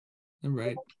All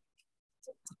right.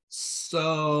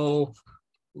 So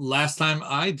last time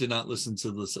I did not listen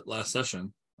to this last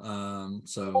session.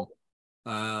 But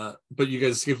you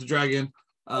guys escaped the dragon.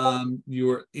 You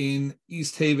were in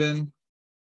East Haven,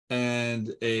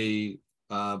 and a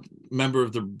member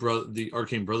of the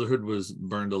Arcane Brotherhood was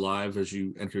burned alive as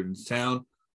you entered into town.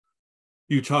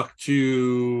 You talked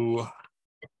to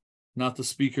not the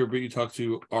speaker, but you talked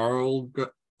to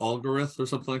Algareth or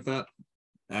something like that.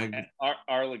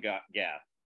 Arlagath. Yeah,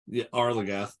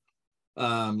 Arlagath.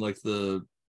 Like the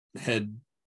head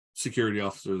security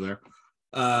officer there.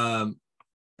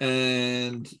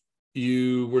 And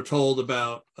you were told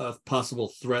about a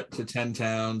possible threat to 10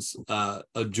 towns. A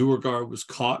Duergar was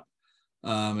caught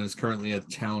and is currently at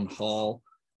town hall.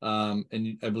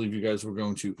 And I believe you guys were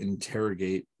going to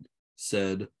interrogate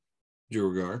said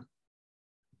Duergar.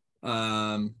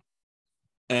 And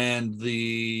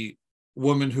the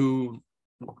woman who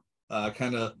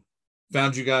kind of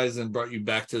found you guys and brought you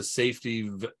back to safety,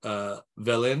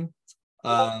 Velin,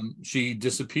 she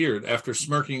disappeared after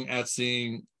smirking at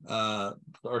seeing the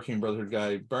Arcane Brotherhood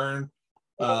guy burn.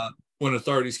 When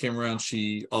authorities came around,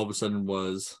 she all of a sudden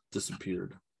was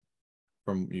disappeared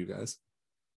from you guys.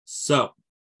 So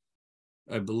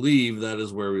I believe that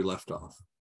is where we left off.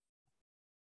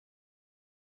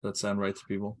 Does that sound right to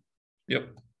people? Yep.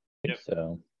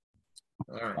 So,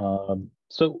 all right.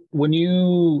 So when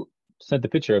you sent the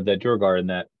picture of that Duergar in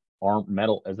that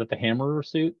metal, is that the hammer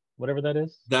suit, whatever that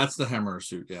is? That's the hammer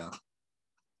suit, yeah.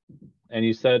 And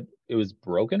you said it was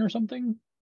broken or something?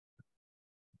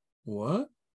 What?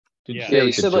 Yeah,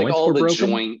 you said like all the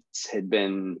joints had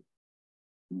been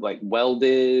like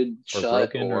welded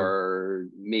shut or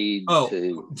made.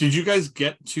 Did you guys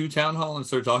get to town hall and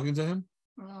start talking to him?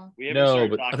 No,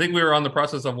 but I think we were on the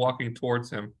process of walking towards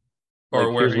him, or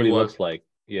like, where here's what he was. looks like.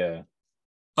 Yeah.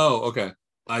 Oh, okay.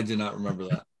 I did not remember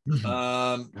that.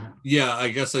 Yeah, I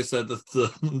guess I said that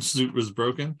the suit was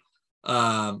broken.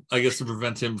 I guess to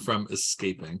prevent him from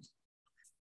escaping.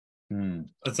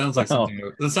 That sounds like something.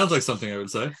 That sounds like something I would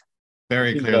say.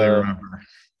 Very clearly remember.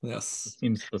 Yes.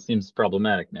 It seems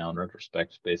problematic now in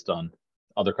retrospect, based on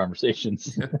other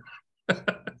conversations. I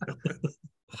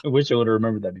wish I would have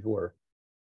remembered that before.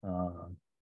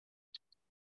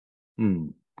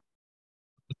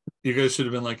 You guys should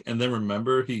have been like, and then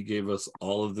remember, he gave us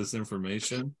all of this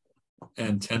information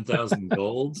and 10,000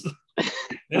 gold.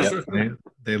 Yep.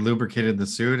 They lubricated the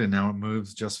suit, and now it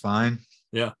moves just fine.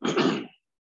 Yeah. One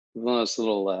of those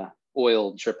little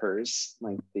oil drippers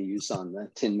like they use on the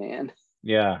Tin Man.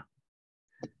 Yeah.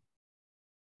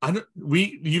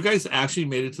 You guys actually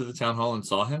made it to the town hall and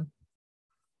saw him?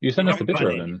 You sent us a picture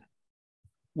of him.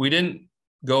 We didn't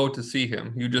go to see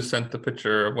him. You just sent the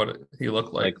picture of what he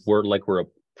looked like. We're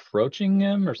approaching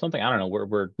him or something. I don't know.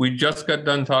 We just got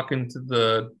done talking to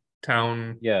the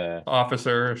town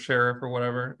officer, sheriff, or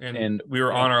whatever, and we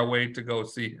were on our way to go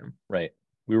see him. Right.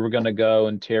 We were gonna go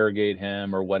interrogate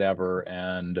him or whatever,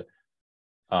 and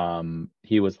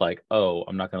he was like, "Oh,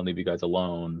 I'm not gonna leave you guys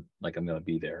alone. Like, I'm gonna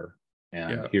be there."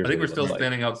 And I think we're still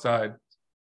standing outside,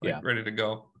 ready to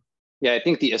go. Yeah, I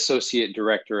think the associate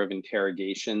director of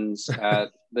interrogations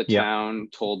at the town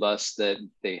told us that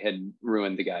they had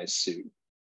ruined the guy's suit.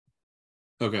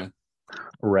 Okay.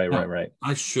 Right.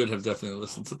 I should have definitely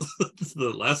listened to the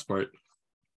last part.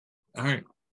 All right.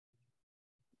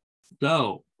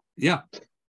 So, yeah,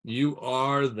 you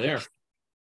are there.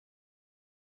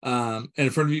 And in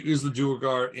front of you is the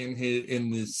Duergar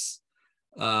in this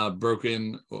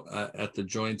broken at the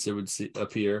joints. It would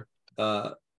appear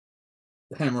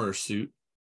hammerer suit.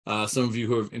 Some of you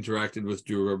who have interacted with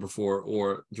Duergar before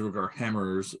or Duergar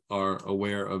hammerers are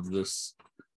aware of this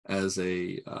as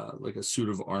a like a suit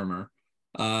of armor.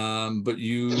 But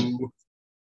you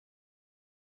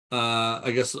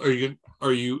I guess are you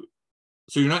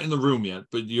so you're not in the room yet,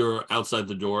 but you're outside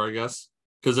the door, I guess,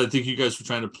 because I think you guys were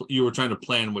trying to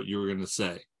plan what you were going to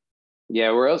say.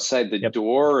 Yeah, we're outside the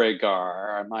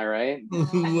Duergar. Am I right?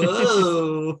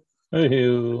 Whoa.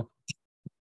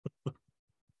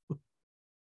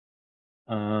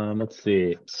 Let's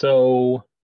see. So,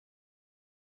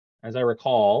 as I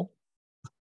recall,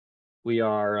 we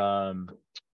are. I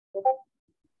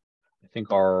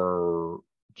think our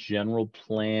general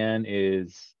plan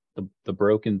is the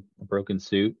broken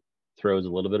suit throws a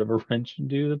little bit of a wrench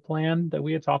into the plan that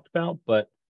we had talked about,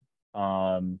 but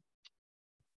I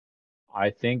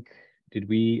think, did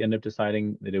we end up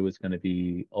deciding that it was going to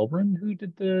be Ulbrin who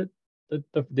did the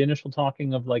initial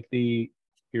talking of like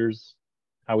here's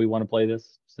how we want to play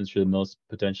this, since you're the most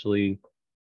potentially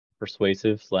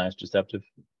persuasive / deceptive?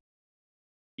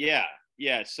 Yeah.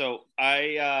 So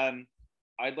I'd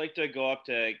like to go up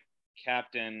to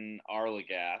Captain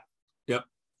Arlagath. Yep.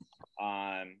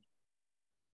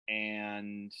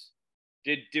 And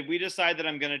did we decide that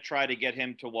I'm going to try to get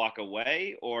him to walk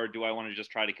away, or do I want to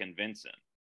just try to convince him?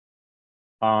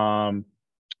 I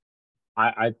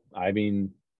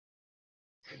mean,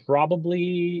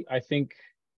 probably, I think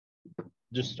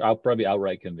I'll probably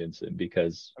outright convince him,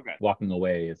 because walking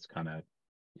away is kind of,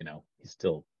 he's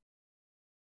still,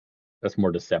 that's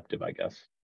more deceptive, I guess,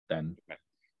 than.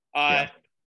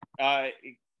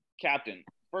 Captain,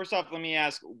 first off, let me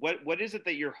ask, what is it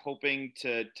that you're hoping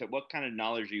to what kind of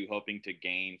knowledge are you hoping to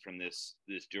gain from this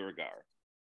Duergar?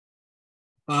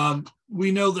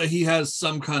 We know that he has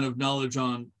some kind of knowledge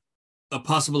on a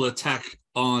possible attack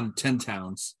on 10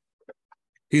 towns.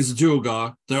 He's a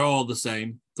Duergar. They're all the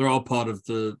same. They're all part of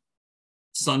the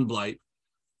Sunblight.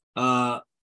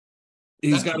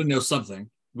 He's got to know something.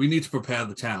 We need to prepare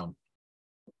the town.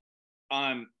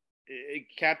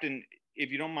 Captain, if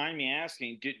you don't mind me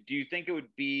asking, do you think it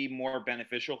would be more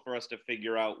beneficial for us to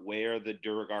figure out where the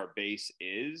Duergar base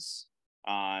is?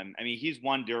 I mean, he's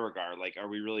one Duergar. Like, are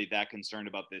we really that concerned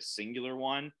about this singular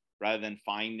one, rather than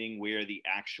finding where the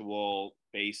actual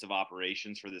base of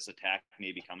operations for this attack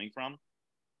may be coming from?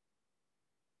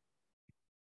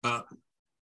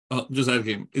 Just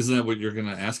asking, isn't that what you're going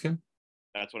to ask him?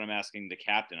 That's what I'm asking the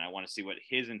captain. I want to see what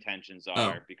his intentions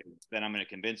are, because then I'm going to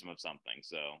convince him of something.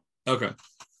 So okay.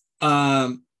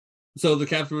 So the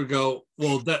captain would go,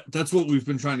 well, that's what we've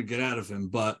been trying to get out of him,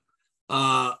 but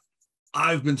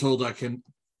I've been told I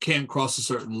can't cross a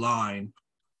certain line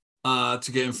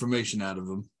to get information out of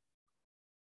him.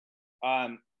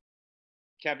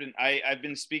 Captain, I've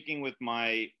been speaking with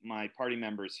my party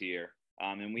members here,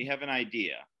 and we have an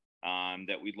idea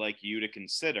that we'd like you to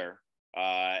consider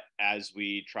as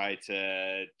we try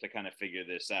to kind of figure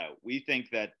this out. We think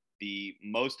that the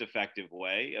most effective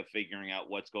way of figuring out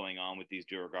what's going on with these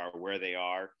Duergar, where they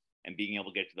are, and being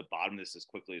able to get to the bottom of this as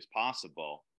quickly as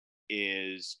possible,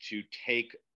 is to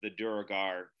take the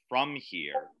Duergar from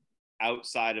here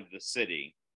outside of the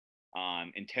city,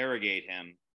 interrogate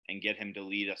him, and get him to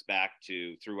lead us back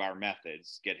to, through our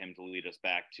methods, get him to lead us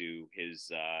back to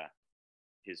his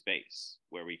base,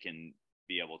 where we can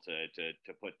be able to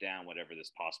put down whatever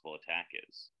this possible attack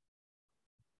is.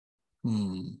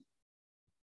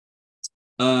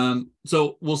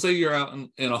 So we'll say you're out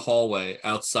in a hallway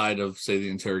outside of, say, the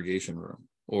interrogation room,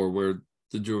 or where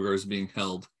the Duergar is being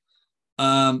held.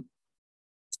 The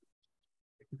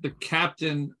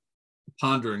captain,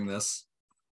 pondering this,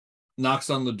 knocks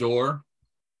on the door,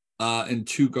 and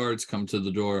 2 guards come to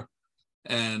the door,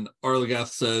 and Arlagath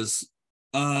says,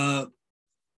 why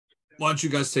don't you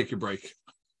guys take your break?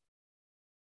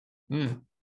 Nice.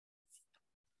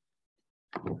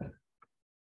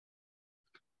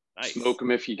 Smoke them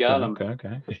if you got them.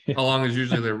 Okay. How long is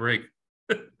usually their break?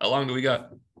 How long do we got?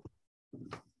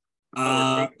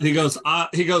 He goes,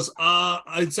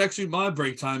 it's actually my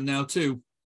break time now too.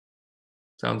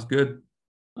 Sounds good.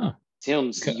 Oh.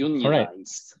 Sounds unionized. All right.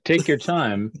 Take your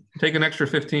time. Take an extra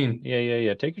 15.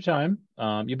 Yeah. Take your time.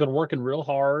 You've been working real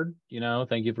hard.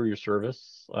 Thank you for your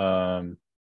service. Go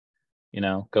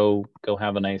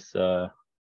have a nice.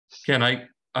 Ken, I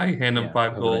hand him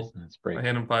 5 gold. Nice break. I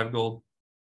hand him 5 gold.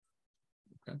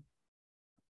 Okay.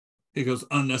 He goes,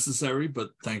 unnecessary,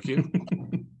 but thank you.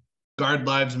 Guard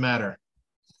lives matter.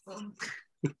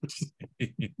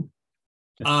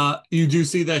 You do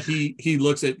see that he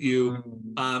looks at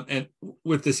you, and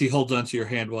with this, he holds onto your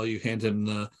hand while you hand him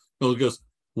the. Well, he goes,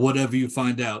 whatever you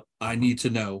find out, I need to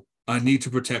know. I need to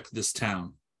protect this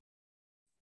town.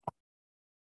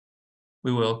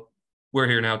 We will. We're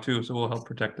here now too, so we'll help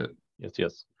protect it.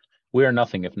 Yes. We are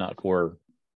nothing if not for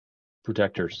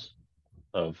protectors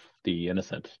of the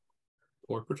innocent.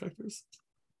 Or protectors?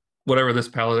 Whatever this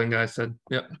paladin guy said.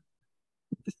 Yep.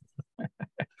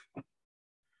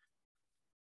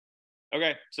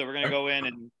 Okay, so we're gonna go in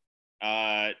and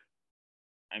I'd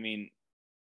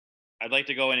like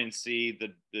to go in and see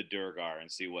the Duergar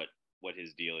and see what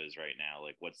his deal is right now.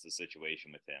 Like, what's the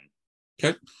situation with him?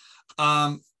 Okay.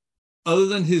 Other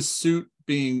than his suit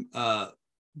being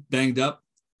banged up,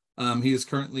 he is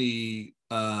currently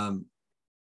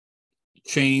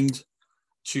chained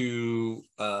to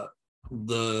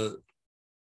the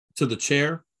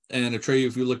chair. And Atreyu,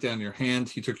 if you look down your hand,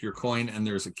 he took your coin and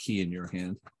there's a key in your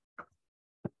hand.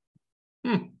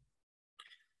 I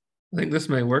think this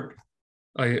may work.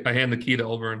 I hand the key to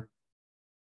Oberon.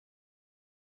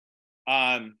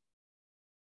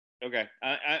 Okay.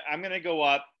 I'm gonna go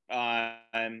up.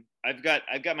 I've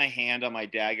got my hand on my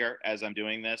dagger as I'm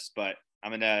doing this, but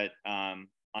I'm gonna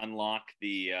unlock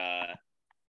the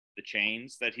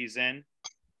chains that he's in.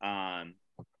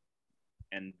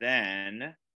 And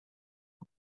then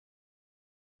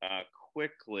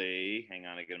quickly, hang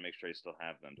on, I gotta make sure I still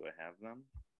have them. Do I have them?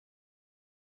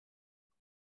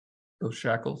 Those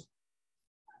shackles.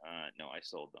 No, I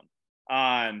sold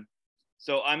them.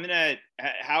 So I'm gonna.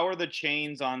 How are the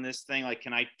chains on this thing? Like,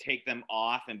 can I take them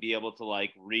off and be able to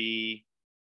like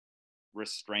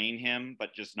restrain him,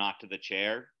 but just not to the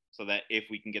chair, so that if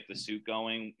we can get the suit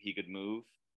going, he could move?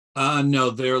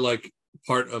 No, they're like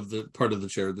part of the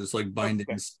chair. There's like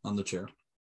bindings on the chair.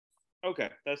 Okay,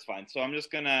 that's fine. So I'm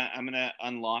gonna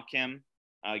unlock him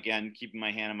again, keeping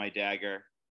my hand on my dagger,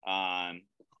 and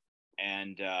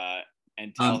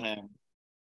tell him.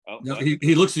 Oh, no,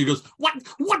 he looks at you. Goes,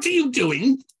 what are you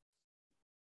doing?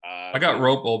 I got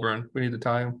rope, Oberon. We need to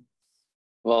tie him.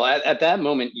 Well, at that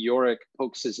moment, Yorick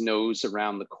pokes his nose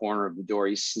around the corner of the door.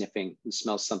 He's sniffing. He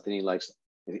smells something he likes.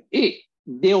 Hey,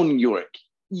 down, Yorick.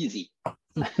 Easy.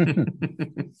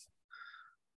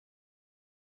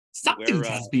 Something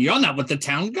tells me you're not with the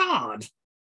town guard.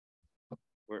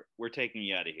 We're taking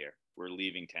you out of here. We're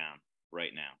leaving town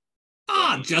right now.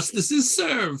 Justice is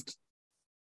served.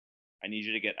 I need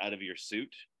you to get out of your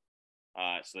suit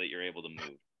so that you're able to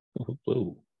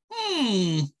move.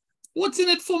 What's in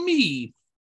it for me?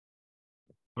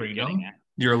 Freedom.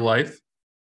 Your life.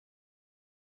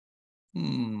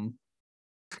 He's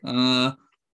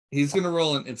gonna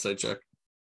roll an insight check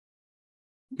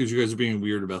because you guys are being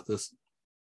weird about this.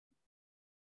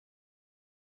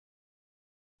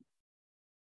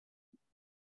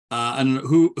 I don't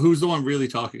know who's the one really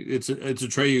talking. It's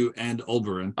Atreyu and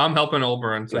Oberon. I'm helping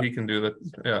Oberon, so he can do that.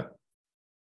 Yeah,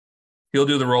 he'll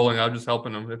do the rolling. I'm just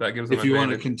helping him if that gives him. If you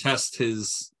want to contest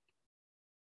his,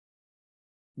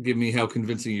 give me how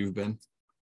convincing you've been.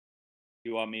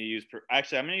 You want me to use?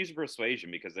 Actually, I'm going to use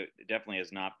persuasion because it definitely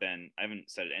has not been. I haven't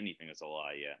said anything that's a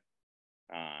lie yet.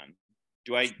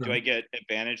 Do I get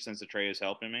advantage since Atreyu is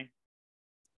helping me?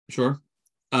 Sure.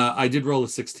 I did roll a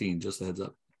 16. Just a heads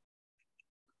up.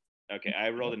 Okay, I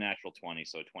rolled a natural 20,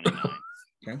 so 29.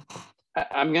 Okay.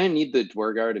 I'm going to need the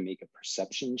Duergar to make a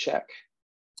perception check.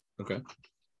 Okay.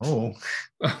 Oh.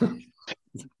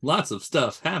 Lots of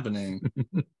stuff happening.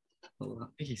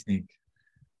 Sneaky sneak.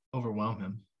 Overwhelm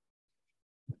him.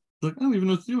 Look, I don't even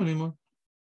know what to do anymore.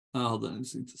 Hold on, I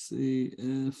just need to see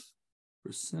if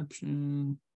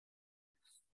perception.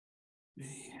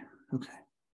 Okay.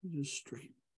 Just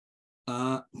straight.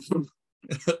 A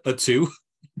 2.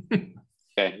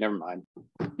 Okay, never mind.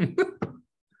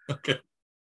 Okay.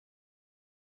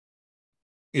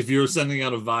 If you're sending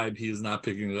out a vibe, he is not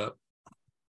picking it up.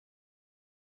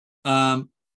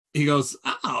 He goes,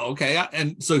 oh, okay.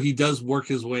 And so he does work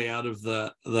his way out of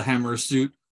the hammer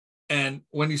suit. And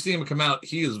when you see him come out,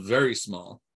 he is very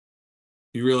small.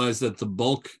 You realize that the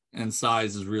bulk and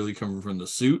size is really coming from the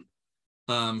suit.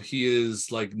 He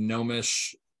is like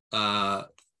gnomish.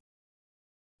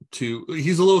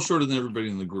 He's a little shorter than everybody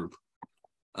in the group.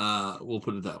 We'll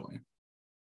put it that way.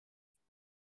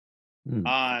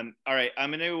 All right,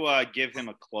 I'm going to give him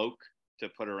a cloak to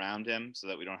put around him so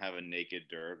that we don't have a naked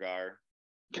Duergar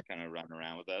kind of run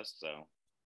around with us. So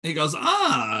he goes,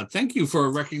 thank you for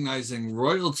recognizing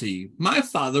royalty. My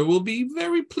father will be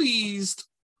very pleased.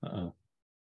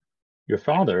 Your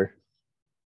father?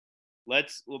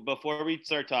 Before we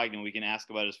start talking, we can ask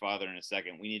about his father in a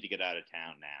second. We need to get out of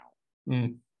town now.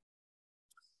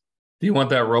 Do you want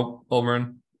that rope,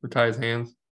 Oberon, to tie his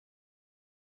hands?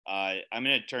 I'm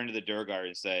going to turn to the Duergar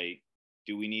and say,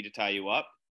 do we need to tie you up,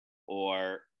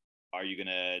 or are you going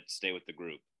to stay with the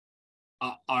group?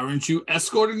 Aren't you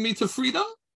escorting me to freedom?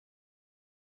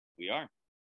 We are.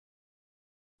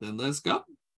 Then let's go. All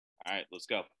right, let's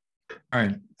go. All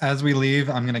right. As we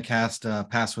leave, I'm going to cast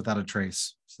Pass Without a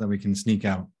Trace so that we can sneak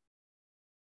out.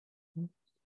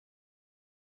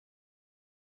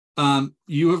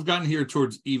 You have gotten here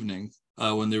towards evening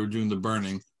when they were doing the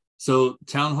burning. So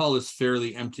town hall is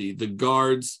fairly empty. The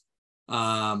guards,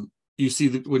 you see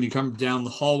that when you come down the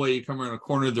hallway, you come around a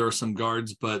corner, there are some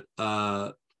guards, but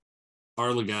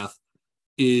Arlagath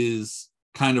is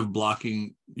kind of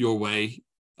blocking your way.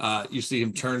 You see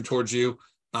him turn towards you,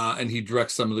 and he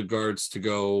directs some of the guards to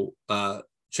go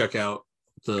check out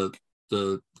the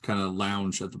kind of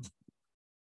lounge at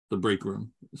the break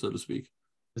room, so to speak.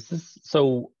 He's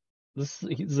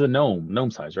a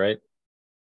gnome size, right?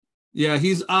 Yeah,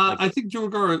 he's I think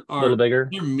Duergar are a little bigger.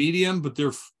 They're medium, but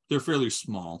they're fairly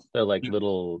small. They're like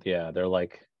little, yeah, they're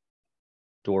like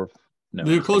dwarf. No,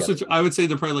 they're closer to, I would say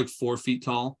they're probably like 4 feet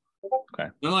tall. Okay.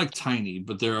 They're like tiny,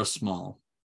 but they're small.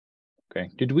 Okay.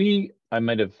 I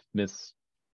might have missed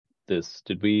this.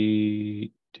 Do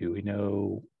we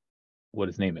know what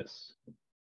his name is?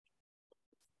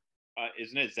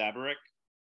 Isn't it Zabarick?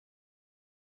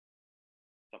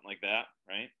 something like that,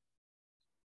 right?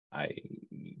 I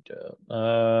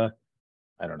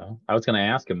don't know. I was going to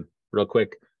ask him real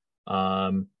quick.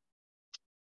 Would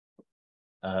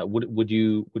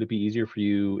it be easier for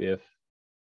you if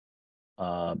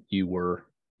you were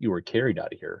carried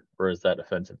out of here, or is that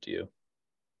offensive to you?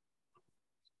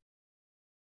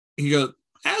 He goes,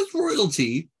 as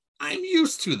royalty, I'm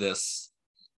used to this.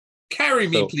 Carry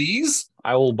me, please.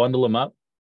 I will bundle him up,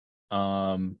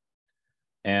 and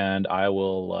I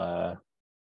will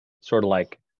sort of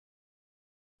like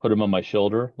put him on my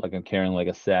shoulder, like I'm carrying like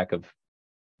a sack of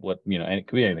what, and it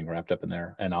could be anything wrapped up in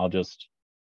there, and I'll just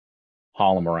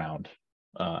haul him around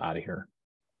out of here.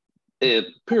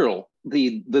 Pearl,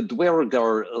 the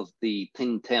Duergar of the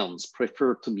 10 towns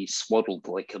prefer to be swaddled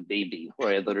like a baby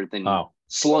rather than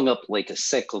slung up like a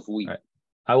sack of wheat. Right.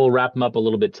 I will wrap him up a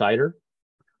little bit tighter,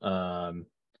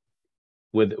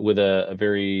 with a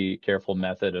very careful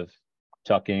method of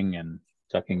tucking and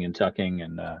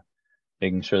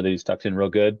making sure that he's tucked in real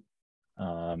good.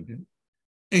 And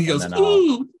he goes,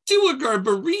 ooh, Duergar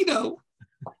burrito.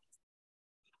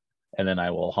 And then I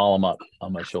will haul him up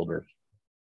on my shoulder.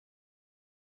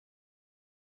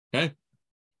 Okay.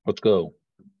 Let's go.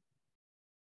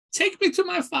 Take me to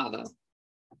my father.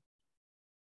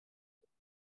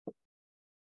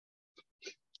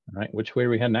 All right, which way are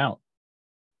we heading out?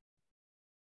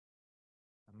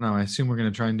 I don't know. I assume we're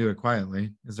going to try and do it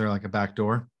quietly. Is there like a back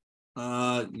door?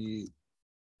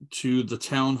 To the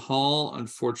town hall,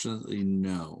 unfortunately,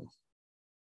 no.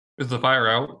 Is the fire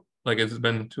out? Like, has it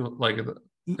been too like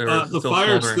the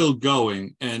fire is still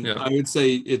going, and I would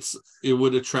say it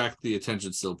would attract the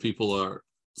attention still. People are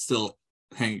still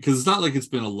hanging because it's not like it's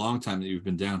been a long time that you've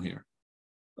been down here.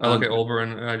 I look at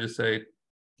Olberon and I just say,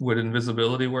 would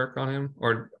invisibility work on him,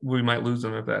 or we might lose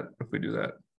him if we do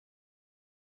that?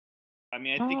 I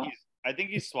mean, I think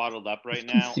he's swaddled up right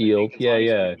now. Concealed, yeah.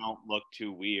 We don't look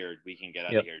too weird. We can get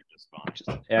out of here just fine. Just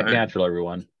act natural,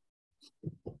 everyone.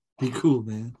 Be cool,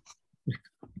 man.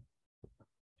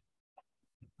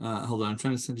 Hold on, I'm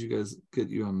trying to get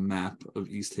you a map of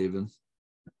East Haven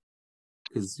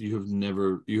because you have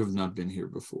not been here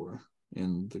before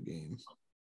in the game.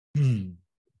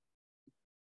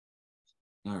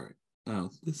 All right.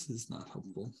 Oh, this is not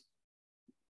helpful.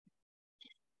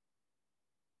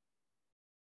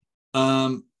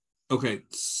 Okay,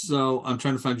 so I'm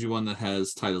trying to find you one that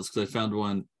has titles because I found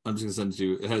one. I'm just gonna send it to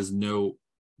you. It has no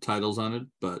titles on it,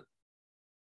 but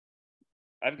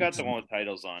I've got the one with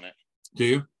titles on it. Do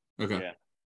you? Okay. Yeah.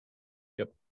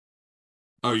 Yep.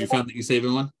 Oh, you found the East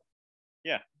Haven one?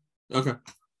 Yeah. Okay.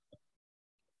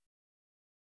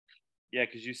 Yeah,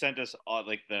 because you sent us all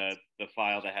like the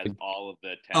file that has all of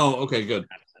the towns. Oh, okay, good.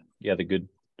 Yeah, the good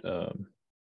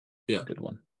good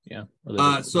one. Yeah.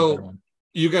 So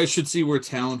you guys should see where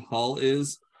Town Hall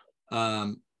is.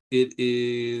 It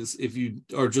is, if you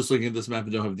are just looking at this map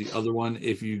and don't have the other one,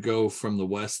 if you go from the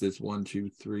west, it's 1, 2,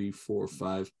 3, 4,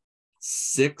 5,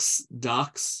 6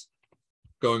 docks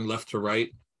going left to right.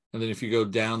 And then if you go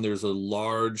down, there's a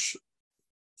large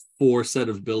 4 set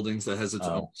of buildings that has its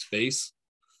own space.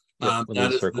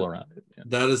 That is circle around it. Yeah.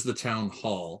 That is the town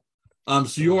hall.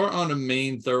 So you are on a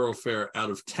main thoroughfare out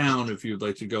of town. If you'd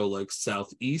like to go like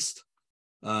southeast,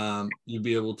 you'd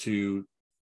be able to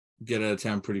get out of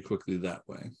town pretty quickly that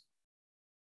way.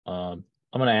 I'm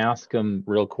gonna ask him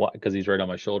real quiet because he's right on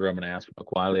my shoulder. I'm gonna ask him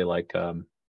quietly, like,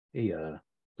 "Hey,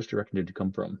 which direction did you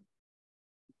come from?"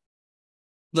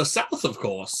 The south, of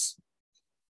course.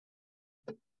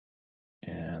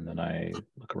 And then I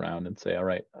look around and say, "All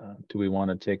right, do we want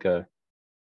to take a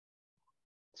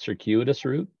circuitous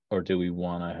route, or do we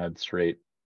want to head straight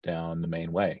down the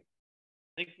main way?"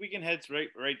 I think we can head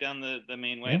right down the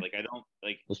main way. Yeah. Like, I don't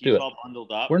like. Let's do it. All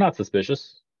bundled up. We're not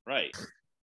suspicious, right?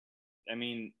 I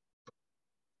mean,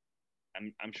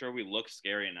 I'm sure we look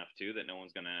scary enough too that no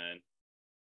one's gonna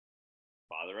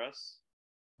bother us.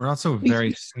 We're also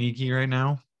very sneaky right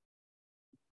now.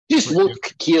 Just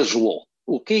look casual,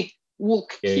 okay?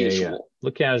 Look casual. Yeah.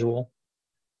 Look casual.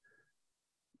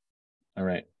 All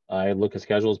right. I look as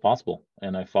casual as possible,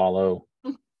 and I follow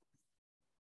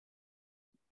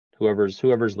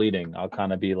whoever's leading. I'll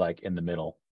kind of be like in the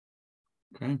middle.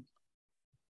 Okay.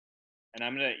 And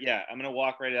I'm gonna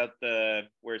walk right out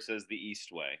where it says the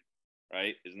east way,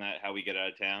 right? Isn't that how we get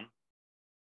out of town?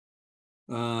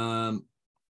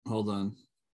 Hold on.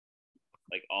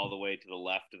 Like all the way to the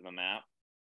left of the map.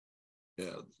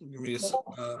 Yeah, give me a sec.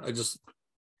 I just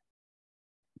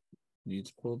need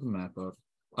to pull the map up.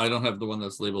 I don't have the one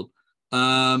that's labeled.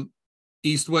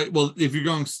 East way. Well, if you're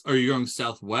going, are you going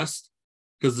southwest?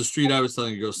 Because the street I was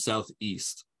telling you goes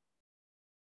southeast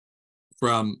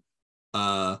from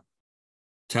Town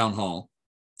Hall.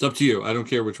 It's up to you. I don't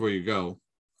care which way you go.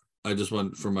 I just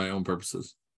want for my own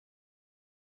purposes.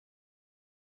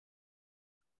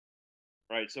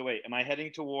 Right. So wait, am I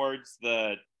heading towards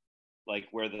the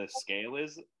where the scale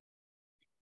is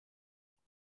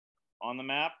on the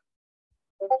map?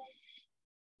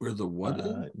 Where the what?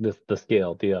 The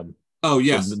scale, oh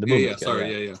yes, the yeah. Scale,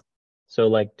 Sorry, yeah. So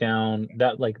like down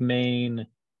that like main.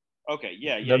 Okay,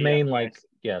 yeah. The main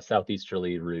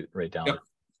southeasterly route, right down, yep.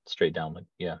 Straight down,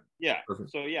 yeah. Yeah.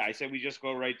 Perfect. So yeah, I said we just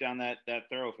go right down that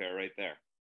thoroughfare right there.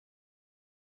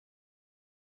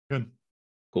 Good.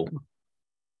 Cool.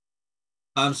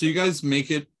 So you guys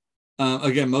make it.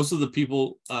 Again, most of the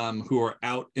people who are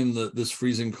out in this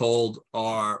freezing cold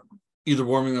are either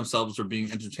warming themselves or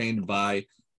being entertained by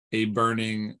a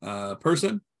burning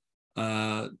person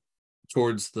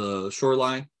towards the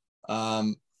shoreline.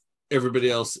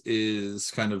 Everybody else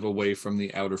is kind of away from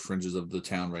the outer fringes of the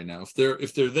town right now.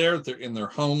 If they're there, they're in their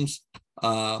homes.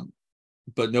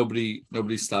 But nobody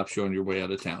stops you on your way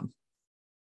out of town.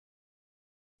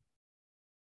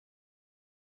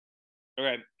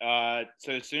 Okay.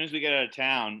 So as soon as we get out of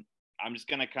town, I'm just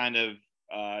gonna kind of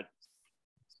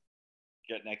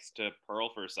get next to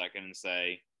Pearl for a second and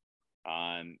say,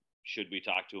 should we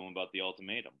talk to him about the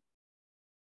ultimatum,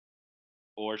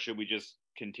 or should we just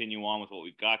continue on with what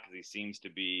we've got? Because he seems to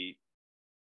be.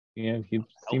 Yeah, he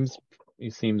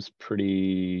seems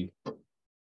pretty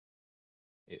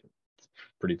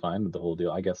fine with the whole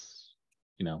deal. I guess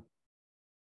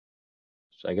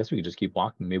I guess we could just keep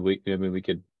walking. Maybe we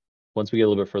could. Once we get a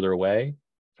little bit further away,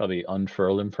 probably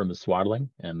unfurl him from his swaddling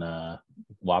and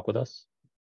walk with us.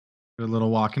 Do a little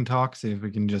walk and talk, see if we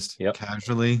can just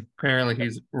casually. Apparently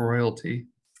he's royalty.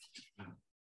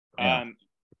 Yeah.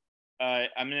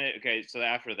 So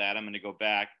after that, I'm gonna go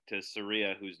back to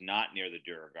Saria, who's not near the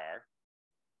Duergar,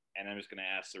 and I'm just gonna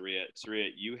ask Saria,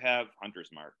 you have Hunter's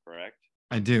Mark, correct?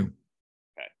 I do. Okay.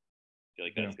 I feel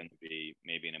like that's gonna be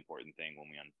maybe an important thing when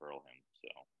we unfurl him. So.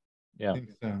 Yeah. I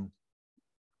think so.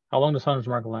 How long does Hunter's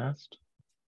Mark last?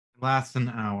 It lasts an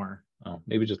hour. Oh,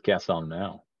 maybe just guess on him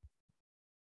now.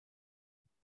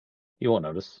 You won't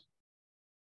notice.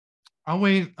 I'll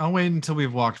wait until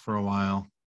we've walked for a while.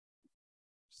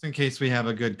 Just in case we have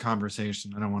a good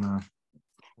conversation. I don't want to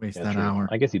waste that true. hour.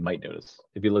 I guess he might notice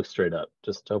if you look straight up.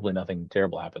 Just hopefully nothing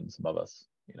terrible happens above us,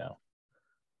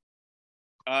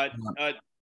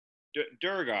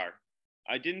 Duergar,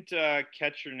 I didn't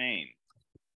catch your name.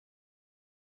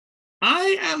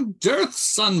 I am Dearth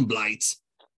Sunblight,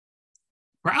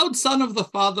 proud son of the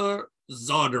father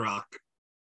Zodrak.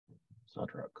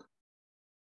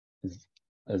 Is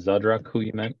Zodrak who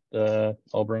you meant,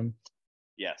 Oberon?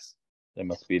 Yes. That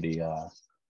must be the.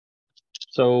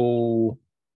 So.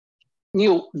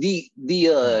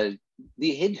 The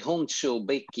head honcho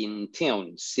back in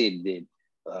town said that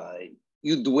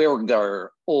you Duergar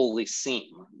are all the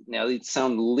same. Now it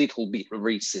sounds a little bit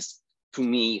racist to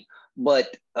me,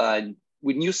 but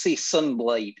when you say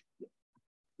Sunblight,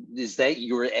 is that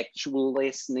your actual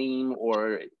last name,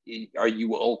 or are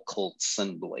you all called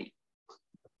Sunblight?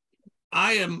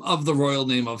 I am of the royal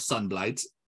name of Sunblight.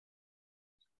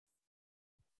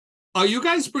 Are you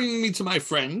guys bringing me to my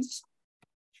friends?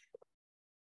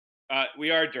 We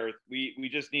are, Dearth. We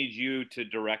just need you to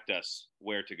direct us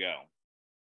where to go.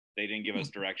 They didn't give us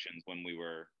directions when we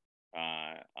were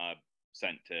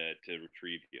sent to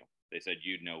retrieve you. They said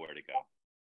you'd know where to go.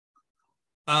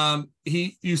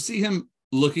 You see him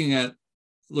looking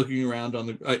around on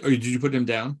the. Did you put him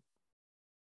down?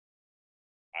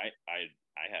 I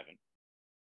haven't.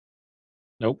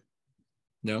 Nope.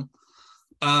 No.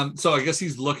 So I guess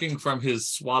he's looking from his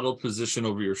swaddled position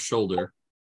over your shoulder.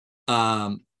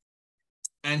 And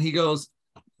he goes,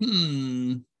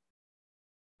 I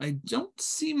don't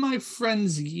see my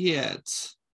friends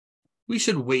yet. We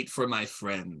should wait for my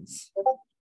friends.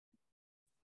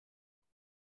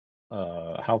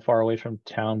 How far away from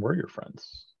town were your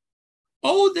friends?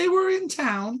 Oh, they were in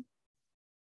town.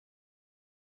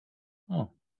 Oh.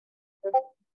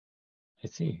 I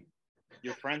see.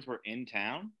 Your friends were in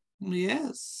town?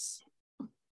 Yes.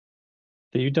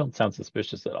 So you don't sound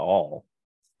suspicious at all.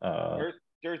 Dearth,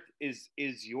 is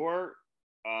your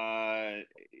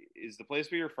is the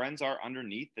place where your friends are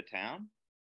underneath the town?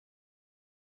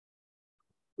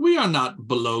 We are not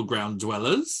below ground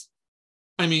dwellers.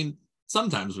 I mean,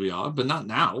 sometimes we are, but not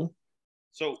now.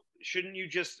 So shouldn't we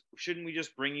just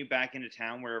bring you back into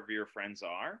town wherever your friends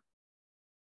are?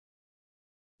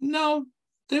 No,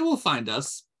 they will find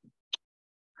us.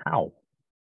 How?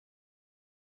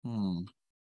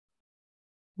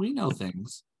 We know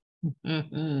things.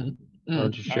 Why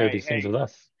don't you share these things with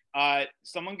us?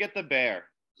 Someone get the bear.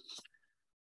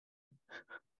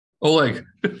 Oleg.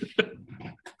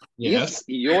 Yes,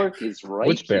 York is right.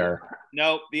 Which bear? Here.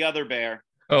 No, the other bear.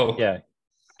 Oh, Yeah.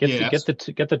 Get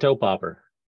the toe popper.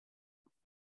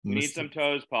 We need some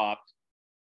toes popped.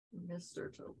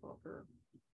 Mr. Toe Popper.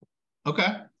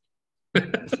 Okay.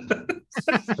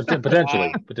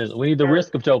 Potentially. We need the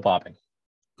risk of toe popping.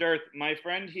 Dirth, my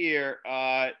friend here,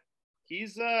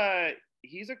 he's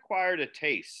acquired a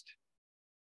taste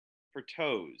for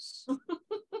toes.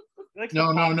 No.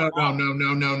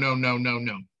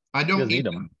 I don't eat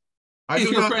them. Is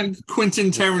your friend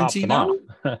Quentin Tarantino?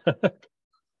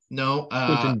 No.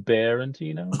 Quentin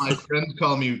Barantino? My friends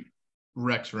call me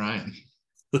Rex Ryan.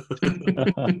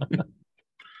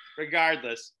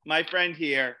 Regardless, my friend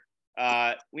here,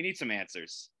 we need some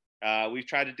answers. We've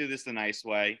tried to do this the nice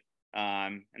way,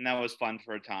 and that was fun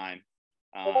for a time.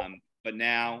 But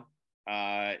now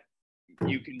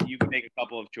you can make a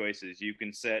couple of choices. You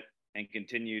can sit and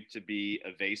continue to be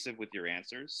evasive with your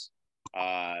answers,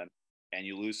 and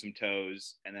you lose some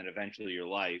toes, and then eventually your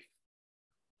life,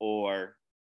 or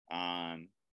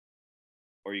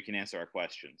you can answer our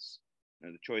questions.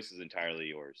 The choice is entirely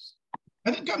yours.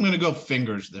 I think I'm going to go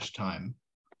fingers this time.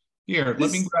 Here,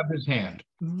 let me grab his hand.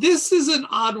 This is an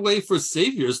odd way for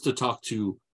saviors to talk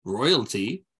to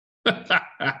royalty.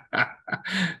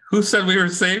 Who said we were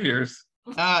saviors?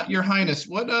 Your Highness,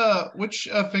 which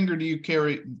finger do you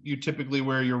carry? You typically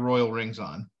wear your royal rings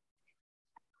on.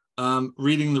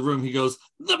 Reading the room, he goes,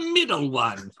 the middle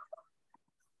one.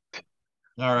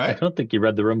 All right. I don't think you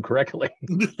read the room correctly.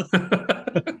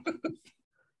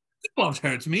 It won't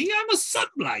hurt me. I'm a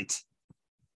sunlight.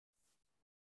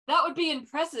 That would be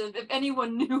impressive if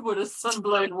anyone knew what a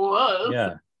sunblight was.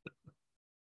 Yeah.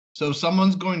 So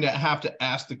someone's going to have to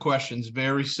ask the questions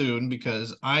very soon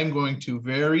because I'm going to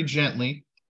very gently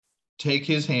take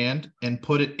his hand and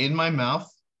put it in my mouth,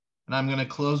 and I'm going to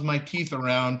close my teeth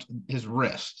around his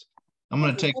wrist. I'm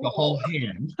going to take the whole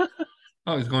hand.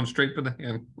 Oh, he's going straight for the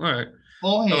hand. All right.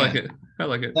 Whole hand. I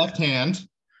like it. Left hand.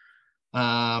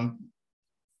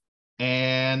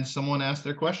 And someone asked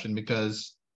their question,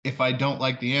 because if I don't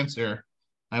like the answer,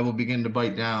 I will begin to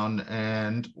bite down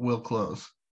and we'll close.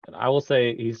 And I will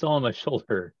say he's still on my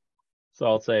shoulder. So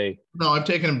I'll say, no, I've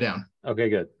taken him down. Okay,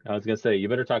 good. I was going to say, you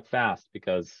better talk fast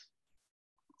because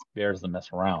bears don't mess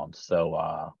around.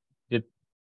 So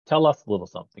tell us a little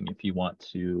something. If you want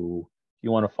to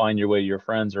find your way to your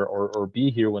friends or be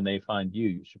here when they find you,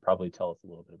 you should probably tell us a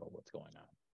little bit about what's going on.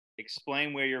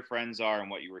 Explain where your friends are and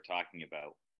what you were talking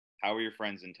about. How are your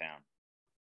friends in town?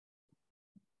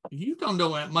 You don't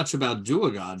know much about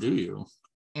Duergar, do you?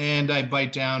 And I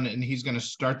bite down, and he's going to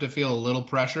start to feel a little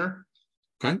pressure.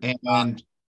 Okay. And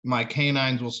my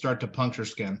canines will start to puncture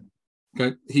skin.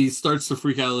 Okay. He starts to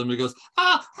freak out, and he goes,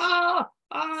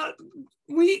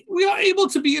 we are able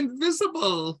to be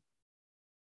invisible.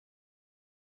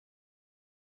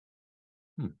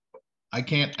 I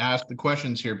can't ask the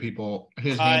questions here, people.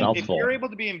 If you're able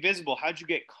to be invisible, how'd you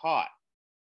get caught?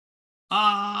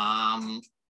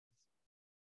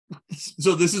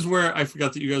 So this is where I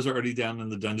forgot that you guys are already down in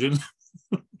the dungeon.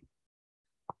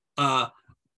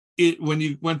 When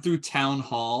you went through town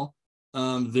hall,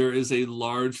 there is a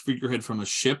large figurehead from a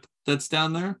ship that's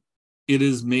down there. It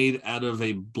is made out of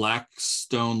a black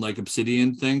stone, like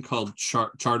obsidian thing called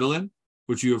chardelin,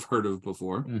 which you have heard of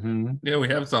before. Mm-hmm. Yeah, we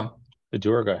have some. The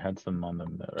Duergar had some on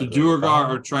them. The Duergar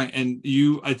are trying, and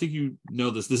I think you know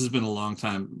this. This has been a long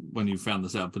time when you found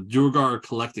this out, but Duergar are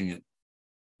collecting it.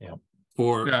 Yeah.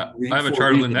 I have a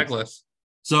chardelin necklace.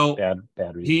 So bad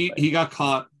he got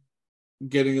caught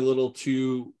getting a little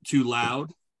too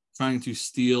loud, trying to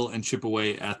steal and chip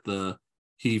away at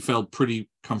he felt pretty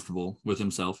comfortable with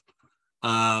himself.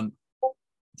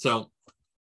 So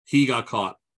he got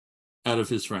caught out of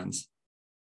his friends.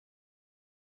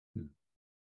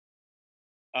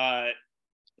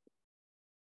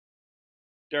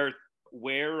 Darth,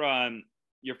 where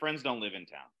your friends don't live in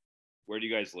town. Where do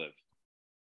you guys live?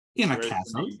 In a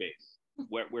castle.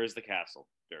 Where's the castle,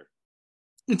 Darth?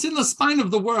 It's in the spine of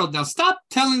the world. Now stop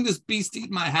telling this beast to eat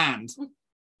my hand.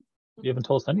 You haven't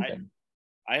told us anything.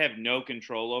 I have no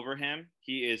control over him.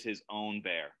 He is his own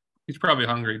bear. He's probably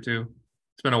hungry too.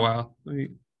 It's been a while.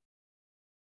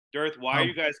 Darth, why are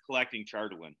you guys collecting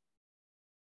chardelin?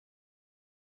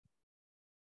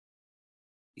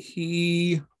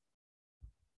 He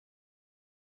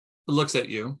looks at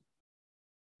you.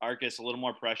 Arcus, a little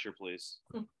more pressure, please.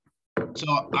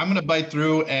 So I'm going to bite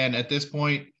through, and at this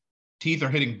point, teeth are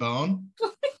hitting bone.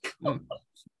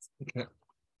 Okay.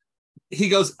 He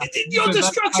goes, your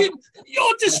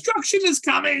destruction is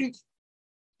coming.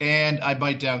 And I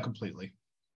bite down completely.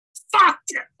 Fuck!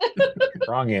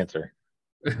 Wrong answer.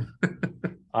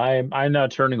 I'm now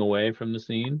turning away from the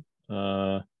scene,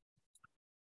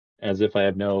 as if I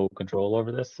have no control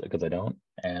over this, because I don't,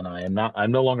 and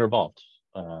I'm no longer involved.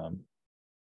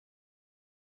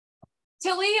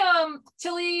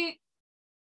 Tilly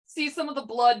sees some of the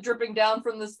blood dripping down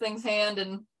from this thing's hand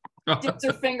and dips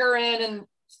her finger in and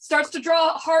starts to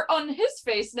draw a heart on his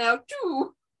face now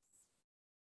too.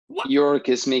 York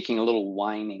is making a little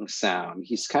whining sound.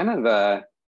 He's kind of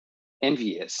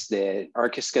envious that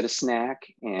Arcus got a snack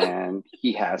and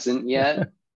he hasn't yet.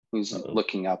 He's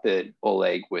looking up at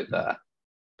Oleg with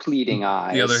pleading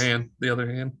eyes. The other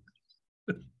hand.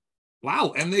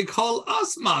 Wow, and they call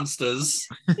us monsters.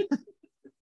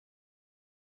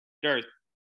 Dirth,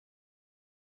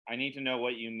 I need to know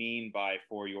what you mean by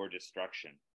 "for your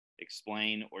destruction."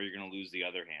 Explain, or you're going to lose the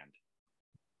other hand.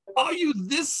 Are you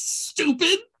this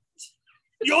stupid?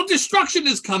 Your destruction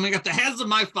is coming at the hands of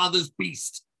my father's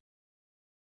beast.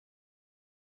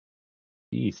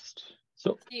 Beast.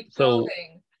 Keep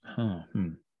going.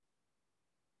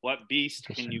 What beast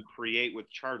can you create with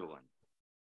Chartolin?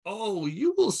 Oh,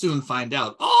 you will soon find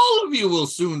out. All of you will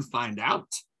soon find out.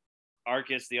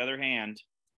 Arcus, the other hand.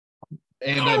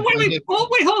 And wait,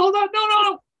 hold on.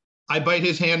 No. I bite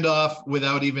his hand off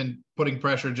without even putting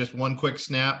pressure, just one quick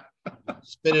snap,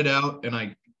 spit it out, and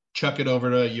I chuck it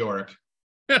over to Yorick.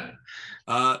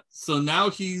 So now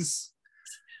he's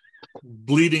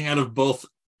bleeding out of both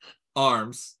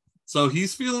arms. So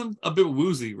he's feeling a bit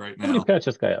woozy right now. Let me patch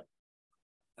this guy up.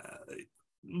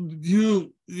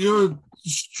 Your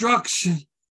destruction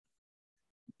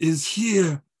is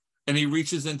here. And he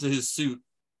reaches into his suit,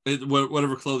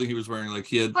 whatever clothing he was wearing. Like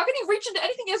he had. How can he reach into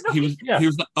anything? He has no. He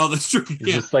was. Oh, that's true.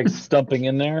 He's just like stumping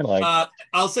in there. Like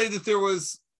I'll say that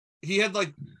he had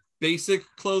like basic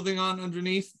clothing on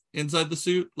underneath inside the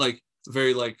suit, like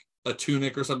very like a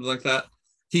tunic or something like that.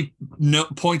 He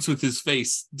points with his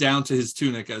face down to his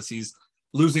tunic as he's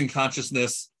losing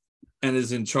consciousness and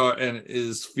is in charge and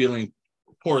is feeling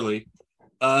poorly.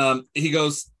 He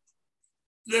goes,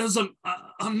 "There's a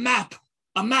map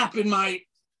in my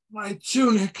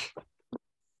tunic."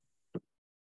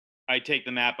 I take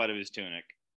the map out of his tunic.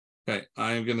 Okay,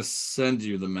 I am going to send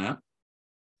you the map.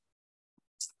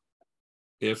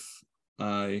 If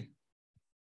I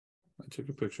took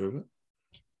a picture of it.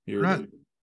 We're not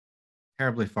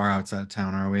terribly far outside of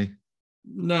town, are we?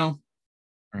 No.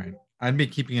 All right. I'd be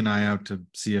keeping an eye out to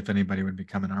see if anybody would be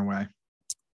coming our way.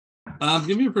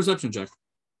 Give me a perception check.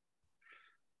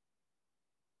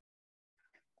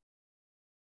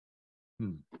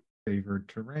 Favored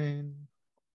terrain.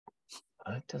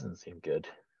 It doesn't seem good.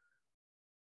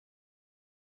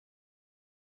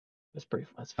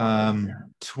 That's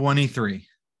fine. 23.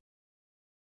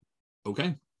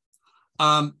 Okay.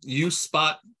 You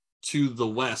spot to the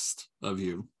west of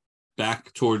you,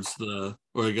 back towards the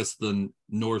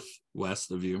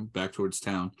northwest of you, back towards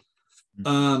town.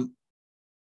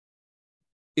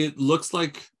 It looks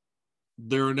like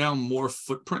there are now more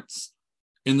footprints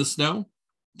in the snow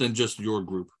than just your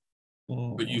group,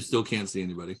 but you still can't see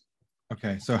anybody.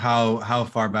 Okay, so how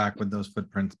far back would those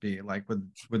footprints be? Like,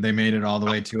 would they made it all the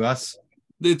way to us?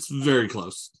 It's very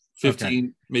close, 15,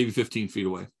 okay. Maybe 15 feet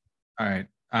away. All right,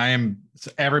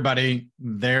 everybody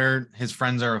there. His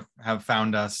friends have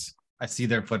found us. I see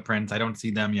their footprints. I don't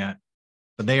see them yet,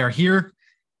 but they are here.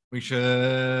 We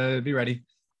should be ready.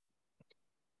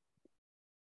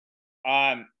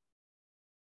 I'm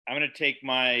going to take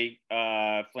my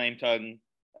flame tongue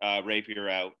rapier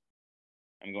out.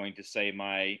 I'm going to say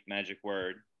my magic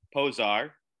word, Pozar.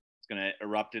 It's going to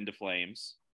erupt into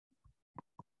flames.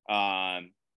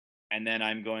 And then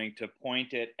I'm going to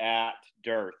point it at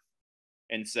Dirth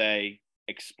and say,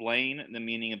 explain the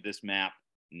meaning of this map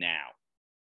now.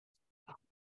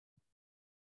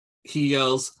 He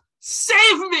yells,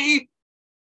 "Save me!"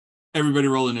 Everybody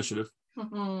roll initiative.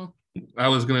 I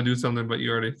was going to do something, but you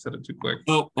already said it too quick.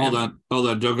 Oh, hold on.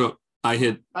 Don't go. I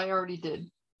already did.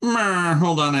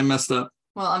 Hold on, I messed up.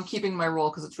 Well, I'm keeping my roll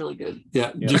because it's really good.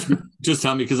 Yeah. Just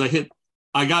tell me, because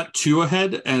I got 2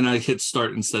 ahead and I hit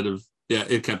start instead of,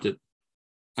 it kept it.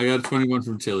 I got a 21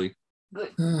 from Tilly.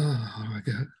 Good. Oh my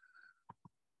God.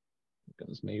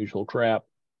 That's my usual crap.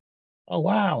 Oh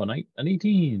wow, an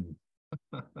 18.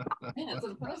 Man, that's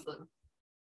impressive.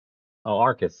 Oh,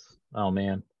 Arcus. Oh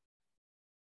man.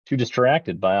 Too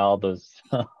distracted by all this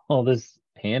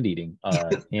hand eating,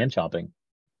 hand chopping.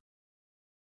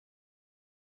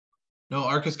 No,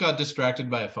 Arcus got distracted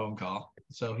by a phone call,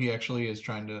 so he actually is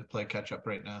trying to play catch up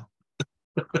right now.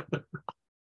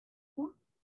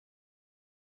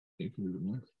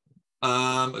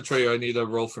 Atreyu, I need a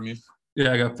roll from you.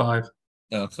 Yeah, I got 5.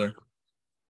 Oh, sorry.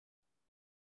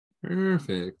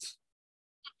 Perfect.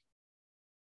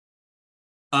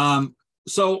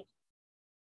 So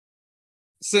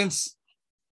since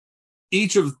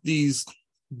each of these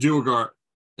Duergar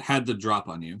had the drop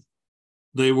on you,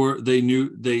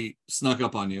 they snuck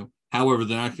up on you. However,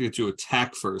 they're not going to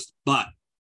attack first, but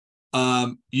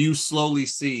you slowly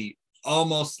see,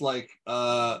 almost like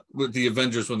with the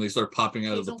Avengers when they start popping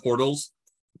out of the portals.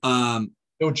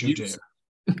 Don't you dare.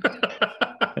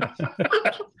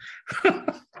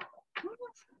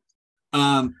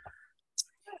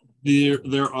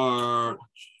 There are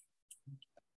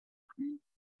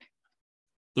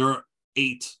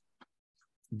 8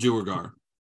 Duergar,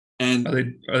 and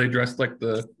are they dressed like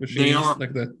the machines?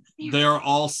 They are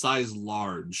all size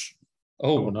large.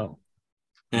 Oh no!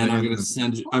 And I'm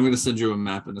gonna send you a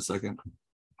map in a second.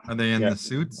 Are they in the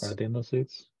suits? Are they in the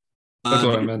suits? That's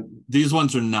what I meant. These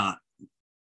ones are not.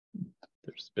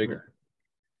 They're just bigger.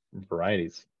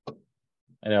 Varieties.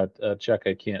 I know. Chuck,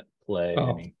 I can't play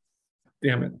any.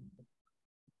 Damn it!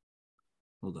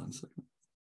 Hold on a second.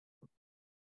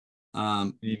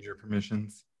 Need your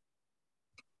permissions.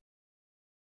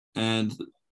 And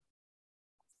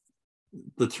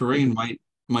the terrain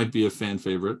might be a fan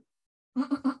favorite.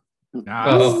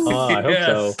 I hope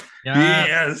so.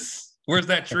 Yes. Where's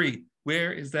that tree?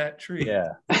 Where is that tree?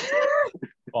 Yeah.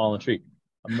 Fallen tree.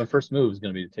 My first move is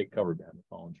going to be to take cover behind the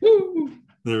fallen tree. Woo!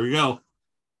 There we go.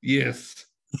 Yes.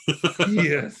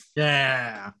 Yes.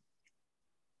 Yeah.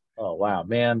 Oh wow,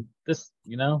 man! This,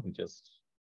 we just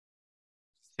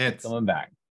hits coming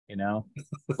back.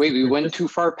 Wait, we went too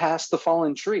far past the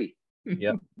fallen tree.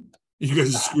 Yep. You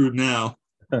guys are screwed now.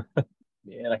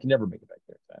 Man, I can never make it back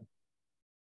there. Man.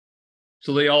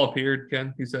 So they all appeared,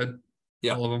 Ken? You said,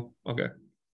 yeah, all of them. Okay.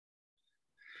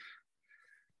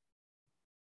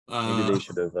 Maybe they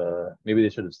should have. Maybe they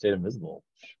should have stayed invisible.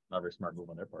 Not a very smart move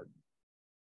on their part.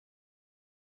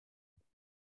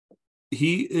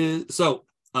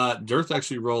 Dirth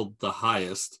actually rolled the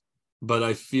highest, but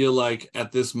I feel like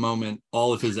at this moment,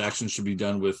 all of his actions should be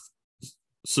done with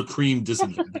supreme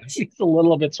disadvantage. He's a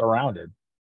little bit surrounded.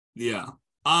 Yeah.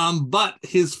 But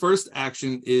his first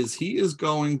action is he is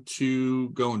going to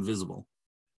go invisible.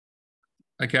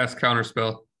 I cast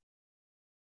counterspell.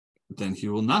 Then he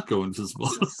will not go invisible.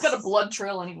 He's got a blood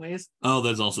trail anyways. Oh,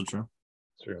 that's also true.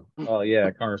 True. Oh yeah,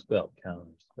 counterspell.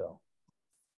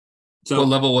 So what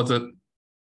level was it?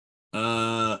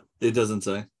 It doesn't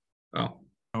say. Oh,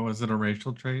 is it a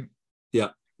racial trait? Yeah.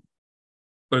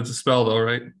 But it's a spell though,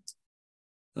 right?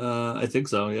 I think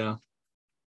so, yeah.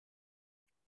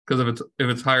 Because if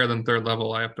it's higher than 3rd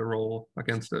level, I have to roll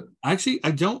against it. Actually,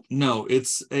 I don't know.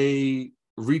 It's a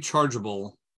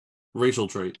rechargeable racial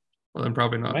trait. Well, then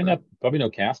probably not. Probably no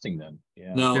casting then.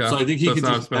 Yeah. No, so I think he can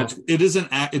just.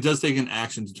 It does take an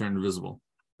action to turn invisible.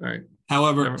 All right.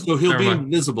 However, so he'll be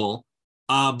invisible,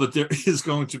 but there is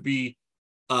going to be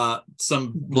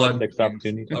some blood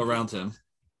opportunity around him.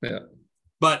 Yeah.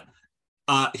 But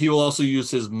he will also use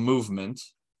his movement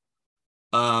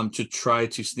to try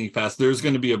to sneak past. There's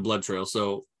going to be a blood trail,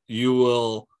 so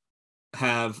you'll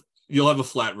have a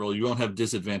flat roll. You won't have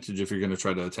disadvantage if you're going to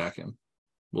try to attack him.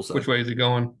 We'll say. Which way is he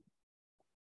going?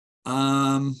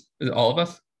 Is it all of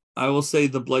us? I will say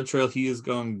the blood trail. He is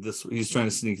going this. He's trying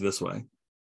to sneak this way.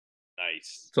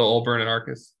 Nice. So Olbern and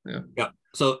Arcus. Yeah. Yeah.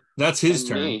 So that's his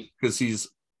turn because he's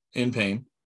in pain.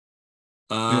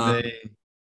 But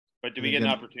do we get an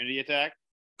opportunity attack?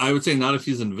 I would say not if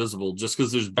he's invisible. Just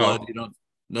because there's blood, you don't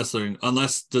necessarily,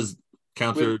 unless does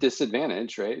counter with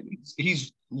disadvantage, right?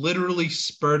 He's literally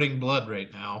spurting blood right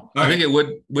now. I think it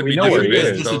would be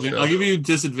disadvantage. I'll give you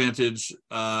disadvantage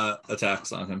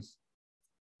attacks on him.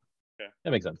 Okay.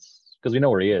 That makes sense because we know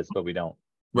where he is, but we don't.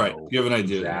 Right. You have an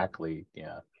idea. Exactly.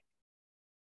 Yeah.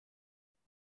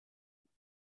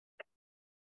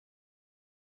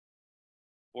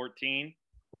 $14.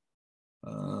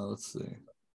 Let's see.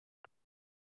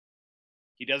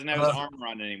 He doesn't have his armor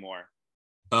on anymore.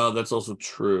 Oh, that's also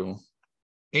true.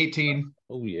 18.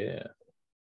 Oh yeah.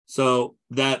 So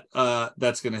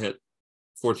that's gonna hit.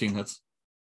 14 hits.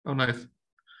 Oh, nice.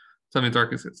 So many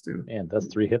Arcus hits too. Man, that's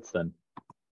 3 hits then.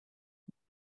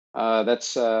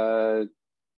 That's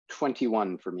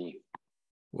 21 for me.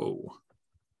 Whoa.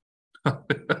 10.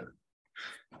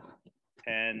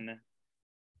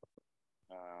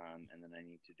 And then I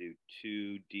need to do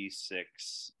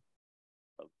 2d6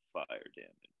 of fire damage.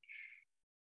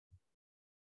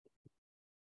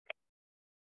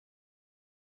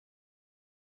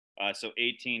 So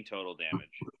 18 total damage.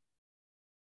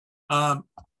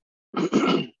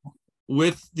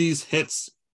 With these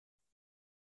hits,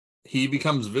 he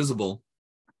becomes visible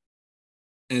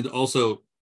and also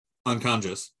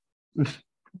unconscious.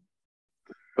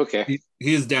 Okay.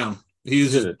 He is down. He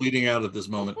is just bleeding out at this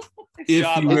moment.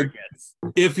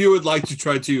 if you would like to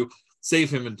try to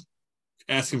save him and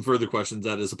ask him further questions,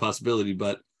 that is a possibility.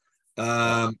 But he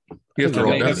has to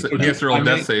roll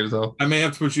death saves though. I may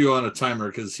have to put you on a timer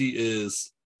because he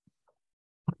is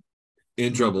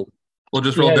in trouble. We'll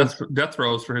just roll death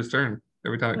throws for his turn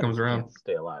every time it comes around.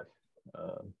 Stay alive.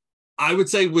 I would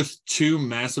say with 2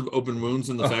 massive open wounds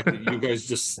and the fact that you guys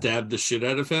just stabbed the shit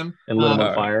out of him and lit him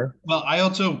on fire. Well, I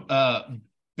also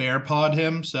bear pawed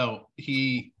him, so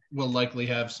he will likely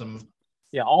have some.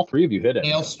 Yeah, all 3 of you hit it.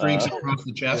 Nail streaks across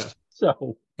the chest. Yeah.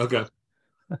 So okay,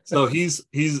 so he's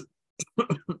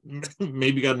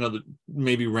maybe got another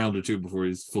round or 2 before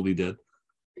he's fully dead.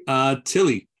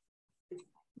 Tilly.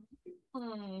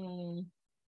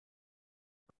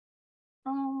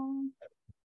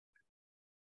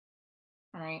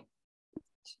 All right.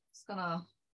 Just gonna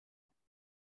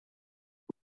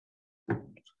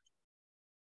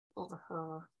over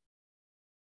her.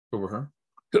 Over her.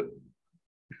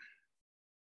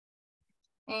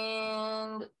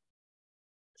 And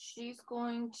she's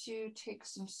going to take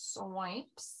some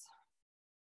swipes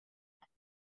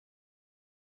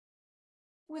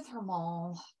with her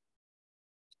maul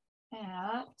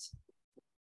at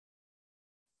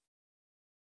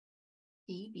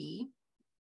EB.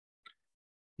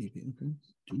 Okay.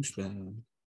 Douchebag.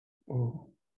 Oh.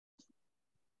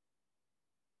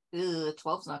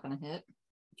 12's not going to hit.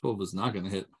 12 is not going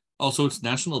to hit. Also, it's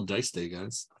National Dice Day,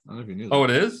 guys. I don't know if you knew that. Oh,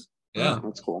 it is? Yeah.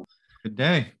 That's cool. Good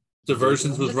day.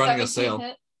 Diversions was Does running a 17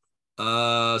 sale.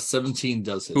 hit? 17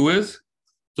 does hit. Who is?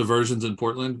 Diversions in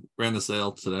Portland ran the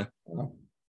sale today. Oh.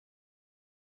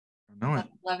 I know it.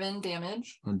 11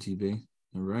 damage. On TV.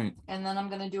 All right. And then I'm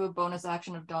going to do a bonus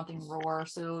action of Daunting Roar.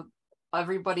 So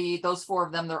everybody, those 4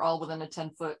 of them, they're all within a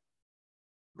 10-foot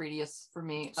radius for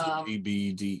me. So A,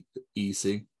 B, D, E,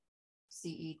 C. C,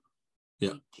 E.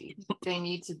 Yeah. G. They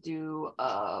need to do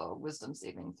a wisdom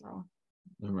saving throw.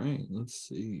 All right. Let's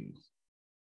see.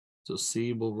 So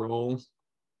C will roll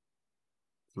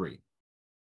 3.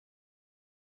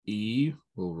 E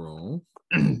will roll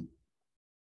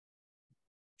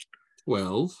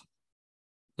 12.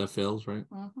 That fails, right?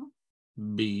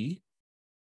 Mm-hmm. B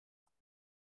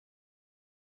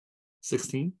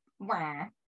 16. Wah.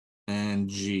 And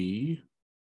G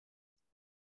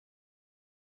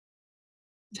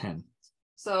 10.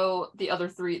 So the other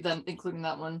 3, then including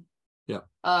that one,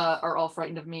 are all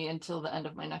frightened of me until the end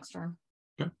of my next turn.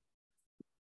 Okay.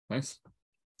 Nice.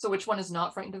 So which one is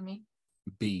not frightened of me?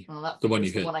 B. Well, the one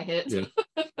you hit. The one I hit. Yeah.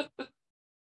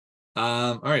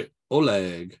 All right.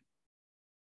 Oleg.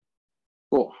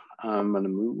 Cool. I'm gonna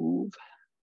move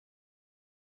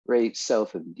right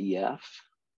south of DF.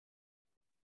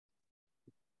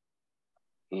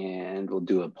 And we'll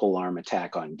do a polearm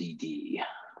attack on DD.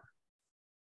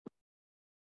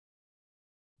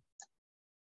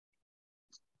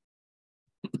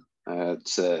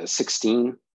 It's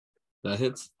 16. That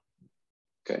hits.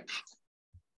 Okay.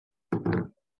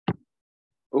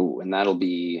 Oh, and that'll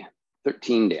be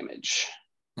 13 damage.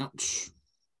 Ouch.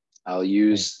 I'll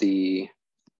use the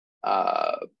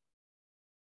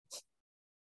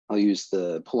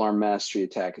polearm mastery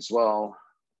attack as well.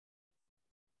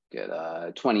 Get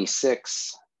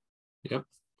 26. Yep.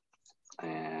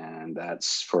 And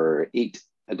that's for 8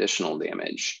 additional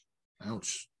damage.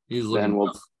 Ouch. He's looking Then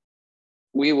rough.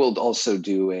 we will also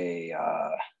do a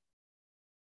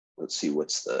let's see,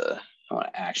 what's the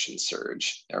action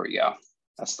surge? There we go.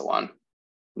 That's the one.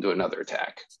 We'll do another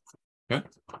attack. Okay.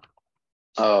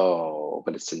 Oh,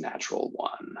 but it's a natural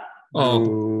 1.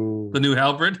 Oh, the new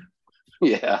halberd?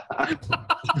 Yeah.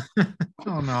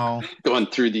 Oh no. Going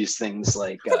through these things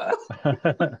like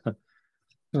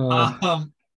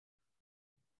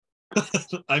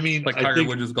I mean, like Tiger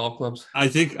Woods' golf clubs. I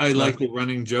think I like the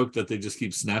running joke that they just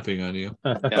keep snapping on you.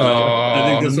 Oh, I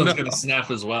think this one's gonna snap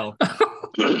as well.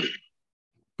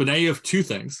 But now you have 2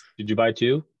 things. Did you buy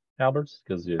 2 halberds?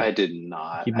 Because I did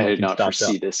not. I did not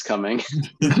foresee this coming.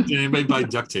 Did anybody buy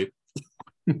duct tape?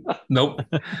 Nope.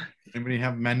 Anybody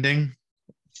have mending?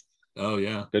 Oh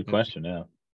yeah. Good question. Yeah.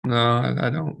 No, I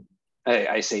don't.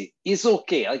 I say it's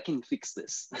okay. I can fix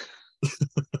this.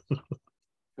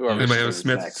 Anybody have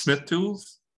Smith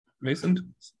tools? Mason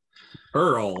tools?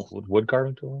 Earl. Wood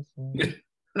carving tools.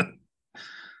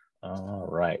 All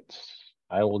right.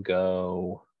 I will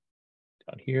go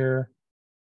down here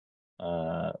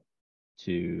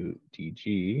to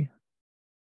DG.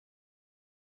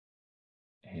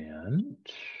 And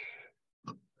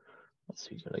let's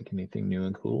see, did I get anything new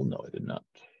and cool? No, I did not.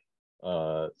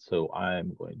 So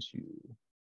I'm going to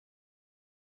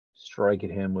strike at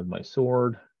him with my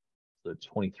sword. So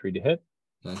 23 to hit.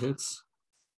 That hits.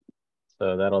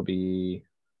 So that'll be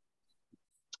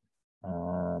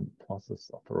Plus this,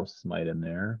 I'll throw smite in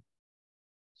there.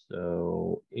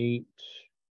 So 8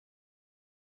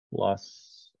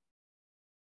 plus,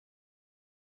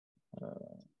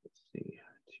 let's see,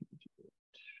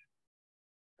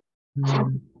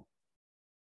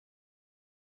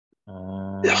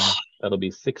 2d8. That'll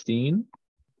be 16.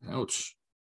 Ouch.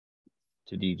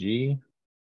 To DG.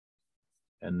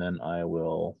 And then I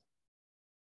will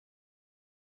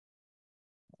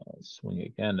swing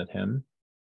again at him.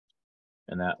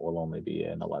 And that will only be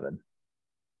an 11.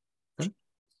 Okay.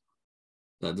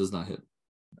 That does not hit.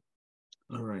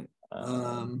 All right.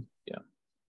 Yeah.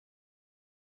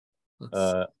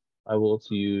 I will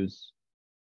use.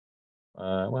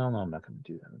 Well, no, I'm not going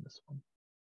to do that in this one.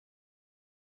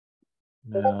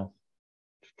 No.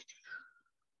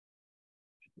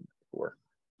 4.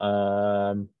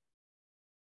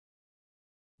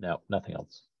 No, nothing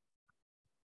else.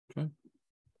 Okay.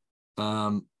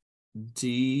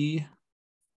 D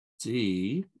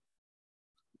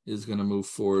is going to move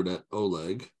forward at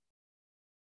Oleg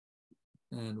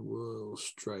and will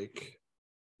strike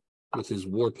with his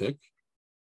war pick.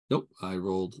 Nope, I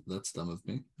rolled. That's dumb of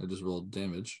me. I just rolled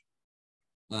damage.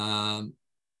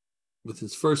 With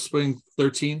his first swing,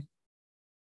 13.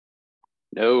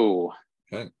 No.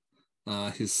 Okay.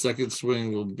 His second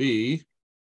swing will be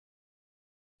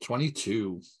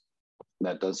 22.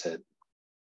 That does hit.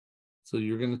 So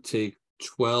you're going to take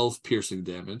 12 piercing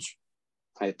damage.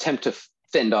 I attempt to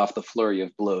fend off the flurry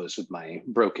of blows with my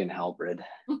broken halberd,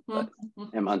 but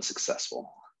am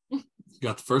unsuccessful. You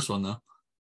got the first one, though.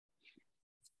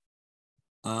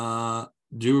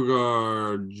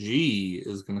 Duergar G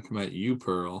is going to come at you,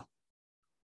 Pearl,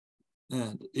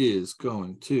 and is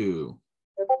going to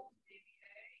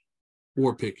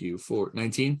war pick you for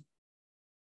 19.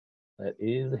 That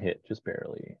is a hit, just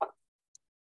barely.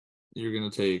 You're going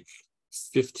to take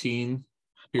 15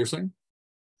 piercing,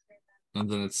 and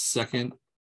then its second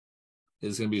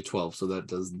is going to be a 12, so that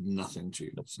does nothing to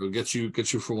you. So it gets you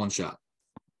for one shot.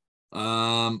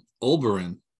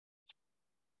 Olberin.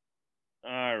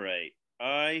 All right.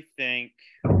 I think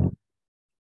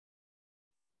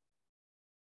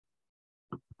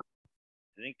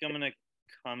I'm gonna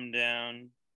come down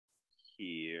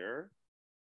here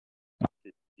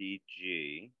to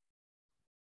DG.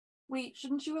 Wait,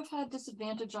 shouldn't you have had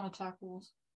disadvantage on attack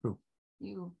rolls? Who?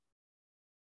 You.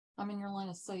 I'm in your line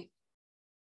of sight.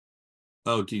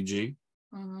 Oh, DG.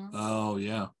 Mm-hmm. Oh,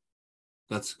 yeah.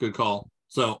 That's a good call.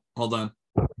 So hold on.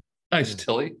 Nice,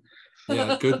 Tilly.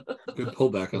 Yeah, good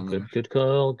pullback on them. Good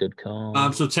call. Good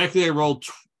call. So technically, I rolled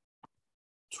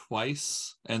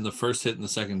twice, and the first hit and the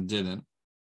second didn't.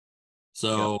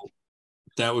 So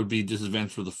that would be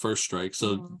disadvantage for the first strike.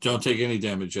 So don't take any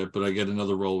damage yet, but I get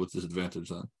another roll with disadvantage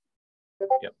then.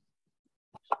 Yep.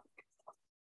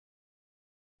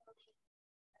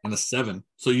 And a 7.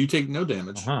 So you take no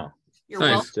damage. You're Nice.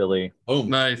 welcome. Silly. Oh,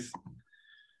 Nice.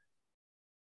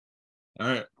 All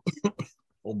right.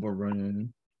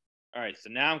 Olberin. All right, so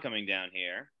now I'm coming down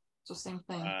here. So same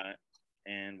thing.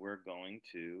 And we're going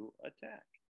to attack.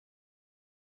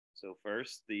 So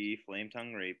first, the Flame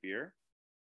Tongue Rapier.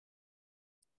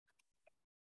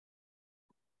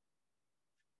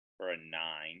 For a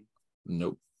 9.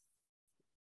 Nope.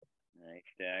 All right,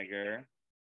 Dagger.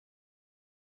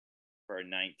 For a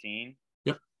 19.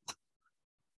 Yep.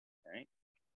 All right.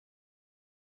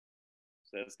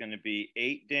 So that's going to be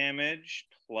 8 damage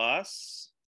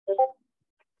plus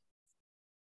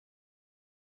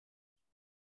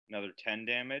another 10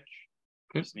 damage.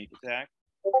 Okay. Sneak attack.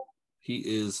 He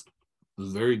is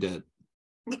very dead.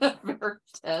 Very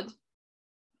dead.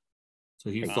 So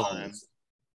he falls.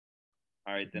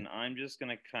 All right, then I'm just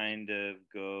going to kind of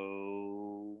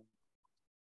go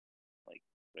like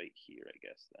right here, I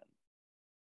guess,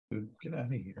 then. Dude, get out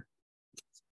of here.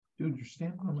 Dude, you're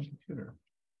standing on my computer.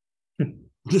 I'm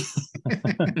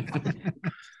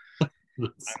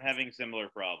having similar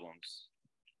problems.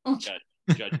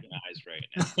 Judging eyes right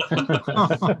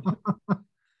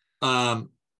now.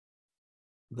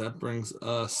 That brings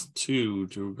us to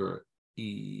Duergar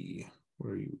E.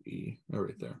 Where are you, E? Oh,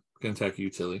 right there. Can attack you,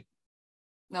 Tilly.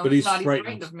 No, but he's he's not.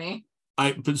 frightened. He's afraid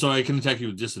of me. So I can attack you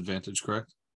with disadvantage,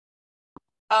 correct?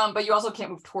 But you also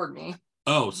can't move toward me.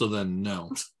 Oh, so then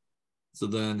no. So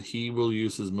then he will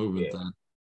use his movement then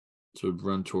to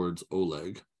run towards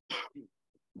Oleg.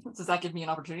 Does that give me an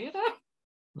opportunity attack?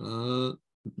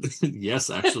 Yes,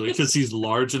 actually, because he's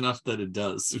large enough that it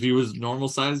does. If he was normal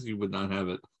size, you would not have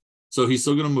it. So he's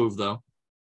still going to move though,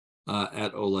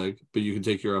 at Oleg, but you can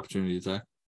take your opportunity attack.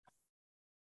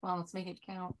 Well, let's make it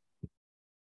count.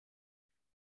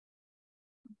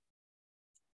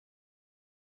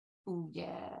 Ooh,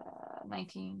 yeah,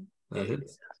 19. That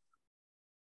hits.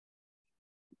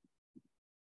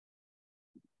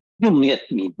 You met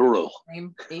me, bro.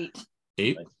 8.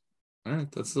 8. All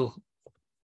right, that's still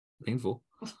painful.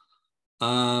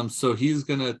 So he's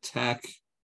gonna attack,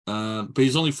 but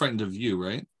he's only frightened of you,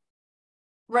 right?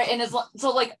 Right, and so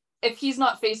like if he's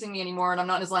not facing me anymore and I'm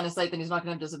not in his line of sight, then he's not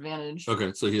gonna have disadvantage.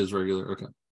 Okay, so he is regular. Okay,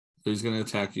 so he's gonna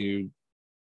attack you,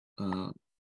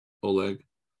 Oleg.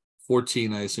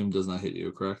 14, I assume, does not hit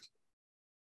you, correct?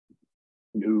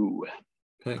 No.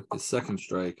 Okay, his second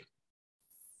strike.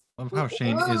 Love how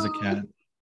Shane is a cat.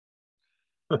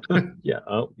 Yeah.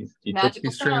 Oh, Magical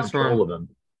He's sound. transformed. all of them.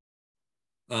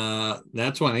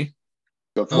 Nat 20.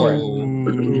 Go for it.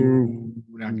 Ooh,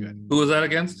 not good. Who was that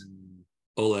against?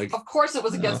 Oleg. Of course it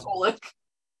was against Oleg.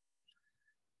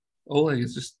 Oleg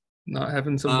is just not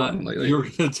having some fun lately. You're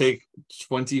gonna take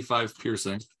 25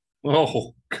 piercing.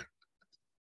 Oh,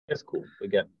 That's cool.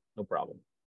 Again, no problem.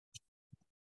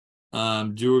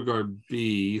 Duergar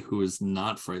B, who is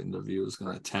not frightened of you, is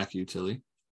gonna attack you, Tilly.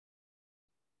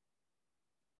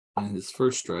 And his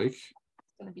first strike.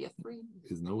 It's gonna be a 3.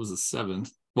 His nose was a 7.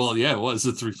 Well, yeah, it was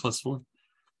a 3 + 4.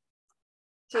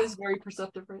 So he's very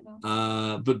perceptive right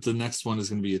now. But the next one is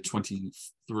gonna be a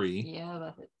 23. Yeah,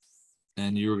 that hits.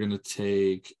 And you're gonna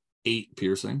take 8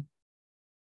 piercing.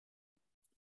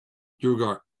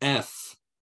 Duergar F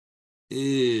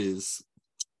is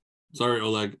sorry,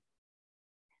 Oleg.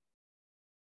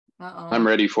 I'm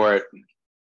ready for it.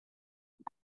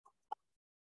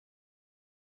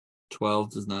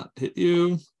 12 does not hit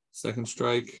you. Second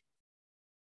strike.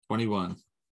 21.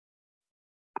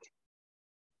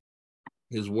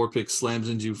 His war pick slams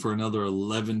into you for another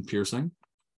 11 piercing.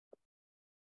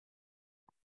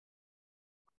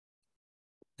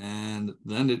 And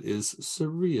then it is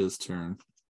Saria's turn.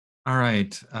 All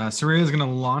right. Saria is going to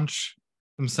launch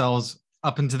themselves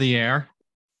up into the air.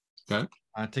 Okay.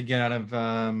 To get out of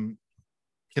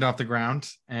get off the ground.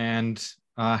 And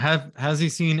has he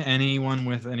seen anyone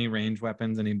with any ranged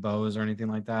weapons, any bows or anything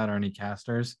like that, or any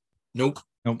casters? Nope.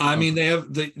 Nope. I Okay. mean,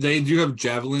 they do have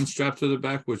javelins strapped to their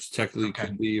back, which technically Okay.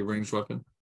 could be a ranged weapon.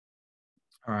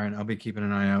 All right, I'll be keeping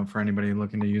an eye out for anybody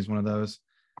looking to use one of those.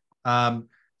 So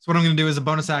what I'm going to do is a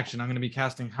bonus action. I'm going to be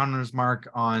casting Hunter's Mark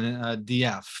on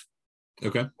DF.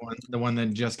 Okay. The one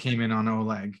that just came in on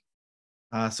Oleg.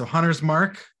 So Hunter's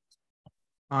Mark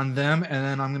on them, and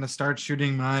then I'm going to start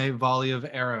shooting my volley of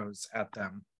arrows at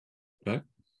them. Okay.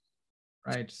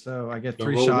 Right, so I get Don't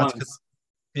 3 roll shots. once.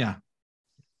 Yeah.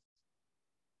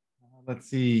 Let's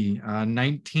see,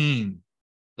 19.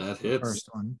 That The hits. first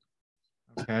one.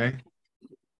 Okay.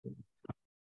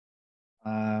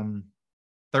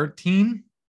 13.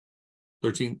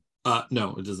 13.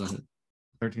 No, it does not hit.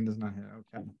 13 does not hit.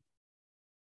 Okay.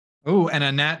 Oh, and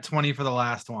a nat 20 for the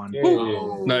last one.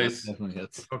 Oh, nice. that definitely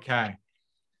hits. Okay.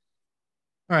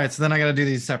 All right, so then I got to do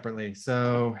these separately.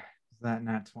 So is that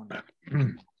nat 20? That's you. There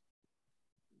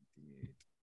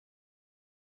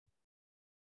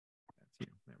we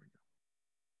go.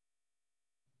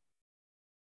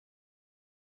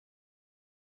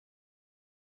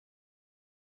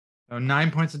 So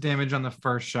 9 points of damage on the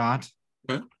first shot.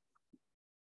 Okay.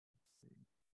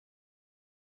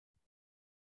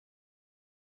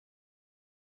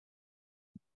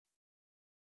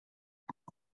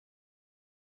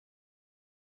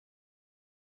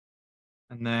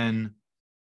 And then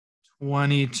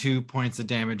 22 points of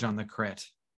damage on the crit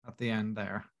at the end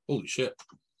there. Holy shit.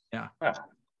 Yeah.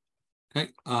 Okay.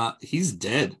 He's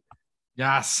dead.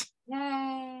 Yes.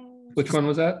 Yay. Which one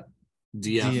was that?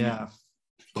 DF. DF.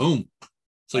 Boom.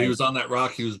 So he was on that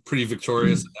rock. He was pretty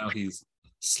victorious. And now he's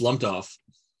slumped off.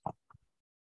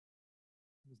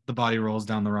 The body rolls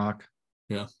down the rock.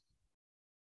 Yeah.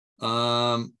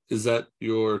 Is that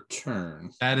your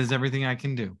turn? That is everything I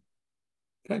can do.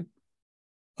 Okay.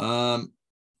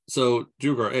 So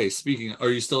Duergar A, speaking, are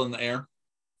you still in the air?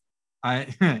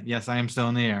 Yes, I am still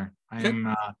in the air. I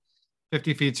am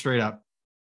 50 feet straight up.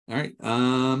 All right.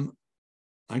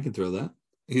 I can throw that.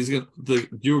 The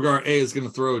Duergar A is gonna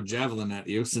throw a javelin at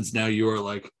you since now you are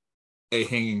like a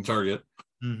hanging target.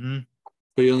 Mm-hmm.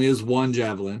 But he only has one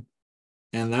javelin,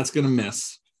 and that's gonna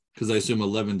miss because I assume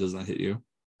 11 does not hit you.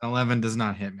 11 does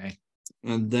not hit me.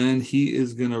 And then he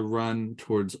is gonna run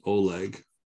towards Oleg.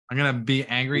 I'm gonna be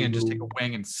angry and just take a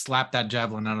wing and slap that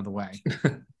javelin out of the way.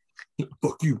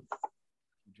 Fuck you.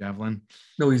 Javelin.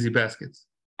 No easy baskets.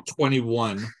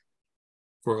 21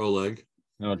 for Oleg.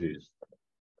 Oh, geez.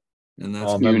 And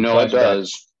that's You know it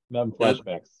does. I'm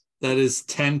flashbacks. that is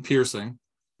 10 piercing.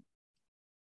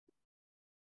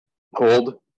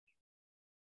 Hold.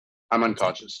 I'm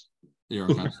unconscious. You're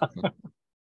unconscious.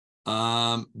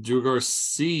 Duergar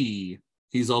C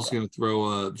He's also going to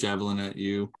throw a javelin at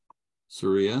you,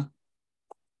 Saria.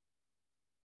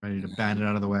 Ready to bat it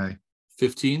out of the way.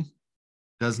 15.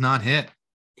 Does not hit.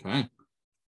 Okay.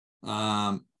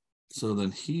 So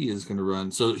then he is going to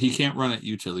run. So he can't run at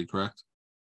you, Tilly, correct?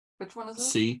 Which one is it?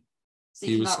 C.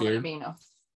 He was scared. At me, no.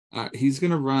 He's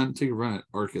going to take a run at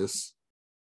Arcus.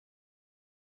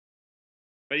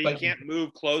 But he can't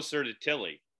move closer to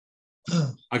Tilly.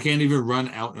 I can't even run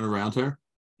out and around her?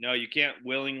 No, you can't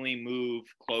willingly move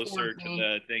closer to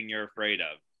the thing you're afraid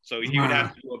of. So you would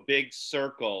have to do a big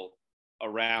circle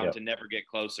around to never get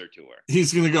closer to her.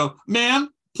 He's going to go, ma'am,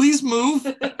 please move.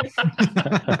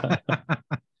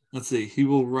 Let's see. He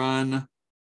will run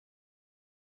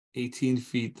 18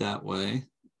 feet that way.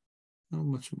 How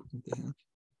much movement they have?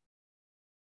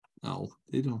 No,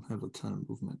 they don't have a ton of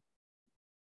movement.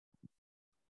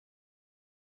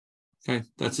 Okay,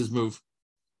 that's his move.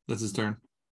 That's his turn.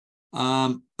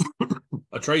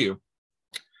 Atreyu.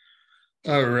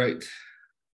 All right.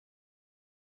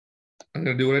 I'm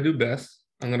gonna do what I do best.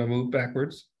 I'm gonna move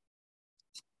backwards.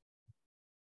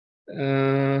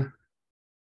 I'll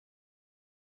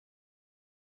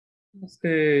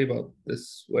stay about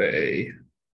this way.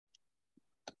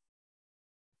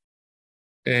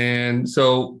 And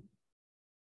so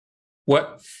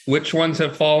which ones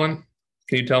have fallen?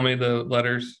 Can you tell me the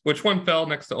letters? Which one fell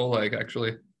next to Oleg,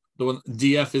 actually? The one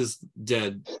DF is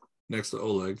dead next to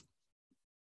Oleg.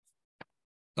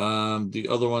 The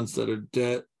other ones that are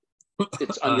dead.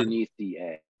 It's underneath the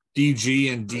A.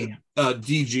 DG and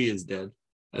DG is dead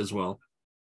as well.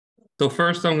 So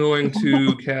first I'm going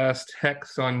to cast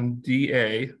Hex on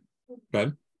DA.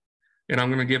 Okay. And I'm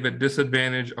going to give it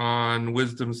disadvantage on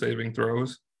wisdom saving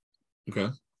throws. Okay.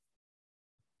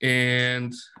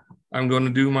 And I'm going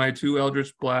to do my 2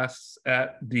 Eldritch Blasts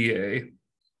at DA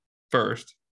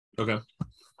first. Okay.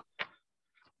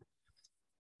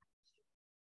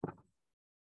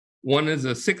 One is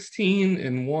a 16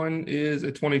 and one is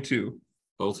a 22.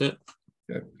 Both hit.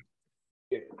 Okay.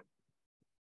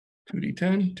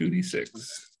 2d10,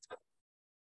 2d6.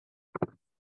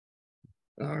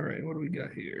 All right, what do we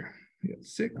got here? We got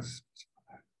 6.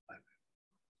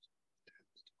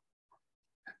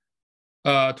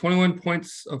 21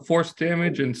 points of force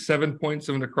damage and 7 points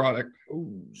of necrotic. Oh,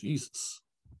 Jesus.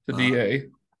 To DA.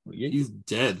 He's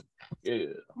dead. Yeah.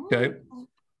 Okay.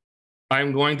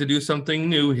 I'm going to do something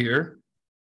new here.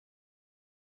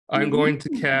 I'm going to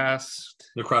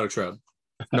cast Necrotic Shroud.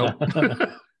 Nope.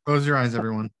 Close your eyes,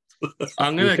 everyone.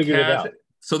 I'm gonna cast.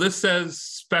 So this says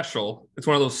special. It's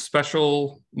one of those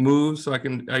special moves, so I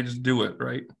just do it,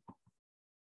 right?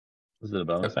 Is it a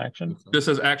bonus action? This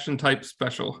says action type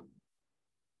special.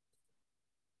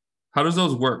 How does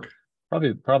those work?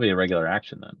 Probably a regular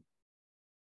action then.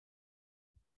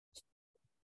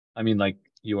 I mean, like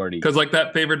you already, because like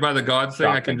that favored by the gods thing,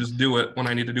 I can just do it when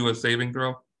I need to do a saving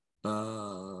throw.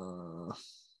 Hold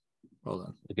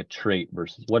on. Like a trait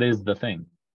versus what is the thing?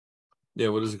 Yeah,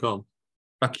 what is it called?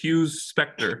 Accused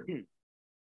Spectre.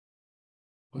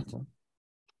 What?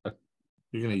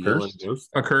 You're gonna yell at a ghost?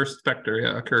 A cursed specter,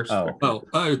 yeah, a cursed specter. Oh,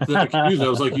 I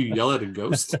was like, you yell at a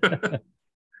ghost.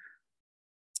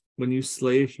 When you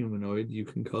slay a humanoid, you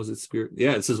can cause its spirit.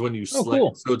 Yeah, it says when you slay.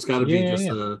 Cool. So it's got to be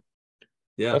a.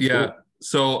 Yeah. Cool.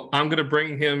 So I'm gonna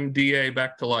bring him DA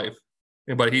back to life,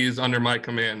 but he's under my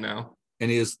command now.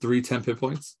 And he has 3 temp hit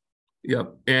points.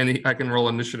 Yep, and I can roll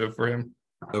initiative for him.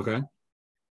 Okay.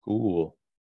 Cool.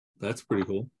 That's pretty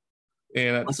cool.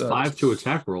 And that's 5 to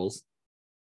attack rolls.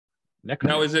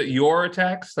 Now, is it your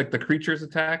attacks, like the creature's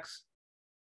attacks,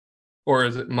 or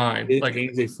is it mine? It like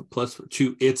gains a plus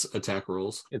to its attack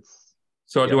rolls.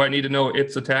 So do I need to know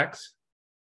its attacks?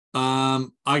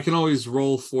 I can always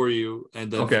roll for you,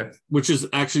 and then which is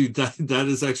actually that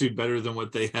is actually better than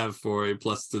what they have for a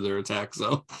plus to their attack.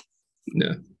 So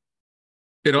yeah,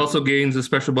 it also gains a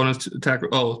special bonus to attack.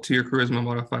 Oh, to your charisma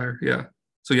modifier. Yeah.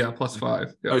 So yeah, plus 5.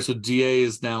 Yep. All right. So DA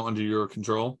is now under your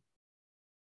control.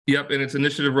 Yep, and its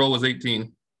initiative roll was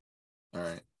 18. All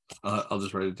right. I'll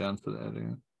just write it down for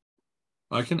that.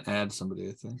 I can add somebody,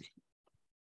 I think.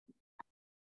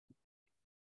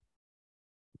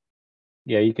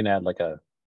 Yeah, you can add like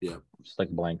just like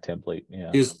a blank template.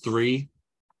 Yeah. He has 3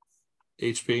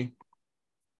 HP.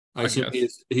 I assume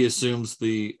he assumes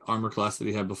the armor class that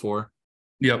he had before.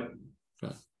 Yep.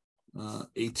 Okay.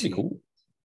 18. Cool.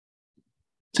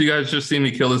 So you guys just see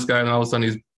me kill this guy, and all of a sudden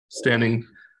he's standing.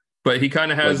 But he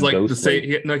kind of has like the same.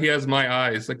 He has my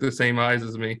eyes, like the same eyes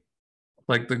as me,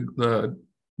 like the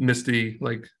misty,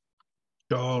 like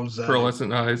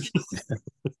pearlescent eyes.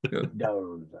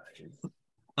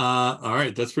 All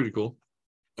right, that's pretty cool.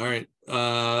 All right,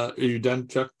 are you done,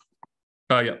 Chuck?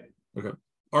 Yeah. Okay.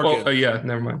 Arkin. Oh, yeah,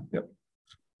 never mind. Yep.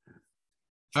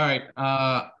 All right.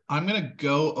 I'm gonna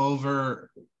go over.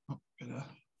 I'm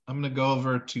gonna go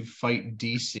over to fight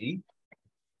DC.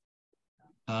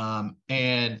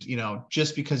 And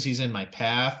just because he's in my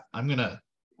path, I'm gonna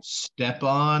step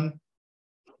on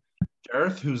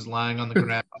Earth, who's lying on the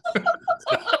ground.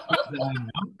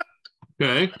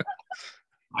 Okay.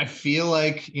 I feel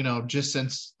like, just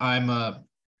since I'm a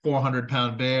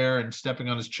 400-pound bear and stepping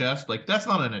on his chest, like that's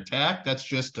not an attack. That's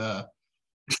just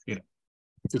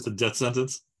Just a death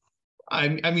sentence. I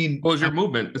mean, Well, it's your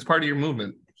movement. It's part of your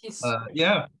movement. He's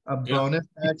yeah, a bonus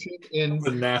action in.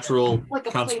 The natural like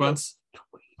a consequence.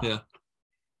 Yeah.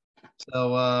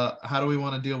 So how do we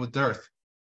want to deal with Dirth?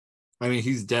 I mean,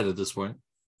 he's dead at this point.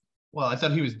 Well, I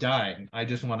thought he was dying. I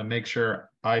just want to make sure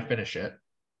I finish it.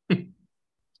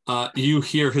 You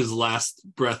hear his last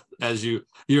breath as you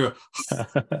hear As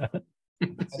I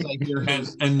hear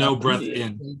his and no breath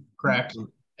in. crack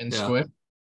and Yeah. squish.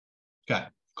 Okay,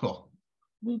 cool.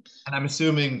 Whoops. And I'm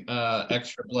assuming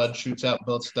extra blood shoots out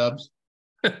both stubs.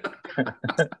 I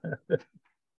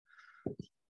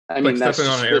It's mean, like that's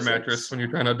stepping on just an air physics. mattress when you're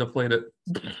trying to deflate it.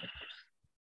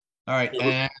 All right,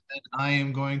 and I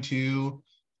am going to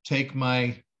take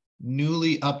my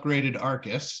newly upgraded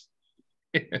Arcus,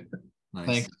 Nice.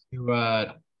 thanks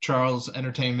to Charles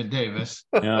Entertainment Davis.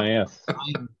 Yeah, yes.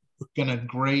 I'm gonna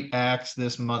great axe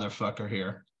this motherfucker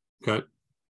here. Okay.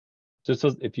 Just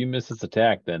so if you miss this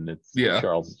attack, then it's Yeah.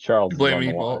 Charles. Charles is Blame on the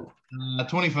me, wall. Paul.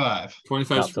 25.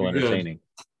 25 Not is so pretty good. entertaining.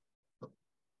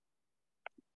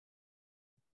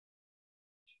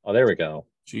 Oh, there we go.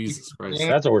 Jesus Christ.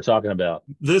 That's what we're talking about.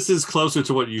 This is closer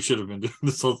to what you should have been doing.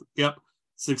 This whole, yep.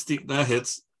 16. That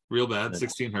hits real bad.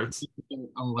 16 hurts.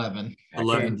 11.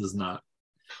 11 does not.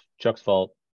 Chuck's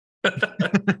fault.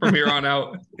 From here on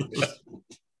out.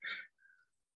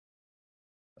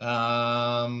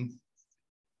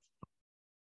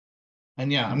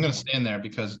 And yeah, I'm gonna stand there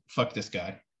because fuck this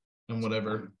guy and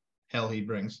whatever hell he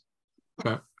brings.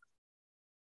 Okay.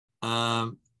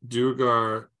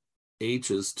 Duergar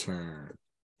H's turn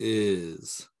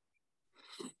is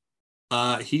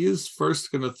he is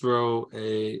first gonna throw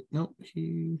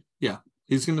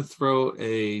he's gonna throw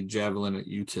a javelin at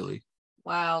you, Tilly.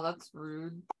 wow, that's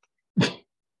rude.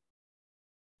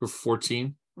 For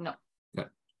 14. No. Okay.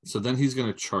 So then he's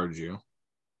gonna charge you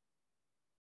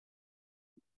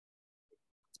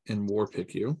and war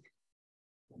pick you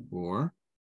for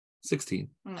 16.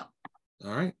 No.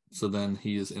 All right. So then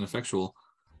he is ineffectual.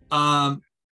 And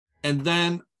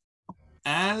then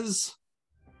as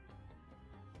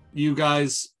you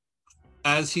guys,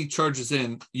 as he charges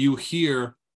in, you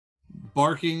hear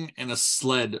barking and a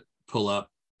sled pull up,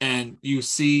 and you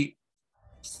see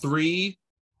three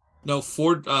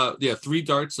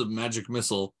darts of magic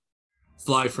missile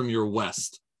fly from your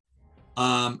west.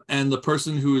 And the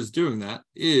person who is doing that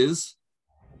is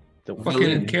The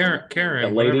Fucking Karen,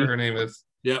 That whatever lady? her name is.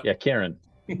 yeah. Karen.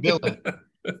 Villain.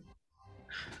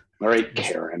 All right,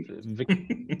 Karen.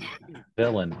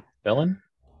 Villain. Villain?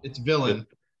 It's villain.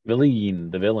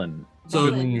 Villain. The villain. So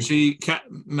Villain. she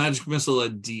magic missile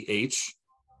at DH.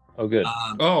 Oh, good.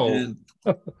 Oh. And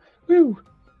Woo.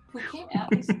 We can't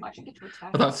at least watch it get to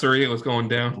attack. I thought Saria was going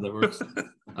down. that works.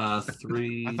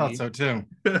 3. I thought so too.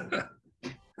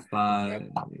 5,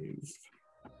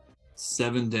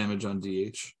 7 damage on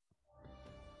DH,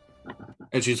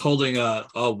 and she's holding a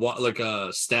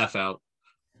staff out,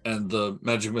 and the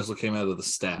magic missile came out of the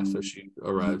staff as she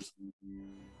arrives.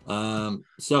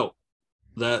 So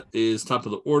that is top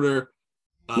of the order.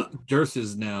 Dirth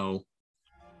is now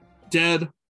dead.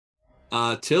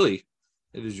 Tilly,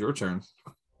 it is your turn.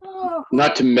 Oh,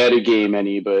 Not to metagame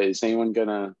any, but is anyone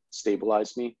gonna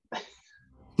stabilize me?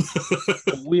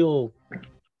 We'll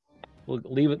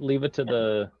leave it to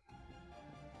the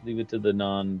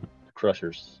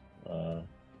non-crushers.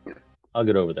 I'll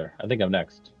get over there. I think I'm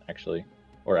next, actually,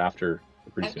 or after.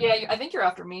 Pretty soon. yeah, I think you're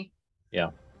after me. Yeah.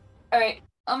 All right,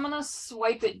 I'm gonna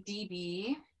swipe at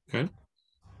DB. Okay.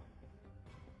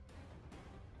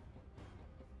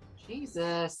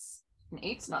 Jesus, an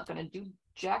 8's not gonna do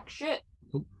jack shit.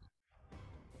 Nope.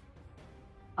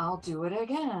 I'll do it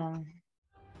again.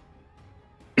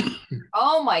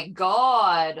 Oh my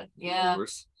god. Yeah,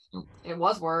 Worse. Nope. it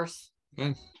was worse.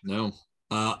 Okay. No.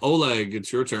 Oleg,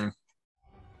 it's your turn.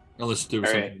 Unless there was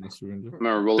All something right. else we're gonna do. I'm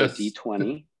gonna roll That's- a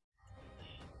d20.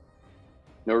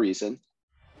 No reason.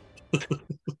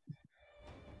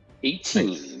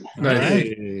 18.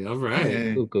 Hey, all right.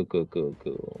 Hey.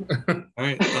 Cool. All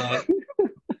right.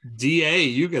 DA,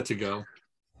 you get to go.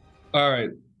 All right.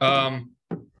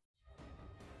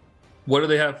 What do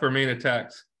they have for main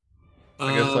attacks?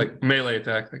 I guess like melee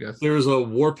attacks, I guess. There's a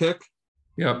war pick,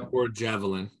 Yep. or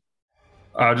javelin?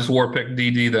 Just war pick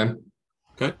DD then.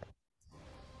 Okay.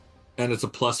 And it's a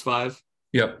 +5.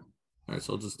 Yep. All right,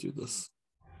 so I'll just do this.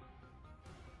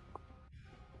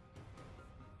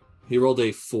 He rolled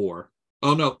a 4.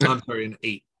 Oh no, I'm sorry, an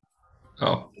 8.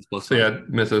 Oh, It's +5. so yeah,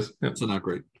 misses. Yep. So not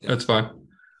great. Yeah. That's fine.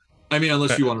 I mean,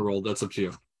 unless you want to roll, that's up to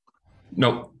you.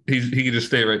 Nope. He can just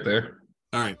stay right there.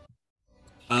 All right.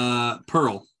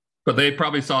 Pearl. But they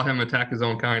probably saw him attack his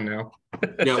own kind now.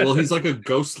 Yeah, well, he's like a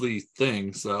ghostly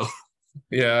thing, so.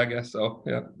 Yeah, I guess so.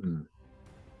 Yeah.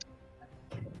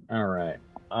 All right.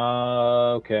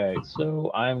 Okay.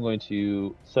 So I'm going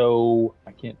to. So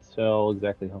I can't tell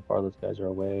exactly how far those guys are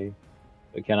away,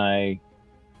 but can I?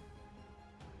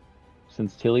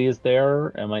 Since Tilly is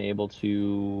there, am I able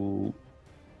to?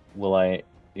 Will I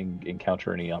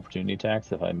encounter any opportunity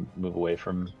attacks if I move away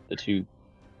from the two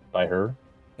by her?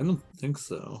 I don't think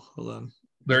so. Hold on.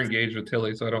 They're engaged with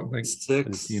Tilly, so I don't think.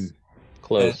 6.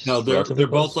 Close. No, they're Relatively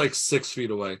both close? like 6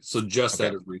 feet away, so just Okay.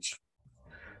 out of reach.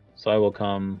 So I will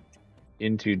come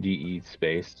into DE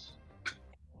space,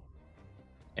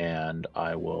 and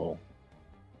I will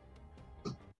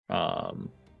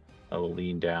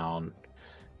lean down,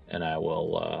 and I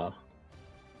will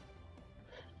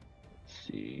let's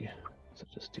see. So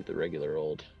just do the regular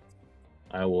old.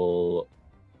 I will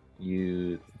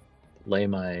lay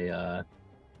my.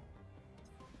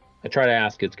 I try to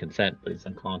ask his consent, but he's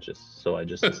unconscious, so I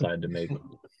just decide to,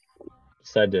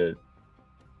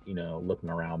 looking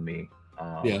around me.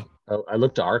 Yeah. I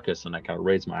look to Arcus and I kind of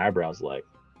raise my eyebrows, like,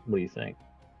 "What do you think?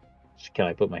 Can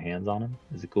I put my hands on him?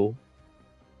 Is it cool?"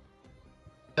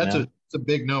 That's No? it's a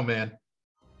big no, man.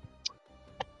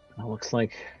 It looks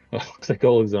like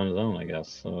Oleg's on his own, I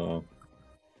guess.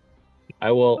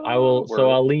 I will. So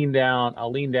I'll lean down.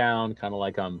 Kind of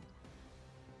like I'm,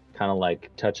 kind of like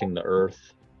touching the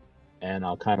earth, and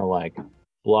I'll kind of like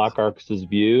block Arcus's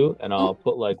view, and I'll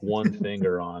put like one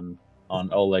finger on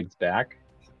Oleg's back.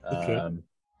 Okay.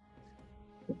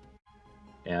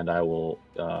 And I will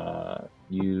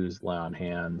use lay on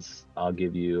hands. I'll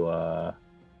give you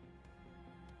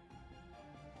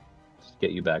just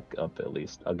get you back up at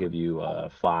least. I'll give you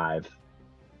 5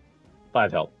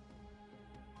 health.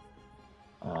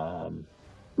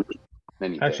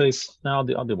 Actually, no,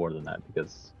 I'll do more than that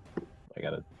because I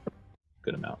got a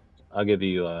good amount. I'll give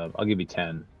you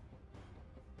 10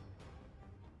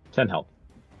 health.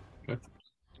 Okay.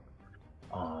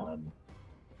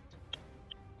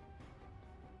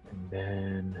 And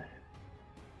then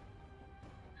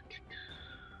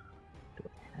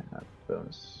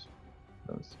bonus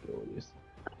abilities.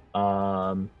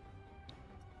 And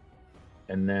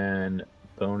then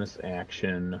bonus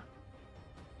action,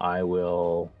 I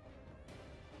will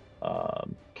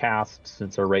cast,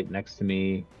 since they're right next to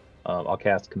me, I'll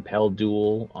cast Compel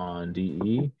Duel on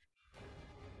DE,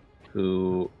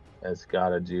 who has got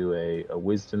to do a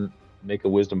wisdom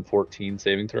 14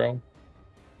 saving throw.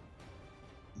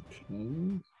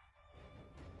 Okay.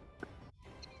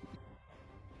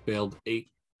 Failed 8.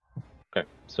 Okay,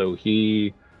 so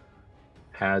he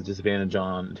has disadvantage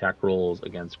on attack rolls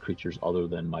against creatures other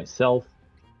than myself.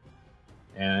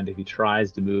 And if he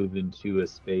tries to move into a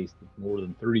space that's more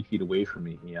than 30 feet away from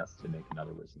me, he has to make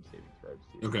another wisdom saving throw.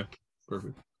 Okay,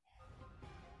 perfect.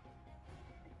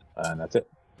 And that's it.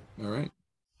 All right.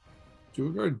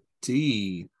 Duergar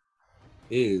D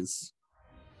is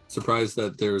surprised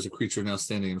that there is a creature now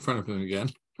standing in front of him again.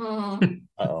 Uh-oh.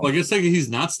 Well, I guess he's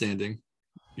not standing.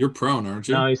 You're prone, aren't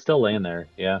you? No, he's still laying there.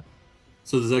 Yeah.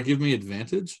 So does that give me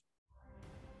advantage?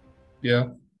 Yeah.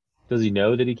 Does he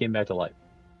know that he came back to life?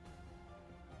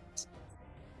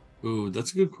 Ooh,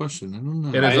 that's a good question. I don't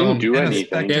know. And his own, do and,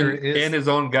 anything. and his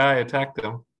own guy attacked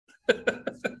him.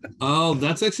 Oh,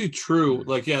 that's actually true.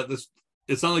 Like, yeah,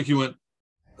 it's not like you went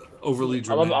overly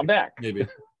dramatic. I'm back. Maybe.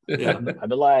 Yeah.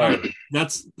 I'm alive.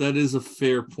 That is a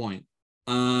fair point.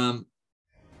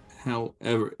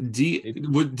 However,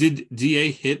 did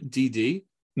DA hit DD?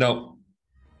 No.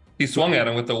 He swung at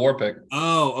him with the war pick.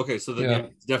 Oh, okay. So then Yeah.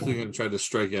 he's definitely going to try to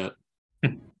strike at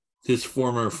his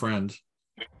former friend.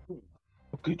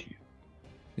 Good.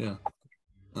 Yeah.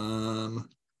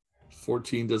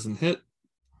 14 doesn't hit.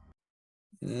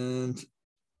 And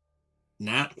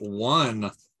Nat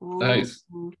 1. Nice.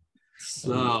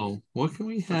 So what can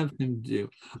we have him do?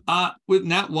 With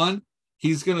Nat 1,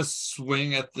 he's gonna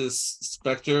swing at this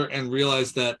specter and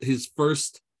realize that his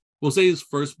first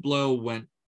blow went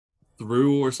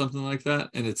through or something like that,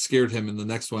 and it scared him. And the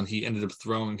next one, he ended up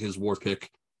throwing his war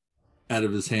pick out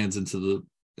of his hands into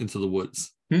into the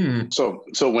woods. So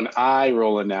when I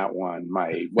roll in that one,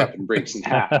 my weapon breaks in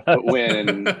half. But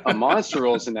when a monster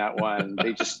rolls in that one,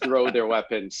 they just throw their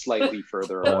weapon slightly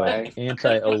further away.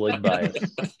 Anti-Oleg bias.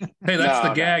 Hey, that's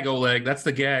the gag, Oleg. That's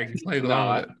the gag. Play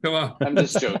along with it. Come on. I'm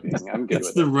just joking. I'm good That's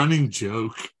with the it. running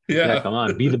joke. Yeah, come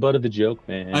on. Be the butt of the joke,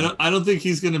 man. I don't think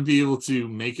he's going to be able to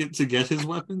make it to get his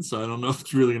weapon, so I don't know if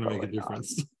it's really going to make a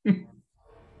difference.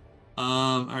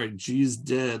 All right, G's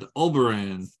dead.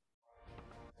 Ulberan.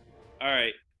 All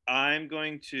right, I'm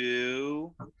going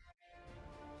to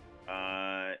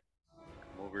come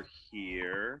over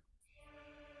here,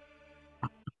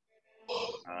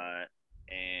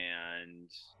 and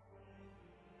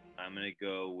I'm going to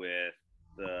go with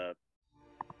the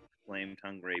Flame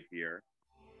Tongue Rapier.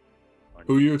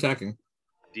 Who are you attacking?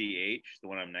 DH, the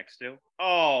one I'm next to.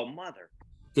 Oh, mother.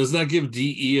 Does that give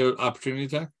DE an opportunity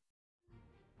attack?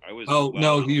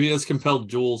 No, he has compelled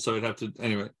duel, so I'd have to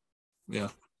anyway. Yeah.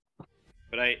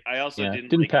 But I also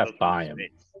didn't like pass by him.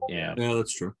 Yeah,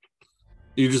 that's true.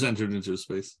 You just entered into a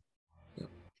space. Yeah.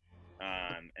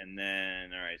 And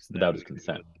then all right, so without his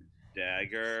consent.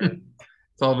 Dagger.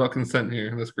 It's all about consent here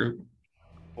in this group.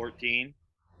 14.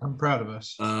 I'm proud of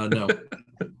us. No.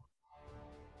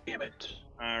 Damn it.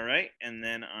 All right, and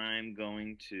then I'm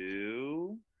going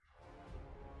to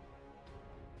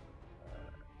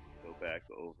go back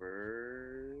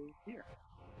over here.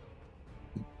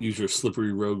 Use your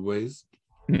slippery road ways.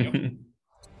 Yep.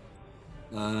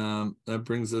 That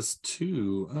brings us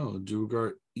to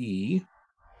Duergar E,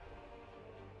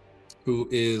 who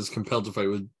is compelled to fight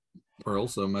with Pearl,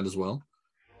 so might as well.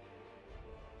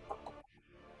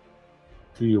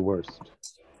 Do your worst.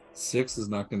 6 is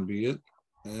not going to be it,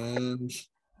 and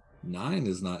 9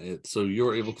 is not it. So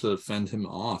you're able to fend him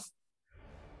off.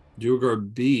 Duergar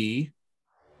B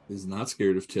is not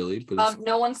scared of Tilly, but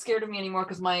no one's scared of me anymore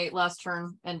because my last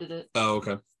turn ended it. Oh,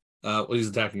 okay. Well, he's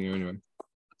attacking you anyway.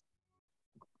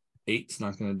 8's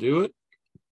not going to do it.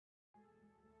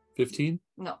 15?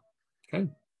 No. Okay.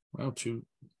 Wow, 2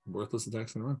 worthless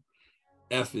attacks in a row.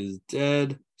 F is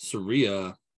dead.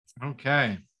 Saria.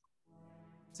 Okay.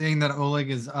 Seeing that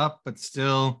Oleg is up, but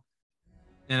still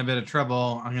in a bit of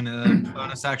trouble, I'm going to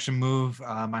bonus action move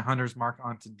my Hunter's Mark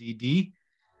onto DD.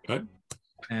 Okay.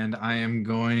 And I am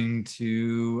going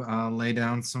to lay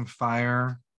down some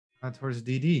fire towards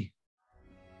DD.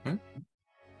 Okay.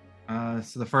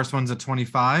 So the first one's a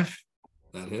 25.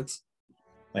 That hits.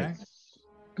 Okay.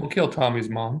 We'll kill Tommy's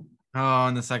mom. Oh,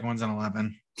 and the second one's an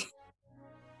 11.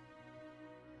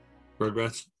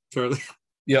 Regrets, Charlie?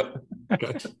 Yep.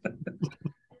 Okay.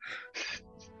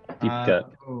 Deep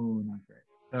cut. Oh, not great.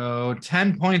 So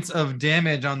 10 points of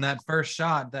damage on that first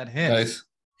shot that hit. Nice.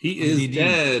 He is DD.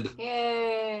 dead.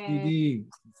 Yay. DD.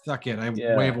 Suck it. I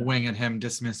Yeah. wave a wing at him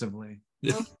dismissively.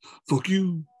 Fuck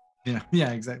you.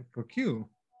 Yeah, exactly. Fuck you.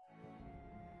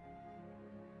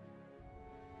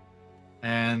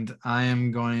 And I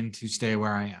am going to stay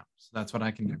where I am. So that's what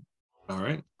I can do. All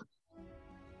right.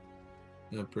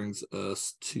 That brings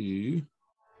us to...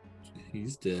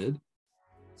 He's dead.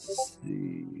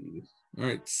 C. All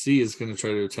right. C is going to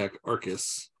try to attack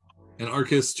Arcus. And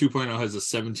Arcus 2.0 has a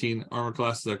 17 armor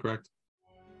class. Is that correct?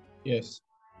 Yes.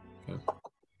 Okay.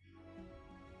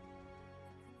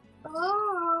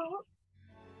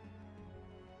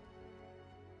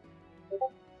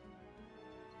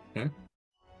 Okay.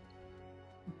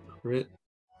 Crit.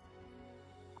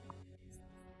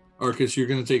 Arcus, you're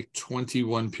going to take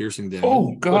 21 piercing damage.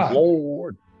 Oh, God. Good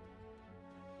Lord.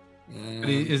 And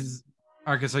Is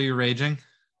Arcus, are you raging?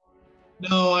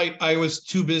 No, I was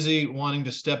too busy wanting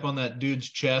to step on that dude's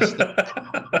chest.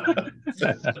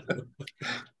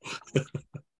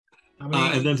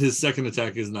 and then his second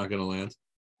attack is not going to land.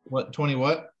 What, 20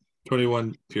 what?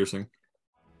 21 piercing.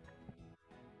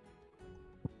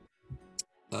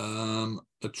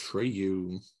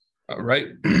 Atreyu. All right.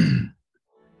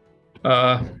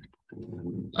 I'm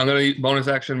going to bonus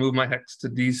action move my hex to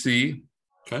DC.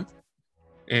 Okay.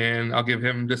 And I'll give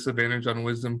him disadvantage on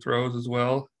wisdom throws as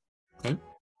well. Okay.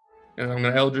 And I'm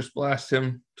going to Eldritch Blast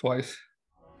him twice.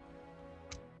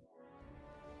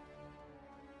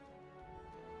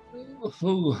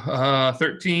 Ooh,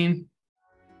 13.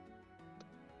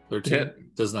 13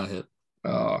 Hit. does not hit.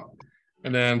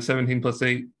 And then 17 plus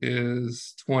 8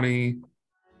 is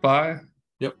 25.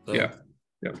 Yep. Yeah.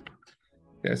 Yep.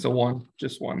 Yeah, so 1.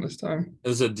 Just 1 this time.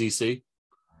 Is it DC?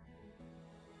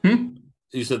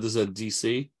 You said this is a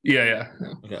DC? Yeah.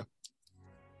 Okay.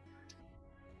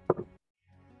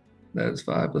 That is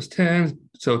 5 plus 10.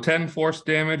 So 10 force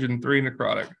damage and 3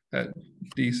 necrotic at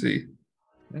DC.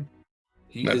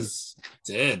 He is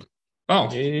dead.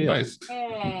 Oh, Yeah. nice.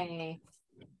 Yay.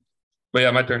 But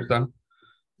yeah, my turn's done.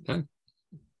 Okay.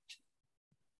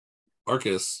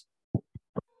 Arcus.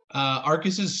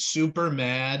 Arcus is super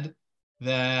mad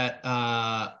that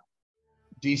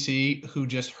DC, who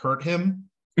just hurt him,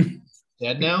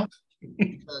 dead now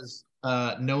because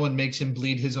no one makes him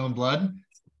bleed his own blood.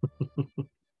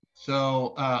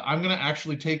 So I'm gonna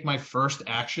actually take my first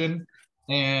action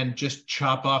and just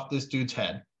chop off this dude's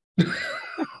head.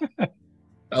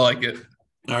 I like it.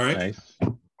 All right. Nice.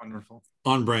 Wonderful.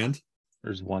 On brand.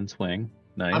 There's one swing.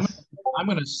 Nice. I'm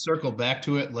gonna circle back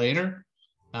to it later.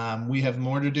 We have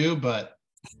more to do, but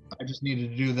I just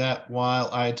needed to do that while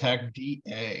I attack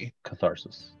DA.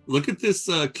 Catharsis. Look at this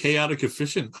chaotic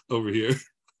efficient over here.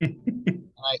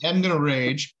 I am gonna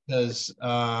rage because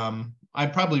I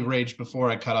probably raged before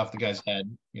I cut off the guy's head.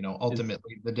 You know,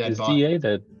 ultimately the dead Is body.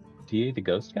 DA the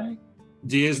ghost guy?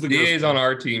 DA's the DA's ghost. on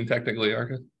our team technically,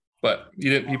 Arcus. But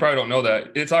you probably don't know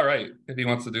that. It's all right if he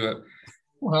wants to do it.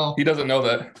 Well, He doesn't know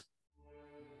that.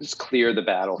 Just clear the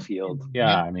battlefield.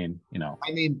 Yeah, I mean, you know.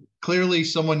 I mean, clearly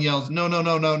someone yells, "No, no,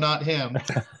 no, no, not him."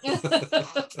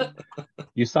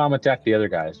 You saw him attack the other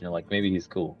guys, and you're like, maybe he's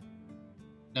cool.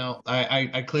 No,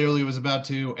 I clearly was about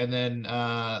to, and then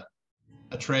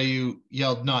Atreyu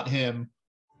yelled, "Not him,"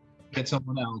 hit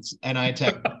someone else, and I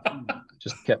attacked.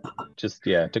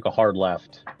 Took a hard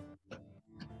left.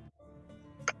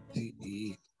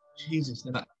 DE. Jesus,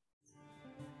 and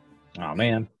Oh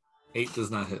man. 8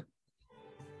 does not hit.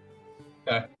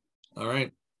 Okay. All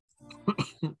right.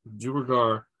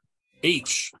 Duergar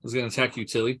H is going to attack you,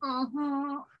 Tilly.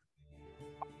 Mhm.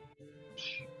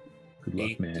 Good luck,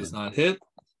 8 man. does not hit.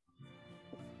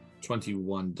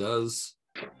 21 does.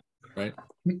 Right.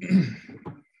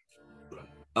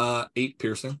 8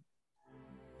 piercing.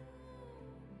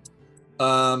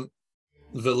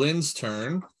 Valin's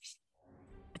turn.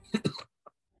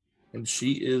 And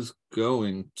she is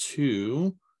going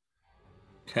to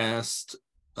cast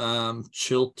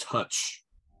Chill Touch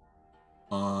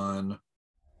on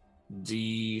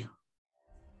DH.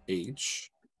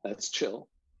 That's chill.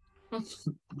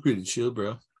 Pretty chill,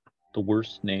 bro. The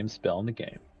worst name spell in the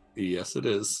game. Yes, it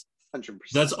is. 100%.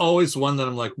 That's always one that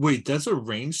I'm like, wait, that's a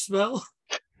ranged spell?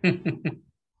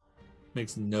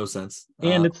 Makes no sense.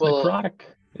 And it's well, necrotic.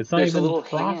 It's not there's a even little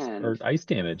frost hand. or ice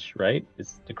damage, right?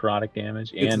 It's necrotic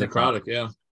damage, it's and necrotic, yeah.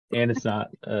 and it's not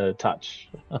touch.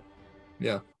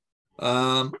 Yeah.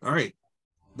 All right.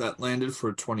 That landed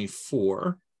for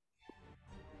 24.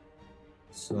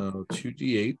 So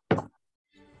 2d8.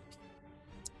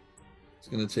 It's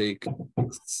gonna take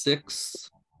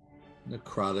 6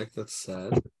 necrotic. That's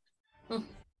sad.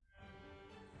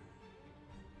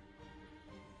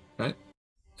 Okay.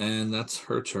 And that's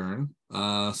her turn.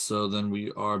 So then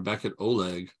we are back at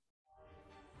Oleg.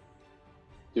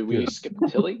 Did we skip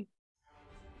Tilly?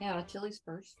 Yeah, Tilly's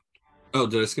first. Oh,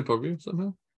 did I skip over you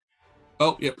somehow?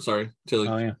 Oh, yep. Sorry, Tilly.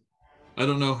 Oh yeah. I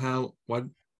don't know how. Why?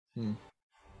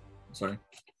 Sorry.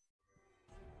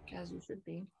 As you should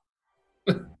be.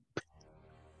 All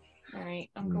right,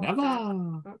 I'm going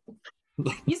back.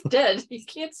 Never. He's dead. You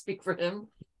can't speak for him.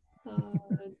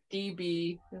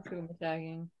 DB. That's who I'm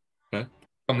attacking. Okay.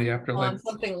 From the On afterlife.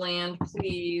 something land,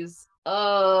 please.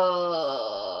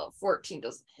 14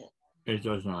 doesn't hit. It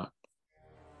does not.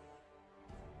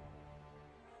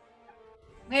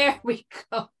 There we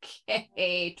go.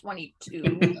 Okay, 22.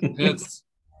 It's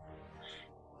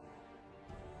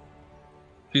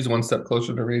She's one step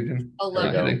closer to raging.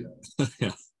 11.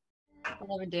 yeah.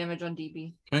 11 damage on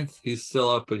DB. Okay. He's still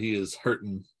up, but he is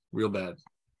hurting real bad.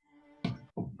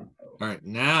 All right,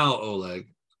 now Oleg.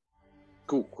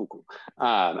 Cool.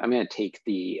 I'm going to take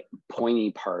the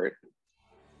pointy part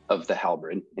of the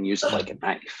halberd and use it like a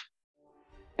knife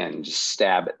and just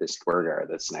stab at this Duergar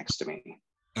that's next to me.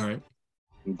 All right.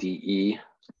 DE.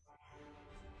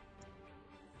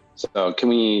 So can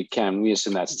we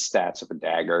assume that's the stats of a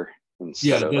dagger instead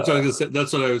Yeah, of that's what I was gonna say.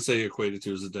 That's what I would say equated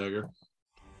to as a dagger.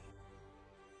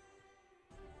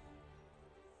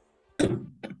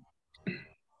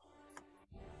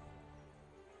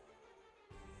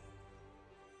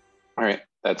 all right,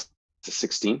 that's a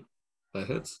 16. That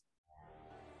hits.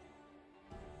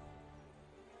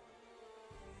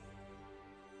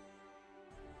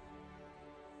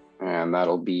 And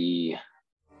that'll be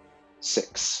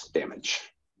 6 damage.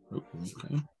 Oh,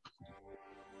 okay.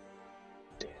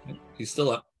 He's still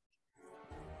up.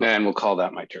 And we'll call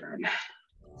that my turn.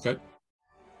 Okay.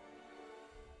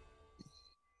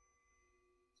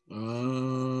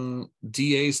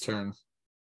 DA's turn.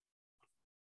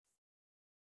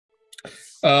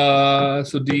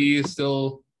 So D is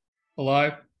still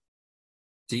alive.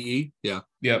 DE? Yeah.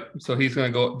 Yep. So he's gonna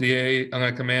go DA. I'm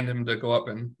gonna command him to go up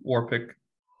and war pick.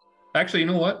 Actually, you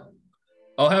know what?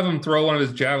 I'll have him throw one of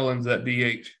his javelins at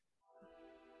DH.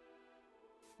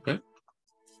 Okay.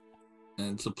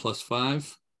 And it's a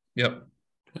 +5. Yep.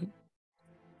 Okay.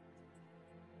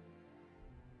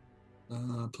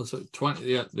 Plus 20.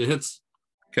 Yeah, it hits.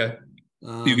 Okay.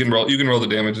 You can roll. You can roll the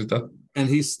damage and stuff. And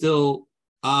he's still.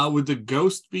 Would the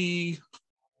ghost be?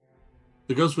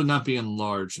 The ghost would not be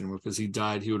enlarged anymore because he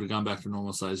died. He would have gone back to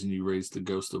normal size, and you raised the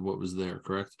ghost of what was there.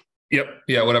 Correct? Yep.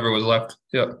 Yeah. Whatever was left.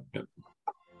 Yep.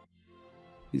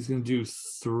 He's going to do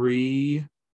 3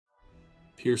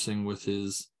 piercing with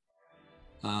his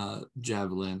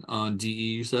javelin on DE.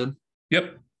 You said.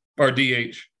 Yep. Or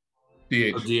DH.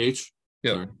 DH. Oh, DH.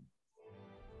 Yep. Sorry.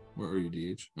 Where are you,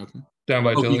 DH? Okay. Down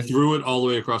by Tilly. He threw it all the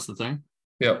way across the thing?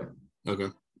 Yep. Okay.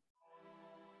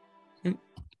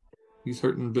 He's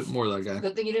hurting a bit more, that guy.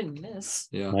 Good thing you didn't miss.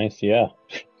 Yeah. Nice, yeah.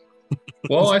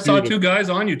 Well, I saw 2 guys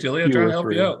on you, Tilly. I'm trying to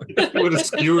help you out. You would have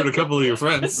skewered a couple of your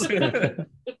friends.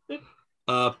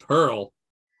 Pearl.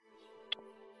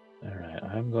 All right,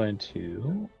 I'm going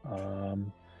to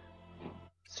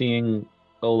seeing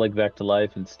Oleg back to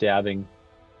life and stabbing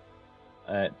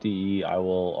at DE. I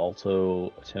will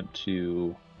also attempt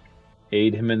to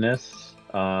aid him in this.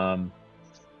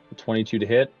 22 to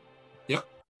hit. Yep.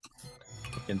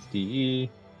 Against DE.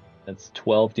 That's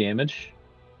 12 damage.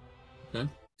 Okay.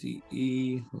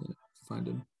 DE. Find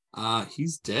him.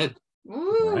 He's dead.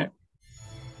 Woo. All right.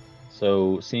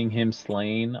 So seeing him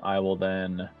slain, I will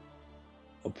then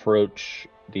approach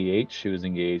DH, who is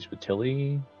engaged with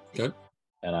Tilly. Okay.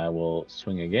 And I will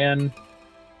swing again.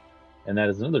 And that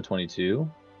is another 22.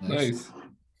 Nice.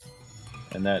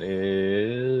 And that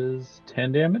is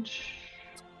 10 damage.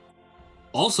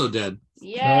 Also dead.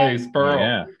 Yeah. Nice, Pearl.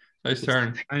 Yeah. Nice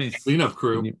turn. Nice. Clean up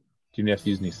crew. Do you have to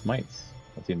use any smites?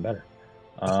 That's even better.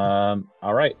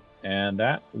 All right. And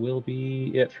that will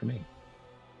be it for me.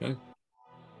 Okay.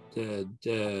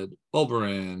 Dead.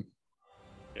 Oberon.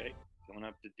 Okay, going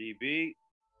up to DB.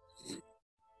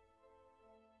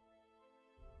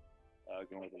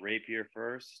 Going with the rapier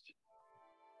first.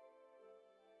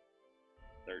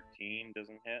 13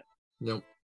 doesn't hit. Nope.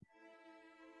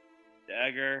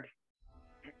 Dagger.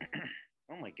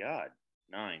 Oh my god.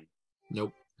 9.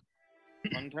 Nope.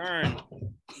 One turn.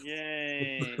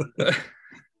 Yay.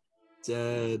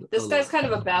 Dead. This guy's kind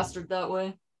of a bastard that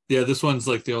way. Yeah, this one's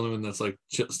like the only one that's like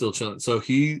still chilling. So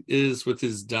he is with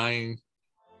his dying,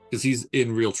 because he's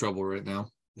in real trouble right now.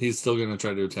 He's still going to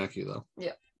try to attack you though.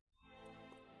 Yeah.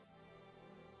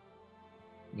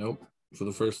 Nope for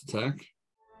the first attack,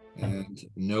 and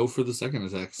no for the second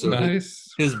attack. So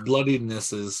Nice. his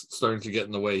bloodiness is starting to get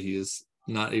in the way. He is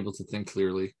not able to think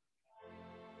clearly.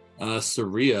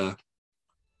 Saria.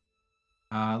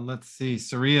 Let's see.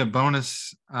 Saria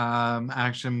bonus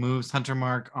action moves Hunter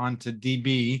Mark onto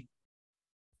DB.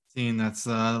 Seeing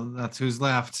that's who's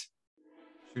left.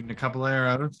 Shooting a couple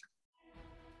arrows.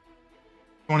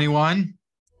 21.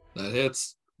 That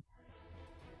hits.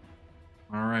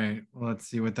 All right. Well, let's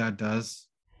see what that does.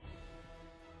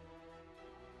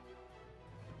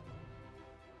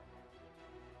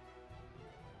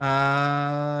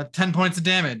 Uh, 10 points of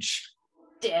damage.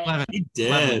 Dead. 11. He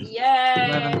dead.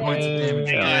 11 points of Yay. damage.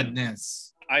 Yeah.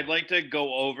 Goodness. I'd like to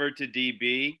go over to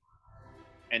DB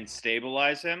and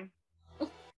stabilize him. Well,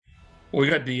 we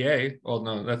got DA. Well,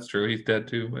 no, that's true. He's dead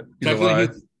too, but he's Technically,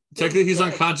 alive. technically, he's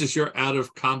unconscious. You're out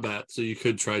of combat, so you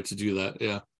could try to do that.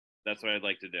 Yeah. That's what I'd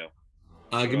like to do.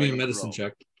 Give me a medicine Roll.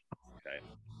 check. Okay.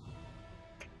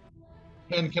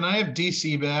 And can I have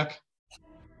DC back?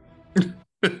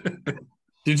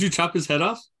 Did you chop his head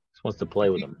off? Just wants to play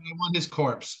with him. I want his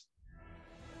corpse.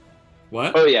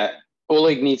 What? Oh yeah,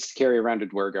 Oleg needs to carry around a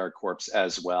Duergar corpse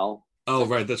as well. Oh,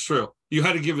 right. That's true. You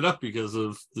had to give it up because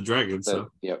of the dragon. So,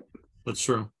 So yep, that's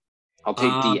true. I'll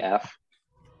take DF.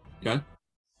 Okay.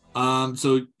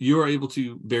 So you are able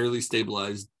to barely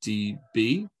stabilize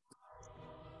DB,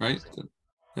 right?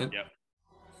 Okay. Yep.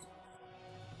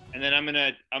 And then I'm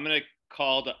gonna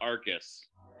call to Arcus.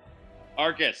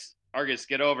 Arcus,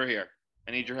 get over here.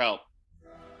 I need your help.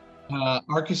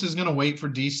 Arcus is going to wait for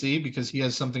DC because he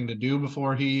has something to do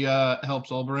before he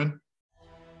helps Oberon.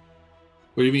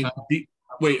 What do you mean?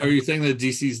 Wait, are you saying that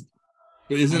DC's?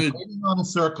 Isn't it? Waiting on a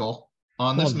circle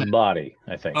on this One's map. body,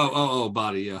 I think. Oh,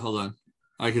 body. Yeah, hold on.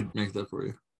 I could make that for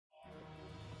you.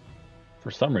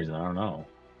 For some reason, I don't know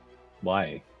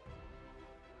why.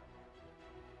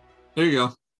 There you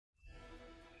go.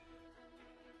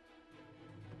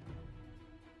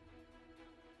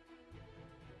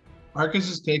 Arcus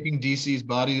is taking DC's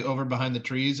body over behind the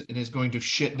trees and is going to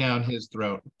shit down his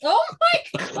throat. Oh my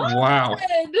god. Wow.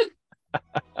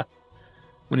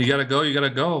 When you gotta go,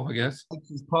 I guess. Takes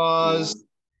his paws,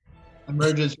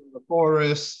 emerges from the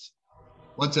forest,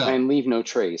 What's up? And leave no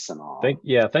trace and all. Thank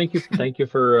you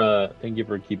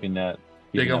for keeping that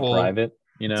private.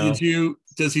 You know.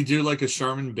 Does he do like a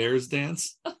Charmin Bears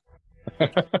dance?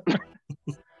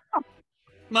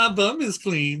 My bum is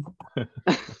clean.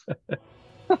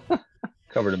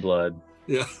 Covered in blood.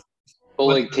 Yeah.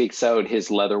 Oleg takes out his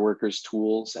leatherworker's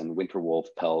tools and winter wolf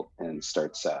pelt and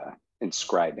starts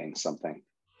inscribing something.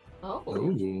 Oh.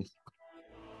 Ooh.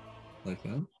 Like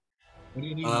that. What do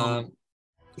you need?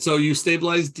 So you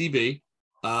stabilized DB.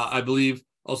 I believe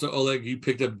also Oleg, you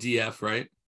picked up DF, right?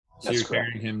 So That's you're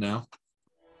correct. carrying him now.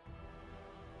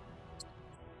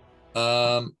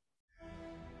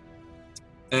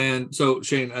 And so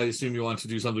Shane, I assume you want to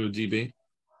do something with DB.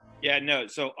 Yeah, no.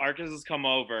 So Arcus has come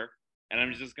over, and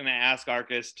I'm just gonna ask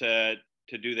Arcus to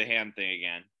do the hand thing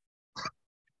again.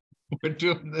 We're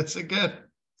doing this again.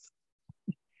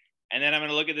 And then I'm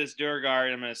gonna look at this Duergar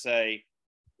and I'm gonna say,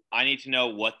 I need to know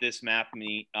what this map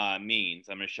means.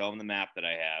 I'm gonna show him the map that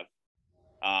I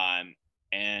have.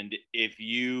 And if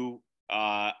you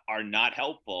are not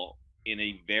helpful in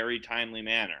a very timely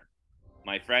manner,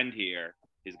 my friend here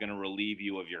is gonna relieve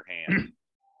you of your hand.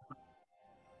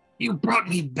 You brought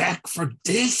me back for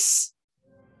this?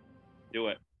 Do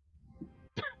it.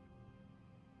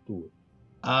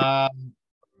 I'm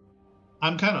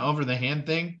kind of over the hand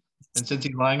thing, and since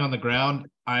he's lying on the ground,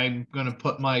 I'm gonna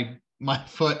put my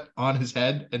foot on his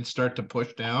head and start to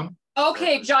push down.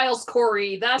 Okay, Giles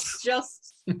Corey, that's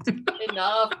just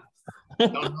enough.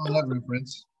 Don't know that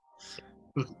reference.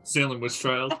 Salem Witch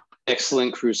Trials.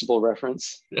 Excellent Crucible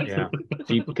reference. Yeah.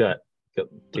 Deep cut.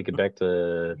 Take it back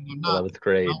to I'm not 11th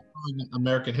grade. throwing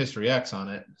American History X on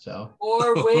it, so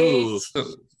Or wait.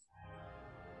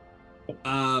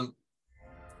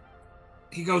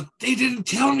 He goes, they didn't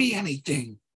tell me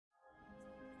anything.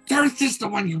 Darth is the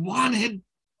one you wanted.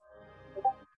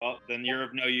 Well, then you're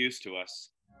of no use to us.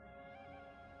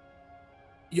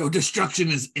 Your destruction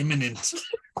is imminent.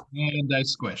 and I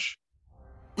squish.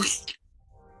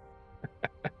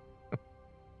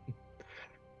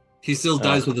 He still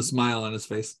dies with a smile on his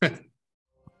face.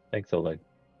 Thanks, Oleg.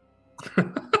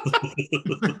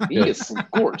 Yes, of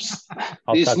course.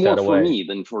 I'll It's cut more that for away. me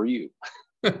than for you.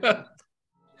 If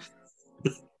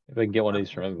I can get one of these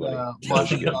from everybody.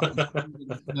 Watching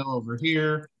no over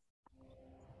here.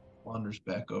 Wanders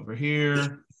back over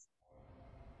here.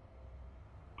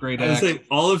 Great I would act. say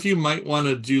all of you might want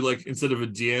to do, like, instead of a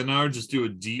DNR, just do a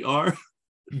DR.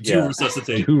 Yeah.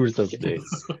 Resuscitate. Do resuscitate.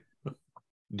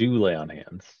 Do lay on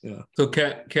hands. Yeah. So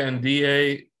can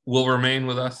DA will remain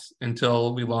with us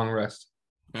until we long rest.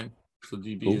 Okay. So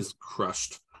DB Ooh. is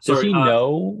crushed. Does Sorry, he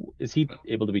know? Is he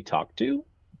able to be talked to?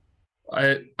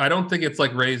 I don't think it's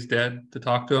like raised dead to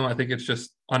talk to him. I think it's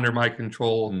just under my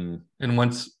control. And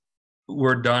once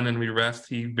we're done and we rest,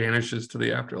 he vanishes to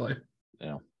the afterlife.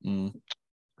 Yeah. Mm.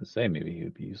 I say maybe he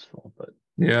would be useful, but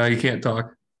Yeah, he can't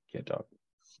talk. can't talk.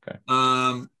 Okay.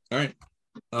 All right.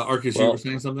 Arcus, you Well- were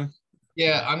saying something?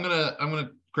 Yeah, I'm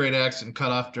gonna great axe and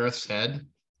cut off Darth's head.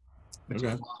 Which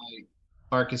Okay. is why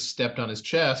Arcus stepped on his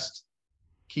chest.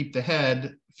 Keep the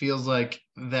head. Feels like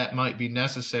that might be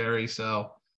necessary,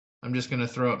 so I'm just gonna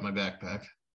throw it in my backpack.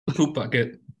 Poop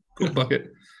bucket. Poop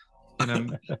bucket. You're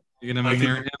gonna I can-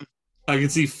 mirror him. I can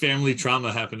see family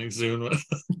trauma happening soon when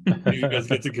you guys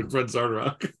get to confront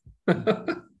Zardorak.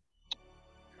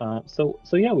 So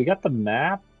yeah, we got the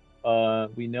map.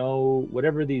 We know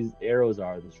whatever these arrows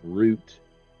are, this route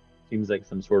seems like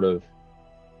some sort of,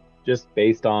 just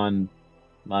based on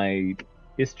my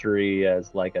history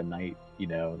as like a knight,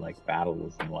 like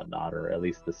battles and whatnot, or at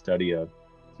least the study of,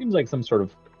 seems like some sort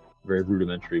of very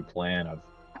rudimentary plan of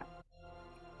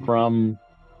from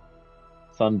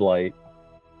Sunblight.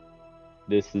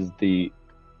 This is the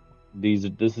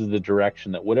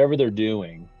direction that whatever they're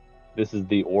doing, this is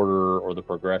the order or the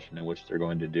progression in which they're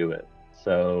going to do it.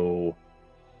 So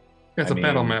That's I a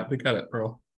battle mean- map. We got it,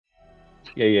 bro.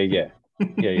 yeah.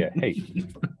 Hey,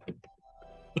 take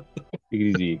it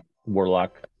easy,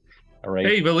 Warlock. All right.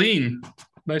 Hey, Valine.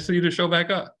 Nice of you to show back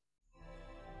up.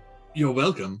 You're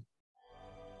welcome.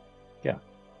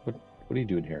 What are you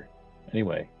doing here?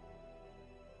 Anyway,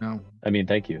 No. I mean,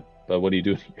 thank you, but what are you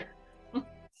doing here?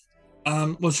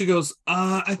 Well, she goes,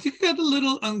 I think I got a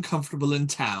little uncomfortable in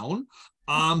town.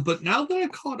 But now that I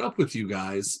caught up with you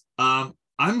guys, I'm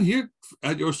here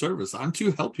at your service. I'm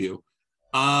to help you.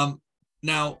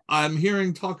 Now I'm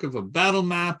hearing talk of a battle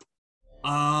map.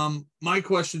 My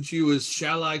question to you is,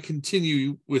 shall I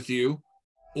continue with you,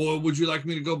 or would you like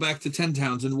me to go back to 10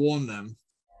 towns and warn them?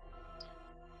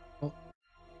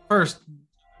 First,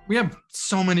 we have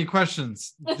so many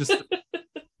questions. Just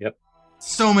Yep.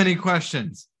 So many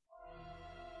questions.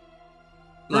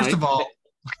 First Like- of all,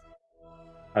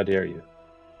 How dare you?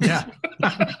 Yeah.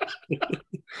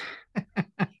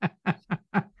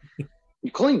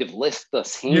 You kind of left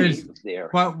us hanging there.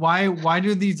 Why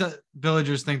do these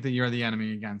villagers think that you're the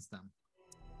enemy against them?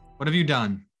 What have you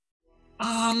done?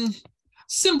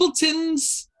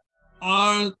 Simpletons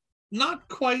are not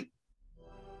quite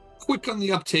quick on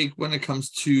the uptake when it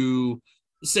comes to,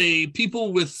 say,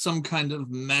 people with some kind of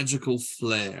magical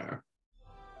flair.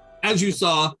 As you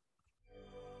saw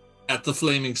at the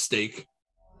Flaming Stake,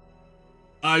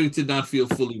 I did not feel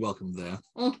fully welcome there.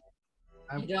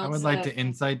 I would like to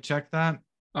insight check that.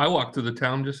 I walked through the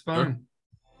town just fine.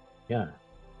 Yeah.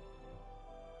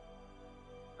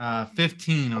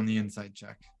 15 on the insight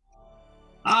check.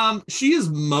 She is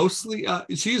mostly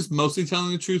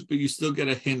telling the truth, but you still get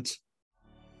a hint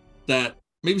that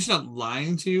maybe she's not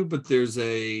lying to you, but there's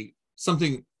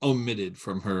something omitted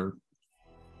from her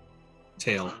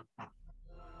tale.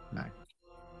 No.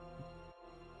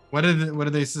 What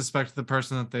did they suspect the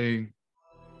person that they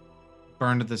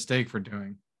burned at the stake for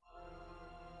doing?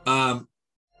 So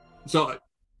I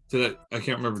can't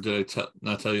remember. Did I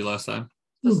not tell you last time?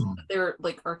 They're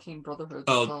like arcane brotherhoods.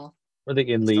 Oh. That's all. Were they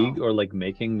in league or like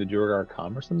making the Duergar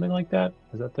come or something like that?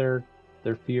 Is that their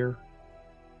fear?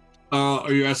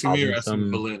 Are you asking me or asking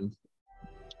Berlin?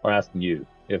 Or asking you,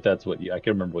 if that's what I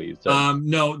can remember what you said.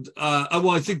 No.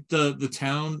 Well, I think the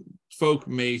town folk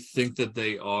may think that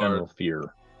they are General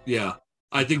fear. Yeah,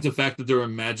 I think the fact that there are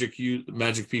magic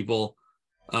people,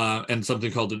 and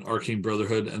something called an arcane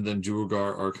brotherhood, and then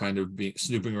Duergar are kind of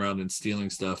snooping around and stealing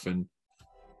stuff and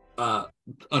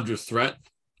under threat.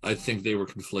 I think they were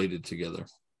conflated together.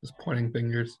 Just pointing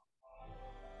fingers.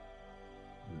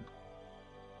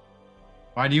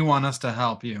 Why do you want us to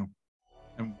help you?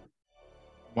 And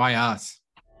why us?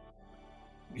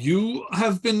 You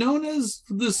have been known as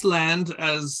this land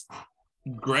as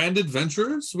grand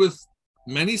adventurers with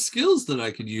many skills that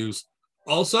I could use.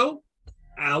 Also,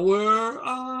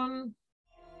 our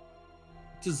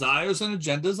desires and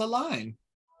agendas align.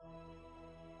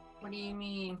 What do you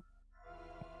mean?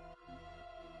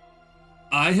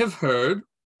 I have heard,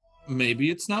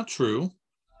 maybe it's not true,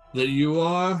 that you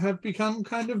have become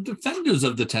kind of defenders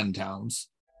of the 10 towns,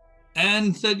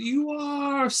 and that you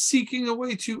are seeking a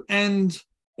way to end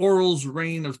Oral's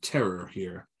reign of terror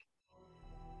here.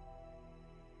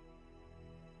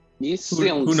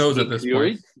 Who knows at this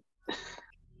point?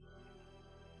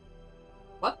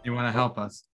 What? You want to help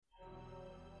us?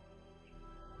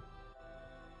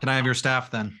 Can I have your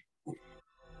staff then?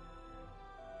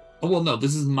 Oh, well, no,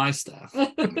 this is my staff.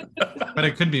 But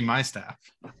it could be my staff.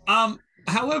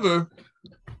 However,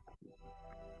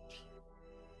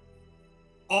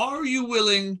 are you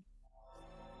willing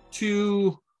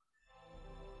to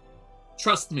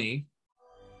trust me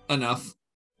enough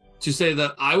to say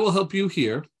that I will help you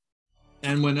here,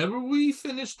 and whenever we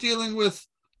finish dealing with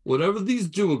whatever these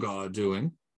Duergar are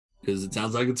doing, because it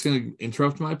sounds like it's going to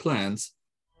interrupt my plans,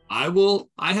 I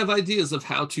have ideas of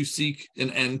how to seek an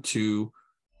end to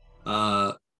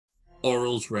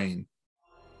Oral's reign,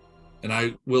 and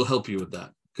I will help you with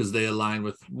that because they align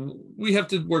with. We have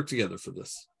to work together for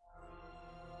this.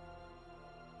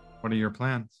 What are your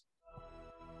plans?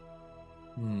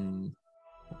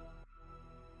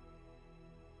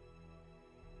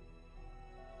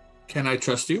 Can I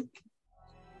trust you?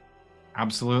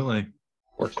 Absolutely.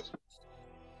 Of course.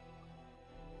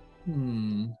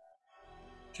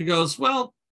 She goes,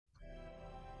 well,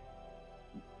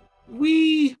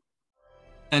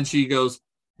 and she goes,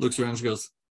 looks around, she goes,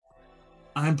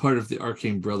 I'm part of the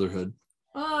Arcane Brotherhood.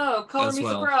 Oh, color me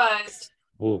well. surprised.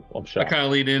 Oh, I'm I shocked. kind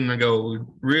of lead in and go,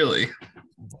 really?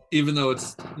 Even though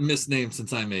it's misnamed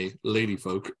since I'm a lady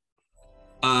folk.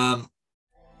 But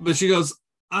she goes,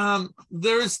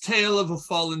 there is tale of a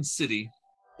fallen city.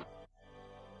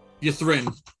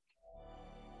 Ythrin.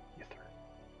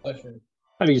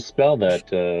 How do you spell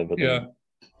that? Yeah.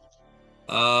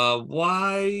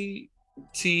 YTHRYN.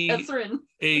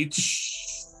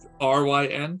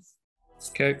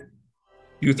 Okay.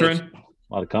 Ythrin?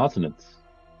 A lot of consonants.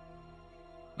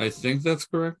 I think that's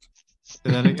correct. Say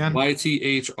that again.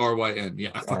 YTHRYN. Yeah,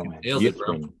 I fucking nailed it,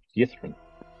 bro. Ythrin.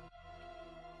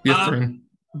 Ythrin.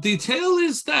 The tale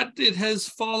is that it has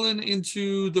fallen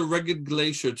into the Reged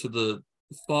Glacier to the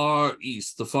far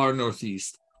east, the far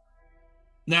northeast.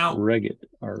 Now, Reged,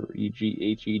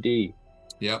 Reghed.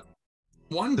 Yep.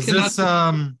 One Does cannot. this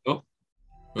Go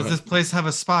does ahead. this place have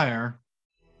a spire?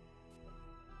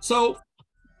 So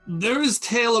there is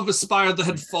tale of a spire that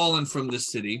had fallen from this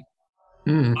city.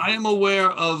 I am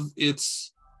aware of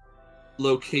its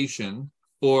location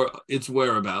or its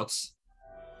whereabouts.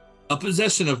 A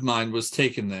possession of mine was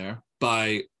taken there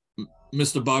by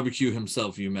Mr. Barbecue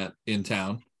himself you met in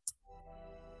town.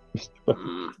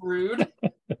 Rude.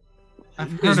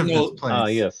 I've There's heard of no- this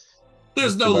place. Yes.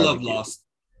 There's Mr. no love Barbecue. lost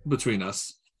between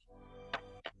us.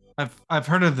 I've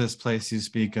heard of this place you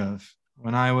speak of.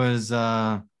 When I was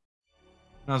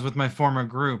with my former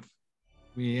group,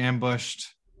 we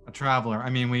ambushed a traveler. I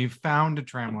mean, we found a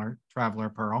traveler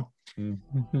pearl, and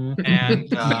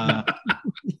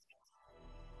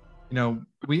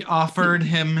we offered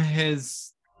him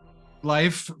his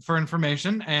life for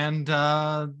information, and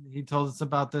he told us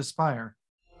about this spire.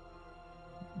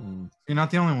 You're not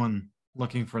the only one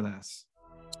looking for this.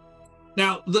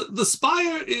 Now, the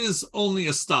spire is only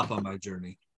a stop on my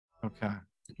journey. Okay.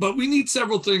 But we need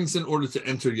several things in order to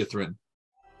enter Ythrin.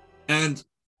 And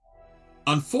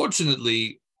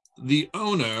unfortunately, the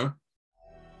owner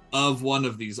of one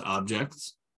of these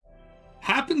objects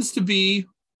happens to be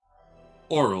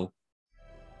Oral.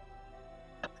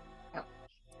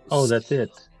 Oh, that's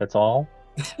it. That's all?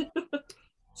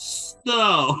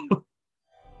 So,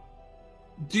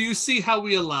 do you see how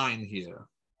we align here?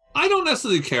 I don't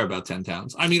necessarily care about 10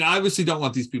 towns. I mean, I obviously don't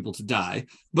want these people to die,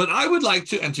 but I would like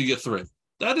to enter Ythrin.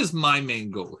 That is my main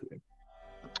goal here.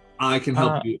 I can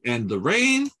help you end the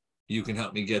rain. You can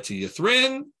help me get to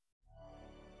Ythrin.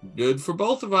 Good for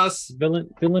both of us. Villain,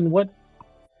 what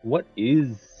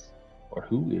is or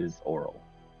who is Oral?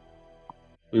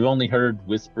 We've only heard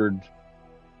whispered,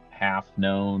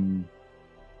 half-known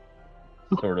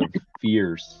sort of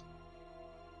fears.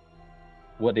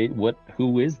 Who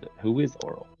is that? Who is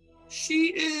Oral? She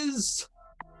is.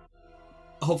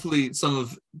 Hopefully, some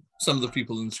of the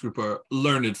people in this group are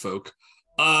learned folk.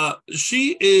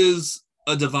 She is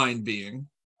a divine being.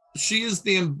 She is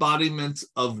the embodiment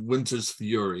of winter's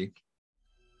fury.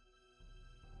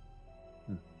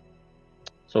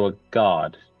 So a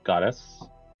goddess.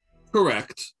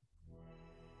 Correct.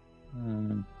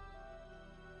 And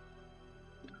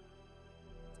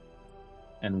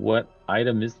what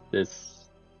item is this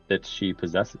that she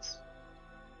possesses?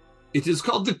 It is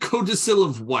called the Codicil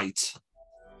of White.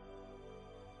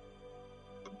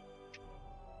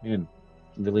 Man,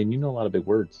 Lillian, you know a lot of big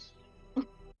words.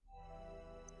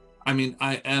 I mean,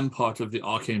 I am part of the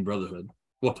Arcane Brotherhood.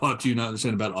 What part do you not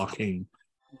understand about Arcane?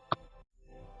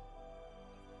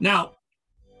 Now,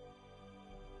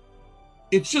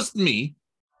 it's just me.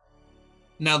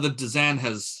 Now that Dazan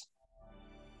has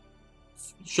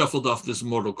shuffled off this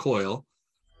mortal coil,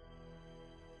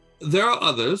 there are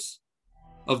others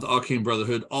of the Arcane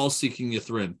Brotherhood all seeking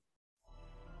Ythrin.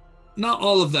 Not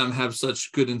all of them have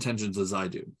such good intentions as I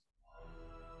do.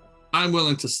 I'm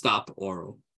willing to stop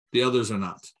Oral. The others are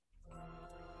not.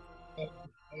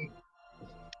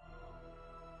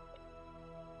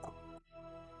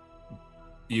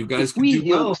 You guys If can we do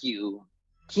well. help you,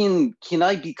 can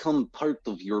I become part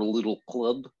of your little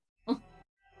club?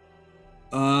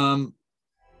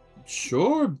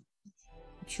 Sure,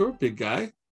 big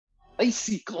guy. I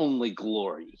seek only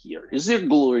glory here. Is there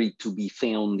glory to be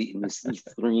found in this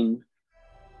Ythrin?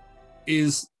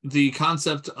 Is the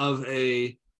concept of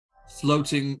a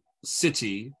floating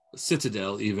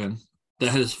citadel even,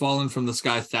 that has fallen from the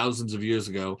sky thousands of years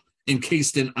ago,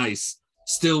 encased in ice,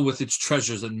 still with its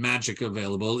treasures and magic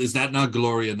available. Is that not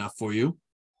glory enough for you?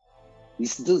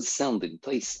 This does sound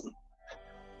enticing.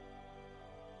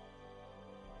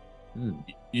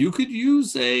 You could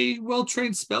use a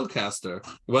well-trained spellcaster,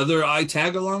 whether I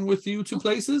tag along with you to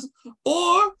places,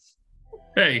 or...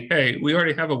 Hey, we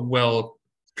already have a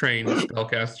well-trained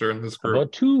spellcaster in this group.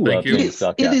 About two Thank you.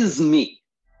 It is me.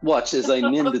 Watch as I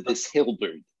mend this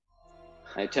halberd.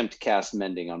 I attempt to cast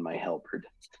mending on my halberd.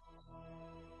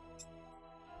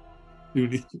 Do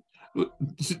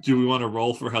we want to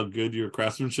roll for how good your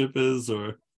craftsmanship is,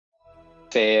 or...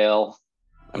 Fail.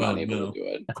 I'm Oh, unable no. to do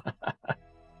it.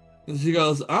 And she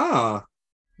goes,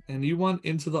 and you want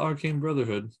into the Arcane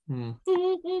Brotherhood.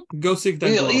 Go seek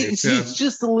that glory. It's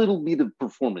just a little bit of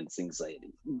performance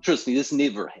anxiety. Trust me, this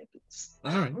never happens.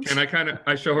 All right. And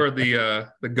I show her the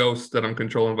ghost that I'm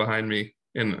controlling behind me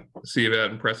and see if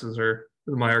that impresses her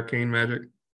with my arcane magic.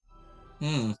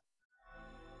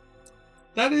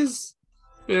 That is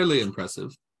fairly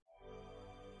impressive.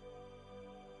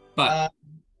 But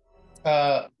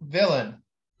Villain,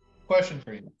 question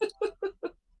for you.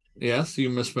 yes, you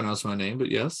mispronounced my name, but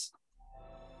yes.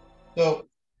 So,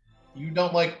 you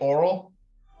don't like Oral?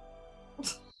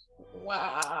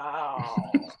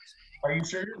 Wow. Are you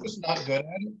sure you're just not good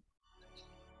at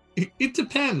it? It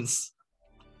depends.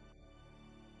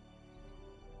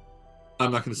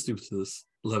 I'm not going to stoop to this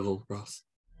level, Ross.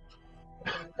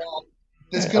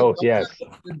 This could- Oh yes,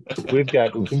 we've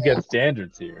got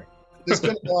standards here. This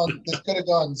could have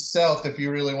gone south if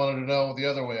you really wanted to know the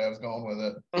other way I was going with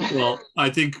it. Well, I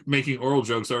think making oral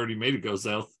jokes already made it go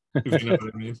south, if you know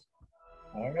what I mean.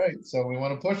 All right, so we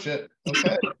want to push it.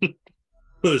 Okay.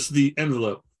 Push the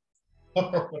envelope.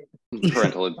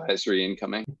 Parental advisory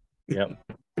incoming. Yep.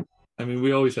 I mean,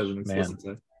 we always have an explicit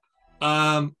side.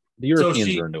 The Europeans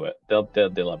she- are into it.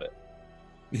 They love it.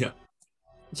 Yeah.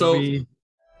 So We-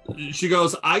 she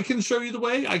goes, I can show you the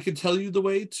way. I can tell you the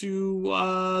way to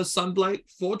Sunblight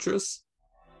Fortress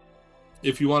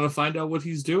if you want to find out what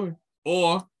he's doing.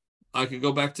 Or I could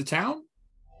go back to town.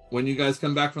 When you guys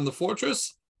come back from the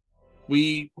fortress,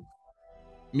 we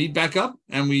meet back up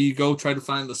and we go try to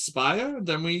find the spire.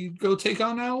 Then we go take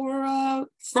on our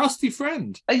frosty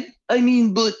friend. I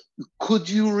mean, but could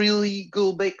you really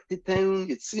go back to town?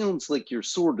 It sounds like you're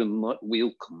sort of not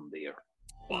welcome there.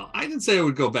 Well, I didn't say I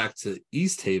would go back to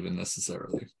East Haven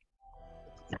necessarily.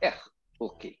 Yeah,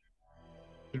 okay.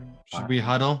 Should we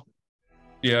huddle?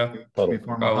 Yeah. Should we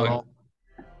form a Probably. huddle?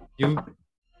 You,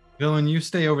 Villain, you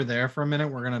stay over there for a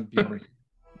minute. We're gonna be over here.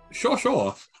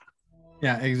 Sure.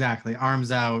 Yeah, exactly.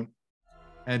 Arms out,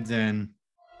 heads in.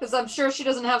 Because I'm sure she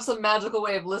doesn't have some magical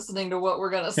way of listening to what we're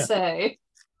gonna say.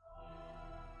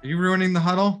 Are you ruining the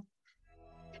huddle?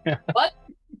 What?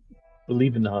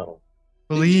 Believe in the huddle.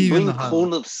 Believe in Bring the huddle.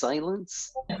 cone of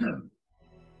silence.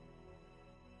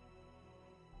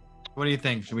 What do you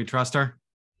think? Should we trust her?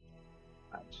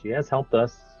 She has helped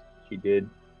us. She did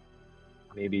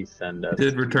maybe send us.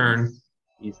 Did return.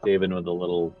 East Haven with a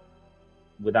little,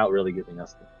 without really giving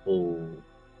us the full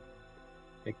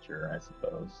picture, I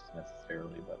suppose,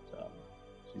 necessarily. But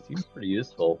she seems pretty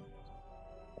useful.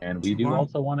 And we do Well-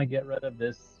 also want to get rid of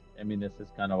this. I mean, this is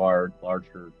kind of our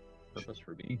larger purpose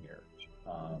for being here.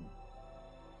 I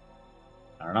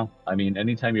don't know. I mean,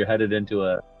 anytime you're headed into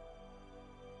a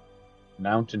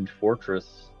mountain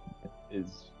fortress,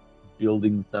 is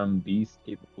building some beast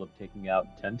capable of taking out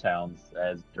 10 towns,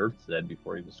 as Dirt said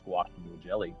before he was squashed into a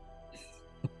jelly.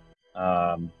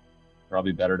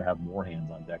 Probably better to have more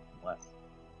hands on deck than less.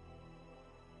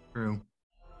 True.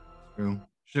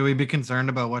 Should we be concerned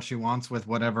about what she wants with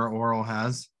whatever Oral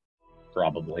has?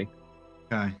 Probably.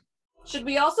 Okay. Should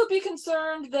we also be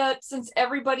concerned that since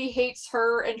everybody hates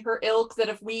her and her ilk, that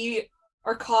if we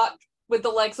are caught with the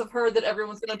likes of her, that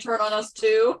everyone's going to turn on us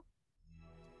too?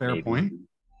 Fair Maybe. point.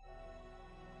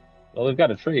 Well, we've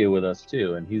got a trio with us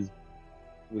too, and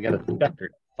we got a specter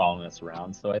following us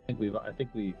around. So I think we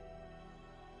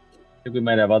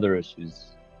might have other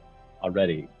issues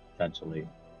already potentially.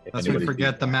 If Unless we anybody's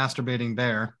forget the being- masturbating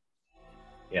bear.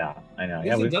 Yeah, I know. He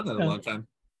Yeah, hasn't we've done that in a long time.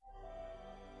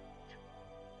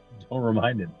 Don't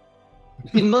remind him.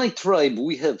 In my tribe,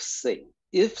 we have say,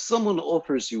 if someone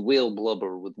offers you whale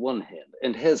blubber with one hand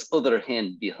and has other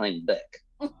hand behind back,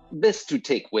 best to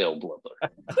take whale blubber.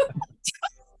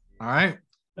 All right.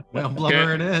 Well,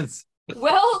 blubber it is.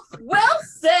 Well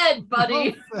said,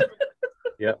 buddy.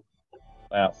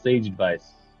 Wow, sage advice.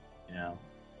 You know.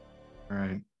 All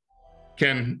right.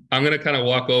 Ken, I'm gonna kind of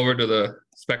walk over to the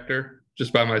Spectre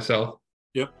just by myself.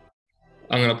 Yep.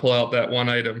 I'm gonna pull out that one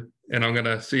item and I'm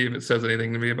gonna see if it says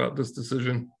anything to me about this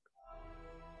decision.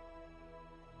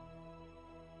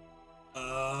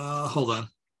 Hold on.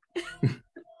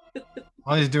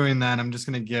 While he's doing that, I'm just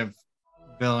gonna give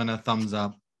Villain a thumbs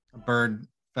up, a bird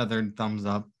feathered thumbs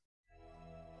up.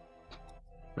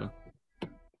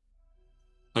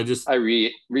 I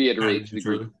Reiterate to the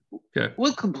group. Okay.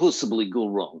 What could possibly go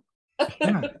wrong?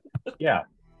 Yeah. Yeah.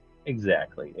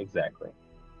 Exactly.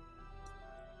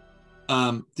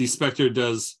 The Spectre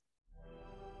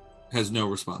has no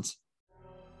response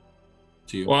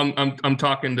to you. Well, I'm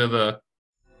talking to the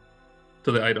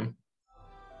item.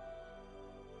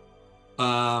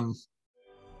 Oh,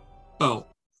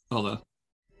 hold on.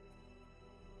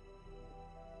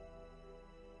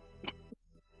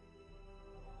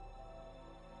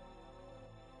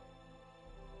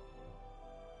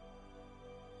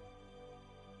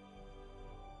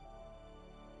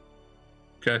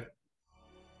 Okay.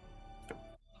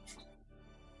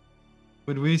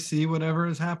 Would we see whatever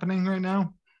is happening right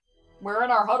now? We're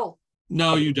in our huddle.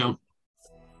 No, you don't.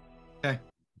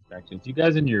 Actions. You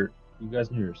guys and your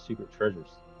secret treasures,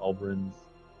 Albrins,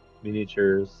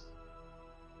 miniatures,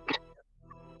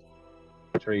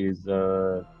 trees,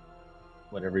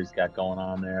 whatever he's got going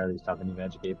on there. He's talking to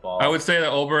Magic 8 Ball. I would say that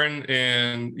Oberon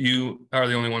and you are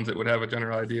the only ones that would have a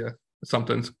general idea.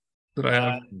 Something's that I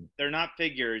have. They're not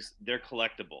figures; they're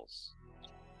collectibles.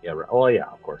 Yeah. Right. Oh yeah,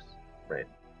 of course. Right.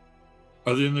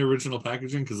 Are they in the original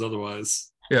packaging? Because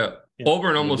otherwise, Yeah. Yeah.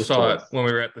 Oberon almost Just saw it toys. when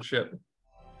we were at the ship.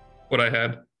 What I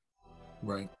had,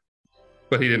 right.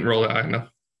 but he didn't roll it high enough.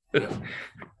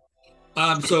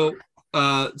 So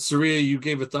Saria, you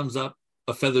gave a thumbs up,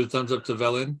 a feathered thumbs up to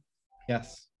Velen.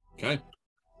 Yes. Okay.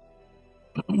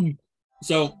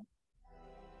 So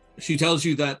she tells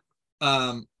you that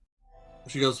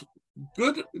she goes,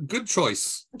 good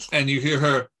choice. And you hear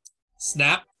her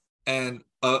snap, and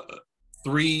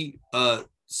 3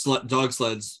 dog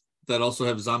sleds that also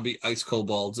have zombie ice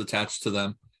kobolds attached to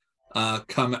them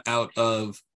come out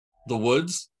of the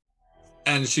woods,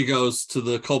 and she goes to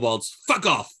the kobolds, fuck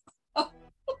off.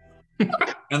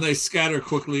 And they scatter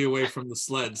quickly away from the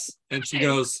sleds, and she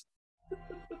goes,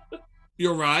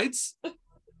 your rides?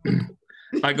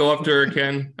 I go up to her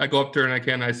again.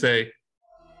 I say,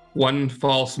 one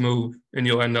false move and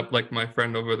you'll end up like my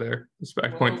friend over there. I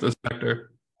point to the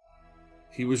specter.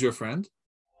 He was your friend?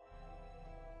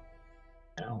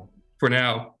 Ow. For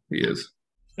now, he is.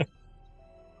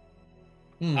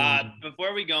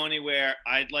 Before we go anywhere,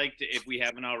 I'd like to, if we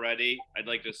haven't already, I'd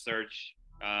like to search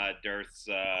Dirth's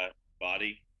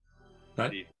body.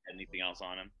 Okay. See if anything else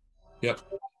on him. Yep.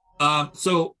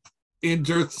 So in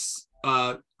Dirth's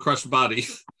crushed body,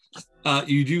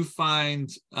 you do find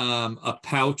a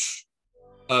pouch,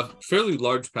 a fairly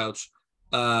large pouch,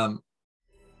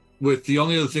 with the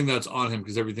only other thing that's on him,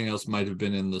 because everything else might have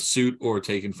been in the suit or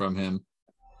taken from him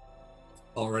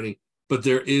already. But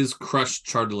there is crushed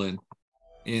chardelin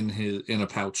in a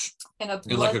pouch, And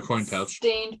in like a coin pouch.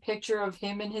 Stained picture of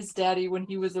him and his daddy when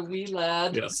he was a wee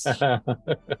lad. Yes.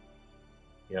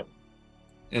 Yep.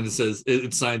 And it says,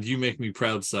 it's signed, "You make me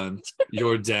proud, son.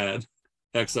 Your dad.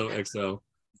 XOXO.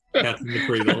 Cat in the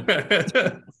cradle."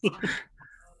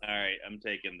 All right, I'm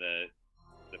taking the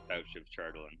pouch of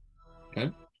chardelin.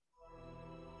 Okay.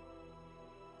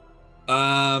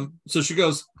 So she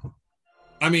goes,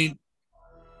 I mean,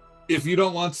 if you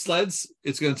don't want sleds,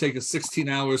 it's going to take us 16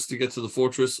 hours to get to the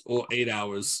fortress, or 8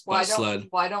 hours by sled.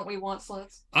 Why don't we want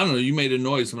sleds? I don't know. You made a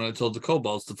noise when I told the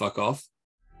kobolds to fuck off.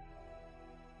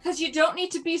 Because you don't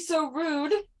need to be so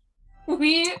rude.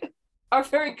 We are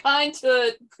very kind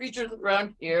to creatures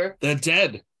around here. They're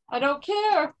dead. I don't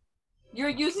care. You're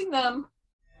using them.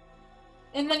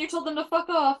 And then you told them to fuck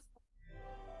off.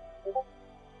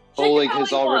 Oleg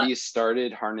has already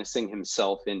started harnessing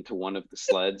himself into one of the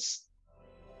sleds.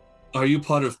 Are you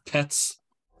part of PETS?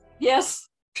 Yes.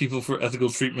 People for Ethical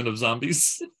Treatment of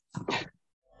Zombies?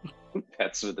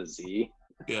 Pets with a Z.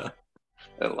 Yeah.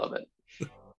 I love it.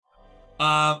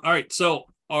 All right. So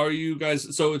are you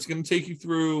guys, so it's going to take you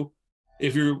through,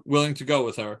 if you're willing to go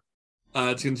with her,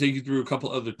 it's going to take you through a couple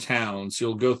other towns.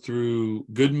 You'll go through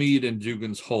Goodmead and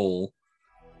Dugan's Hole.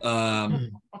 But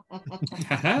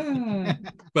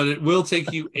it will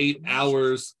take you 8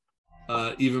 hours,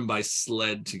 even by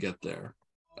sled, to get there.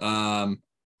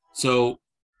 So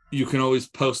you can always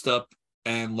post up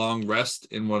and long rest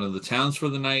in one of the towns for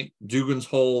the night. Dugan's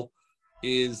Hole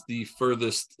is the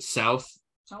furthest south.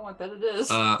 Oh, I bet it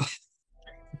is.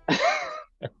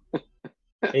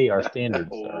 Hey, our standards.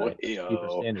 Oh, Keep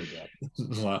our standards up.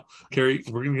 Wow, Carrie,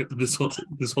 we're gonna get this whole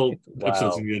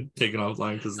episode's gonna get taken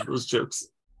offline because of those jokes.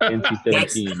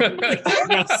 NC-17.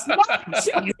 Yes.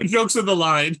 Jokes in the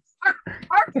line.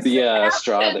 The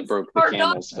straw that broke the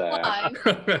camel's back.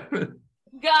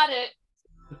 Got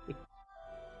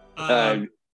it.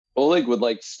 Oleg would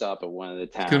like to stop at one of the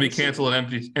towns. It's gonna be canceled on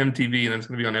MTV, and it's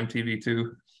gonna be on MTV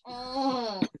too.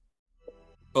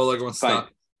 Oleg wants to stop.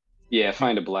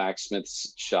 Find a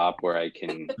blacksmith's shop where I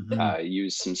can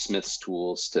use some smith's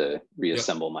tools to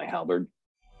reassemble my halberd.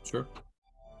 Sure.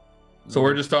 So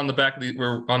we're just on the back of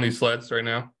we're on these sleds right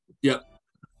now. Yep.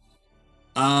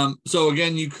 So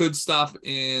again, you could stop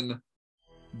in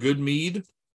Goodmead.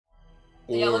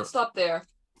 Yeah, let's stop there.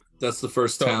 That's the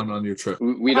first town on your trip.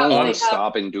 We don't want to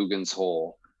stop in Dugan's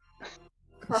Hole.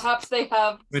 Perhaps they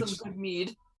have some good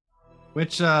mead.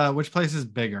 Which place is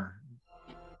bigger?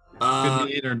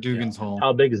 Goodmead or Dugan's Hole?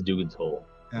 How big is Dugan's Hole?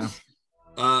 Yeah.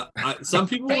 Some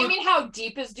people. But you mean how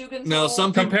deep is Dugan's Hole? No,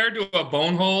 some people, compared to a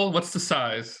bone hole, what's the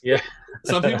size? Yeah.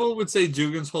 Some people would say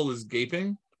Dugan's Hole is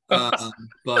gaping,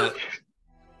 but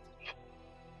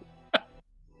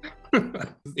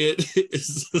it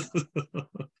is.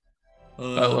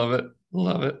 I love it.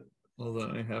 Love it. Hold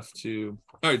on, I have to.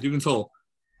 All right, Dugan's Hole.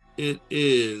 It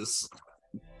is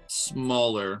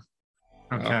smaller.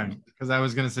 Okay, because I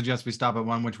was going to suggest we stop at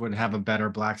one which would have a better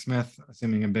blacksmith,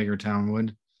 assuming a bigger town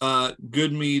would.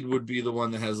 Goodmead would be the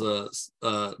one that has a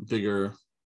bigger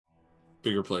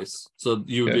place, so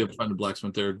you would be able to find a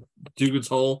blacksmith there. Dugan's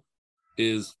Hole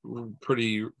is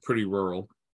pretty rural.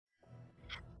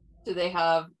 Do they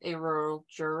have a rural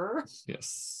juror?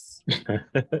 Yes.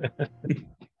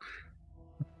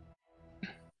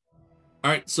 All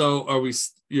right, so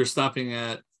you're stopping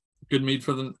at Goodmead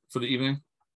for the evening?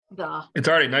 Duh. It's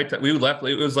already nighttime. We left.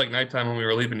 It was like nighttime when we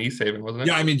were leaving East Haven, wasn't it?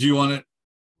 Yeah, I mean, do you want to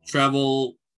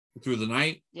travel through the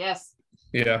night? Yes.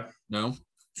 Yeah. No.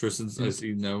 Tristan's. I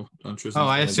see no on Tristan's. Oh,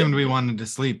 I side. assumed we wanted to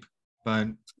sleep, but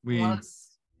we want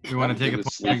to take a Give point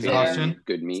of sleeping exhaustion.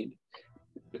 Good mead.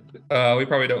 We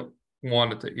probably don't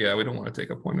want to take. Yeah, we don't want to take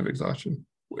a point of exhaustion.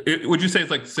 Would you say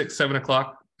it's like 6, 7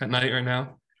 o'clock at night right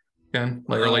now? Ken,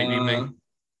 like or late evening?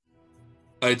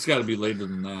 It's got to be later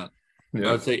than that. Yeah.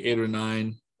 I would say 8 or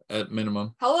 9 at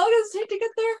minimum. How long does it take to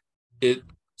get there?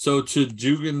 So to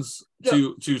Dugan's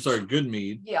to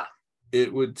Goodmead. Yeah.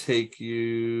 It would take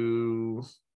you.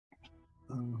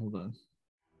 Hold on.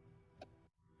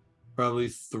 Probably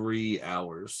 3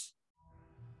 hours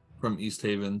from East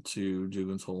Haven to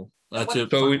Dugan's Hole. That's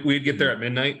it. So we'd get there at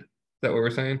midnight. Is that what we're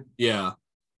saying? Yeah.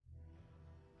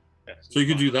 So you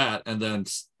could do that and then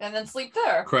sleep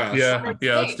there. Crash. Yeah,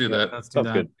 let's do that. Let's do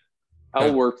that. Good.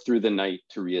 I'll work through the night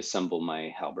to reassemble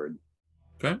my halberd.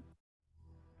 Okay.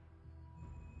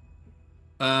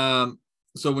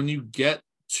 So when you get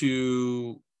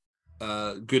to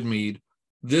Goodmead,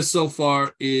 this so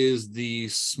far is the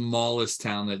smallest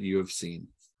town that you have seen.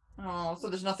 Oh, so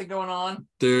there's nothing going on.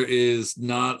 There is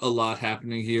not a lot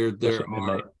happening here. There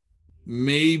are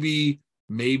maybe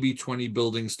 20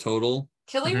 buildings total.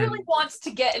 Killy really wants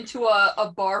to get into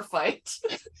a bar fight.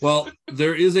 Well,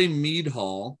 there is a mead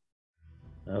hall.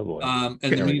 Oh boy. And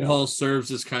the mead hall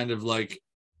serves as kind of like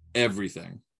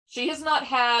everything. She has not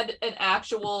had an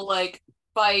actual like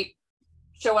fight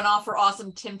showing off her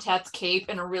awesome Tim Tats cape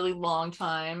in a really long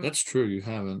time. That's true. You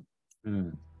haven't.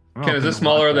 Ken, is this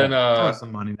smaller than throw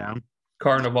some money down?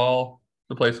 Carnival,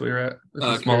 the place we were at?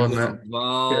 This is smaller than that.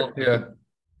 Well, Yeah.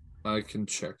 I can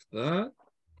check that.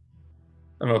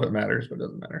 I don't know if it matters, but it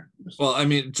doesn't matter. Well, I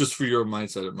mean, just for your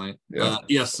mindset, it might. Yeah.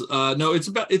 Yes. No, it's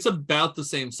about the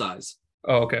same size.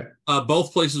 Oh, okay.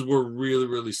 Both places were really,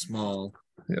 really small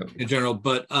in general,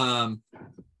 but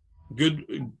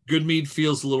Goodmead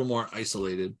feels a little more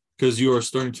isolated because you are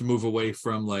starting to move away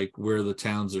from like where the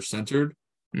towns are centered.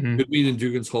 Goodmead and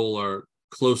Dugan's Hole are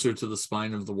closer to the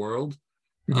spine of the world,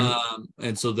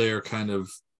 and so they are kind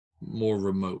of more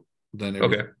remote than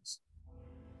everything else.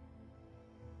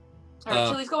 All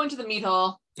right, Chili's going to the meat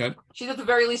hall. Okay. She at the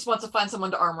very least wants to find someone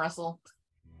to arm wrestle.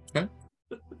 Okay.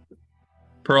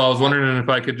 Pearl, I was wondering if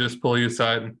I could just pull you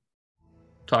aside and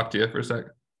talk to you for a sec.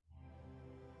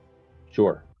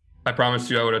 Sure. I promised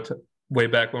you I would have way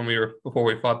back when before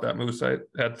we fought that moose. I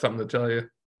had something to tell you.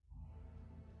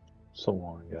 So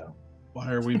long ago.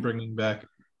 Why are we bringing back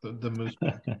the moose?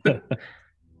 Well,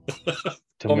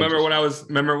 remember when I was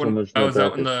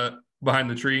out behind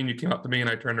the tree and you came up to me and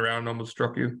I turned around and almost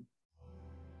struck you?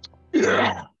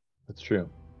 Yeah, that's true.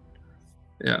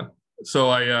 Yeah. So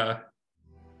I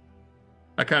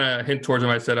kind of hint towards him.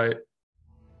 I said,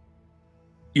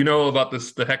 you know about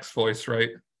the hex voice, right?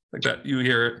 Like that, you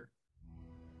hear it.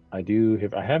 I do.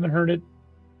 I haven't heard it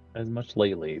as much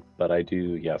lately, but I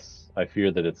do. Yes, I fear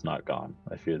that it's not gone.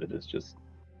 I fear that it's just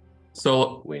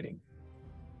waiting.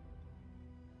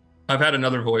 I've had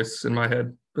another voice in my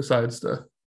head besides the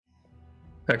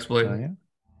hex blade. Oh, yeah?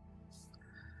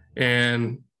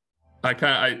 And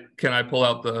can I pull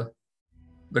out the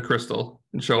crystal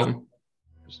and show him?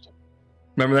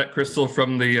 Remember that crystal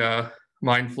from the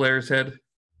Mind Flayer's head?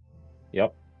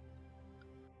 Yep.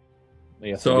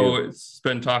 Yes, so it's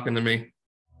been talking to me.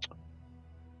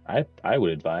 I would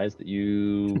advise that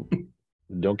you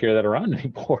don't carry that around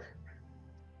anymore.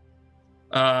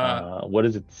 What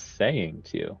is it saying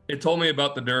to you? It told me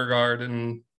about the Duergars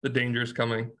and the dangers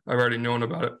coming. I've already known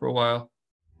about it for a while.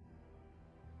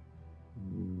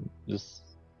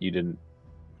 Just you didn't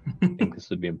think this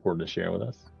would be important to share with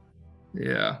us?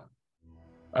 Yeah.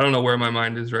 I don't know where my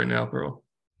mind is right now, Pearl.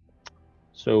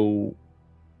 So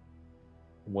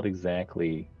what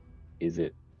exactly is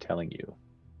it telling you?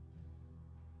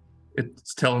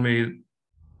 It's telling me...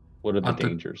 What are the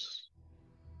dangers?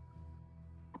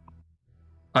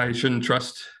 I shouldn't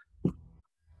trust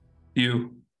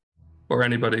you or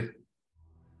anybody.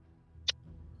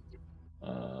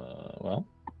 Well,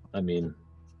 I mean,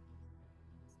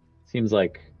 seems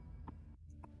like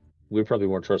we're probably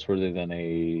more trustworthy than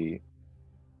a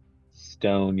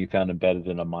stone you found embedded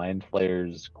in a mind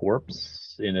flayer's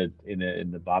corpse in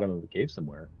the bottom of a cave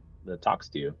somewhere that talks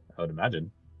to you, I would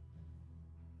imagine.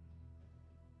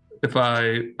 If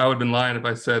I would have been lying if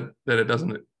I said that it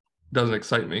doesn't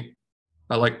excite me.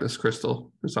 I like this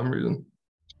crystal for some reason.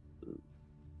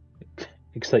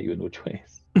 Excite you in which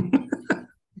ways?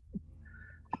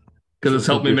 Because it's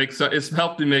helped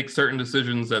me make certain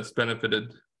decisions that's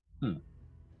benefited.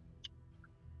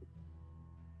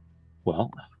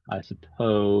 Well, I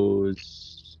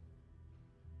suppose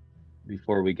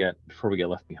before we get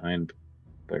left behind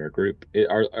by our group,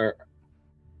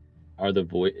 are the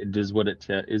voice is what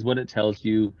it tells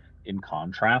you in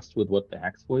contrast with what the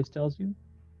hex voice tells you?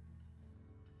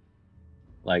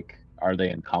 Like, are they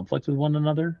in conflict with one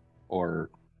another, or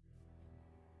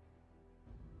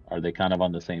are they kind of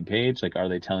on the same page? Like, are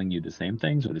they telling you the same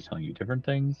things, or are they telling you different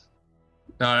things?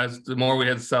 As the more we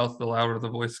head south, the louder the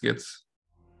voice gets.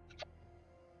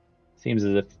 Seems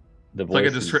as if the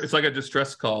voice it's like a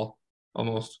distress call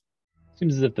almost.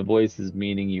 Seems as if the voice is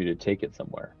meaning you to take it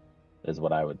somewhere, is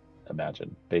what I would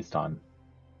imagine, based on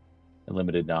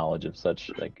limited knowledge of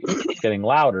such. Like, it's getting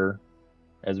louder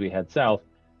as we head south.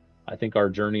 I think our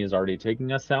journey is already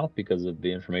taking us south because of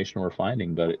the information we're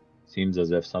finding, but it seems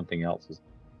as if something else is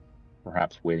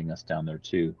perhaps waiting us down there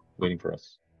too, waiting for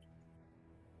us.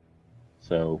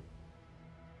 So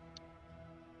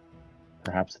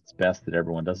perhaps it's best that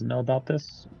everyone doesn't know about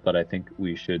this, but I think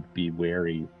we should be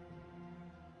wary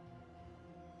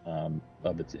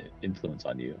of its influence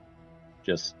on you,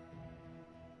 just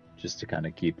to kind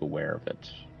of keep aware of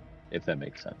it, if that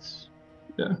makes sense.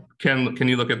 Yeah. Can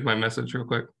you look at my message real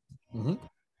quick? Mm-hmm.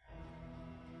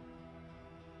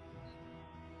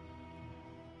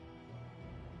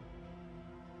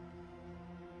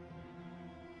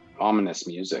 Ominous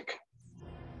music.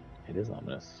 It is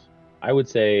ominous. I would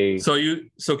say. So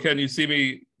can you see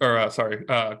me, or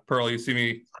Pearl, you see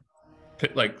me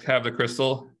like have the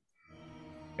crystal,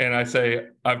 and I say,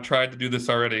 I've tried to do this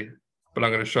already, but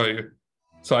I'm going to show you.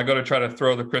 So I go to try to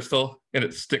throw the crystal, and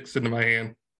it sticks into my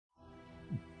hand.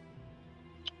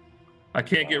 I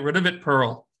can't get rid of it,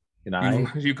 Pearl.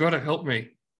 You got to help me.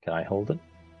 Can I hold it?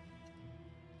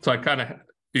 So I kind of.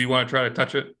 Do you want to try to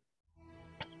touch it?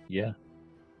 Yeah.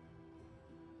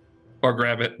 Or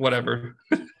grab it, whatever.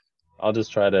 I'll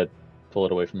just try to pull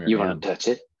it away from your hand. You want to touch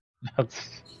it?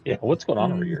 Yeah, what's going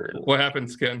on over here? What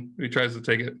happens, Ken? He tries to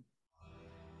take it.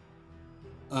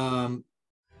 I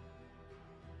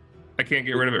can't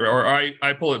get rid of it, or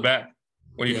I pull it back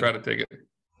when you try to take it.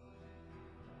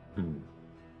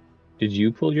 Did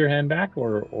you pull your hand back,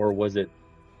 or was it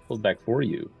pulled back for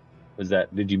you?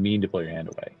 Did you mean to pull your hand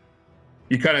away?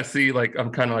 You kind of see, like,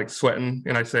 I'm kind of like sweating,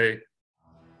 and I say,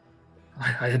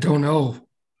 I don't know.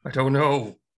 I don't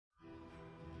know.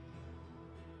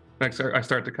 I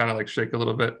start to kind of like shake a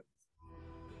little bit.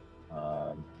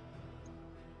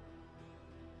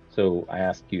 So I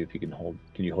ask you if you can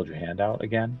you hold your hand out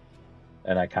again?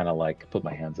 And I kind of like put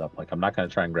my hands up, like, I'm not going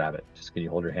to try and grab it. Just, can you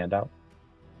hold your hand out?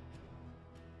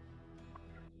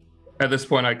 At this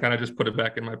point, I kind of just put it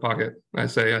back in my pocket. I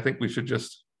say, I think we should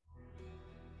just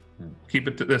keep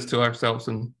this to ourselves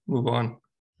and move on.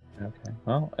 Okay.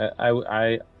 Well,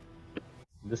 I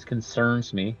this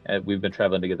concerns me. We've been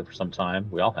traveling together for some time.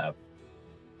 We all have.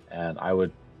 And I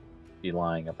would be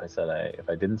lying if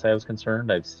I didn't say I was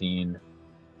concerned. I've seen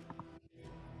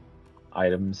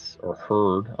items or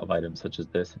heard of items such as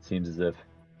this. It seems as if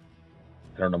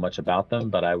I don't know much about them,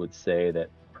 but I would say that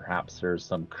perhaps there's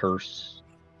some curse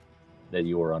that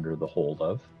you are under the hold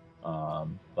of.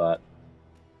 But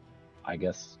I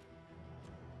guess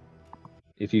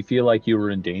if you feel like you were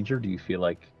in danger, do you feel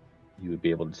like you would be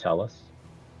able to tell us?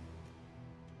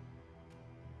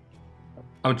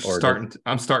 I'm starting to,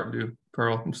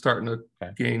 Pearl. I'm starting to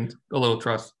gain a little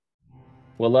trust.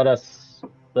 Well, let us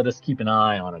keep an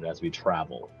eye on it as we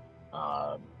travel,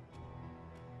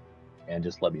 and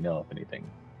just let me know if anything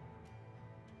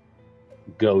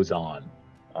goes on.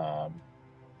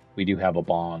 We do have a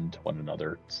bond to one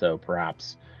another, so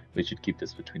perhaps we should keep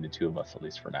this between the two of us, at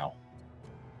least for now.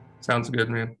 Sounds good,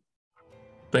 man.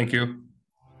 Thank you.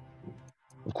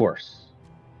 Of course.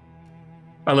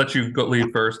 I'll let you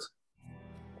leave first.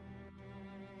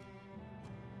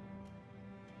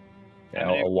 Yeah,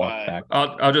 I'll walk back.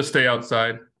 I'll just stay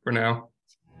outside for now.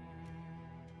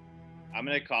 I'm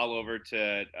gonna call over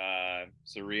to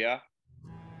Saria.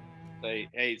 Say,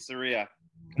 hey, Saria,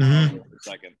 come over for a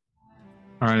second.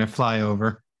 All right, I fly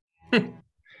over.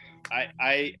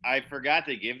 I forgot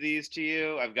to give these to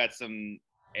you. I've got some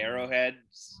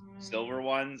arrowheads, silver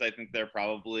ones. I think they're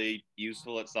probably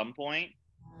useful at some point.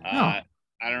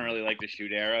 I don't really like to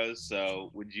shoot arrows,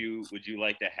 so would you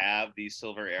like to have these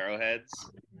silver arrowheads?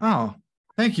 Oh,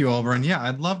 thank you, Oberon. Yeah,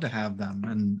 I'd love to have them,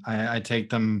 and I take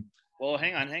them. Well,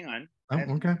 hang on. Oh,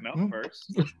 okay.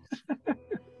 First. So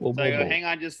I go, hang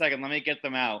on just a second. Let me get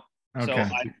them out. Okay. So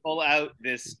I pull out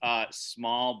this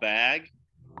small bag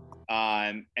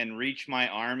and reach my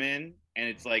arm in, and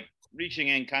it's like reaching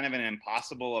in kind of an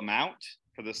impossible amount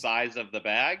for the size of the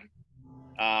bag.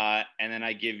 And then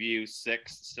I give you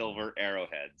 6 silver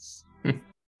arrowheads.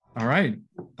 All right.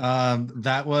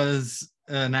 That was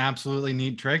an absolutely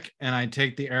neat trick, and I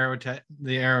take the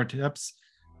arrow tips,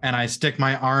 and I stick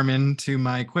my arm into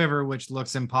my quiver, which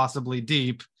looks impossibly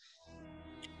deep,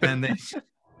 and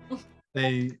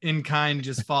they in kind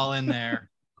just fall in there,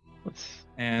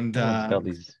 and all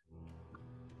these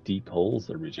deep holes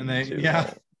they're reaching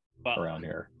into around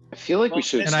here. I feel like we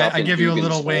should. And stop I in give you a Dugan's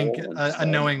little wink, hole a instead.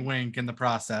 knowing wink in the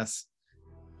process.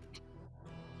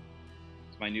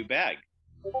 It's my new bag.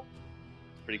 It's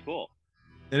pretty cool.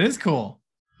 It is cool.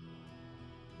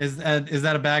 Is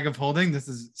that a bag of holding? This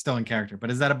is still in character,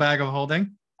 but is that a bag of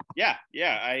holding? Yeah.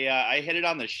 I hit it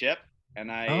on the ship,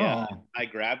 and I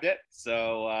grabbed it.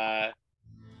 So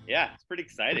yeah, it's pretty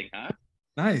exciting, huh?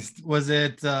 Nice. Was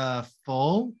it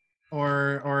full,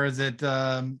 or is it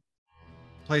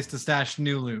place to stash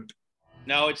new loot?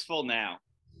 No, it's full now.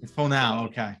 It's full now.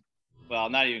 Okay. Well,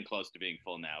 not even close to being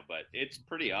full now, but it's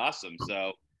pretty awesome.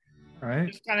 So All right.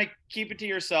 just kind of keep it to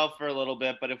yourself for a little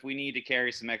bit. But if we need to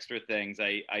carry some extra things,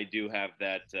 I do have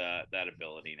that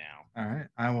ability now. All right.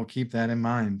 I will keep that in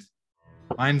mind.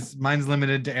 Mine's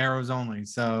limited to arrows only,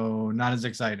 so not as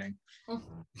exciting.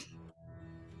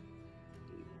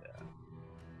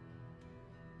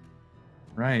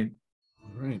 Right.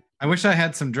 Right. I wish I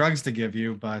had some drugs to give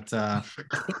you, but So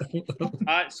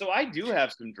I do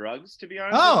have some drugs, to be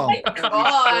honest. Oh.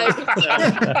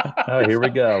 God. Oh, here we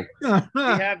go.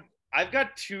 I've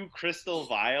got 2 crystal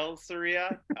vials,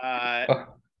 Saria.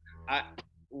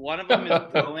 One of them is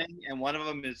glowing, and one of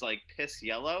them is like piss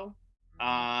yellow.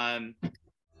 I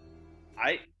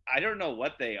don't know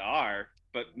what they are,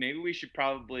 but maybe we should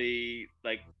probably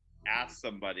like ask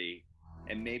somebody,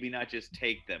 and maybe not just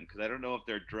take them, because I don't know if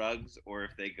they're drugs or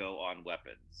if they go on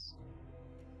weapons.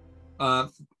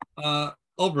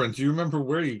 Ulbrun, do you remember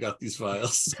where you got these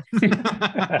vials?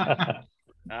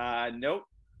 Nope.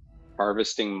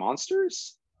 Harvesting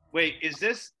monsters? Wait, is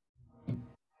this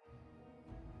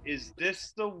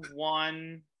the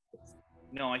one?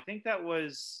 No, I think that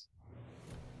was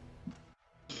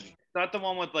not the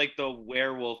one with like the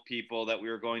werewolf people that we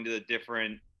were going to the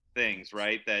different things,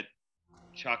 right? That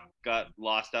Chuck got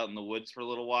lost out in the woods for a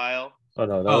little while. Oh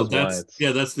no, that was Wyatt's.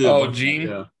 That's the Gene.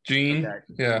 Yeah. Gene. Okay.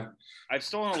 Yeah. I've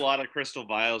stolen a lot of crystal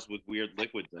vials with weird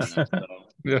liquids in them. So.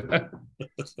 Yeah.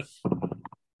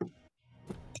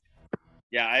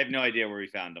 Yeah, I have no idea where we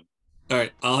found them. All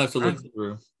right, I'll have to look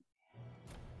through.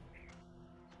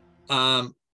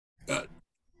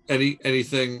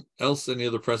 Anything else? Any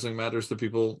other pressing matters that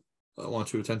people want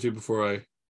to attend to before I?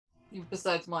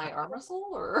 Besides my arm wrestle,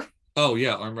 or? Oh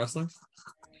yeah, arm wrestling.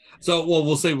 So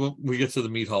we'll say when we get to the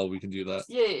meat hall, we can do that.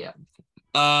 Yeah.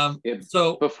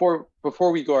 So before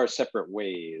we go our separate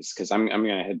ways, because I'm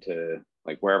gonna head to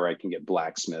like wherever I can get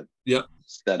blacksmith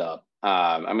set up.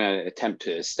 I'm gonna attempt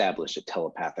to establish a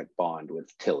telepathic bond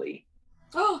with Tilly.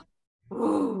 Oh.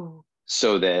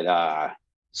 So that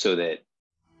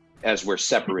as we're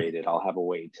separated, I'll have a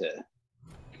way to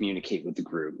communicate with the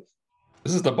group.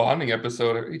 This is the bonding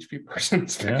episode of HP person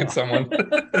picking someone.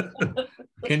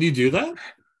 Can you do that?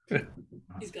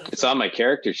 It's on my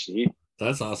character sheet.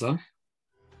 That's awesome.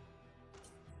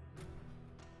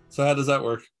 So how does that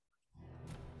work?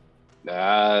 Do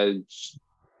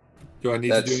I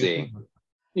need to do anything?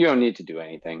 You don't need to do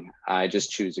anything. I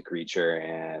just choose a creature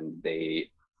and they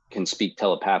can speak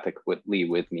telepathically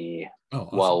with me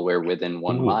while we're within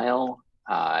 1 mile.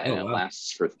 And it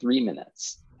lasts for 3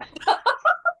 minutes.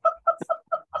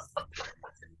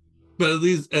 But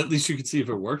at least you can see if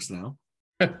it works now.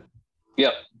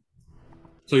 Yep.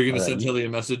 So you're gonna send Tilly a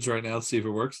message right now to see if it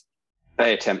works? I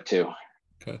attempt to.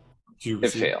 Okay. It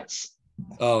fails.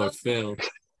 Oh, it failed.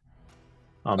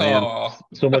 Oh man.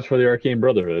 So much for the Arcane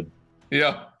Brotherhood.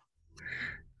 Yeah.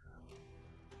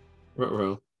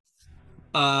 So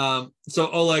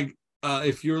Oleg,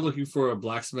 if you're looking for a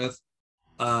blacksmith,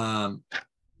 when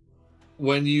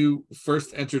you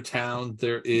first enter town,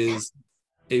 there is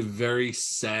a very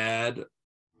sad,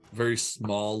 very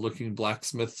small looking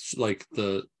blacksmith. Like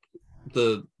the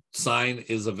sign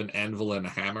is of an anvil and a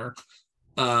hammer.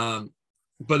 But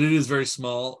it is very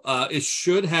small. It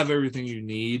should have everything you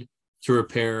need to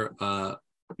repair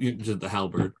the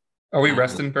halberd. Are we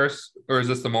resting first, or is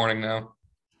this the morning now?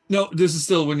 No, this is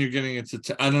still when you're getting into.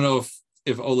 I don't know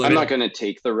if Oleg. I'm not going to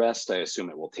take the rest. I assume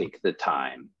it will take the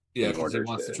time. Yeah, because he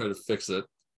wants to try to fix it.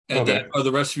 And then, are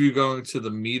the rest of you going to the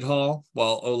mead hall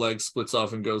while Oleg splits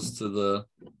off and goes to the?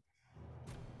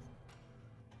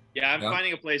 Yeah, I'm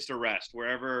finding a place to rest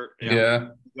wherever. Yeah.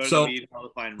 Go to the mead hall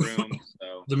to find rooms.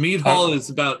 So. The mead hall is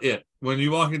about it. When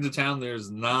you walk into town, there's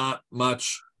not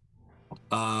much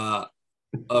of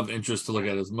interest to look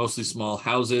at. It's mostly small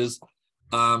houses.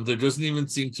 There doesn't even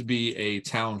seem to be a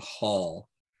town hall.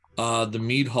 the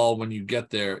mead hall, when you get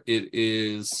there, it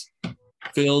is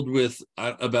filled with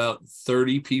about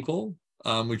 30 people,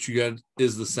 which you get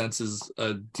is the sense is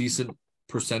a decent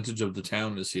percentage of the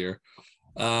town is here,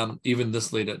 even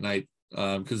this late at night,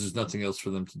 because there's nothing else for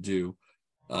them to do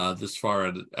this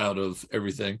far out of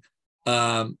everything.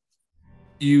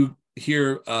 You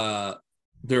hear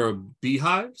there are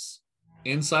beehives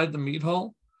inside the mead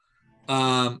hall,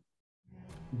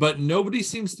 but nobody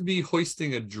seems to be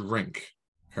hoisting a drink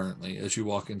currently as you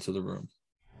walk into the room.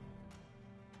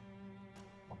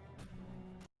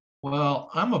 Well,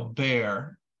 I'm a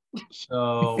bear,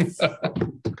 so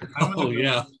I'm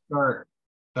gonna start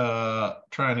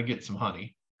trying to get some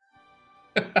honey.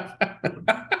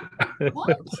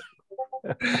 What?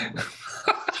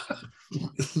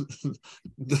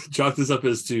 Chalk this up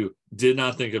as to did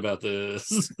not think about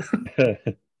this.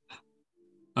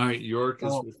 All right, York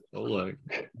is with Oleg.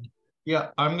 Yeah,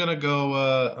 I'm gonna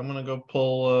go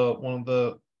pull one of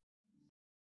the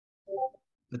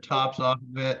tops off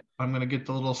of it. I'm gonna get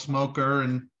the little smoker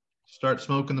and start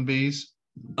smoking the bees.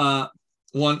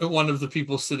 One of the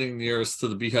people sitting nearest to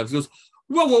the beehives goes,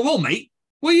 whoa, mate.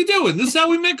 What are you doing? This is how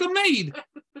we make a maid.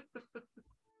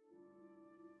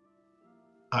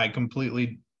 I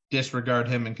completely disregard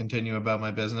him and continue about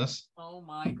my business. Oh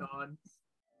my god.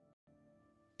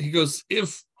 He goes,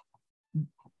 if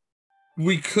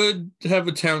we could have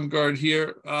a town guard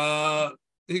here,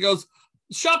 he goes,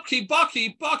 shopkeep,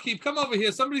 barkeep, come over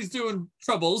here. Somebody's doing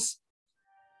troubles.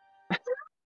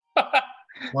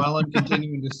 While I'm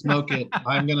continuing to smoke it,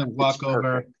 I'm gonna walk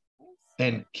over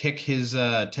and kick his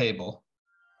table.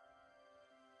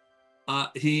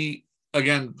 They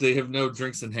have no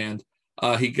drinks in hand.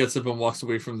 He gets up and walks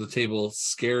away from the table,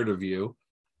 scared of you.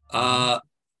 The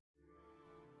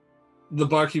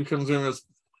barkeep comes in and goes,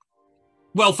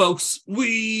 well, folks,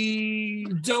 we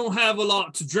don't have a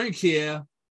lot to drink here,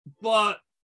 but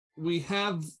we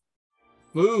have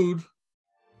food.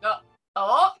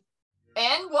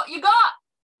 And what you got?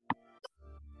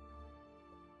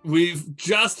 We've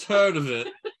just heard of it.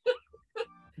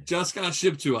 Just got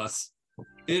shipped to us.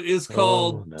 It is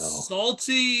called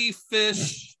Salty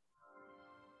Fish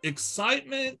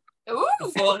Excitement.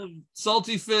 Ooh.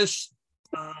 Salty Fish.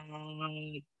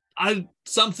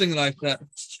 Something like that.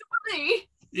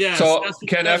 Yeah. So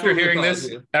Ken, after hearing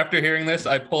this,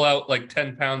 I pull out like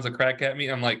 10 pounds of crack at me.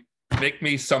 I'm like, make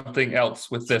me something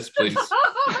else with this, please.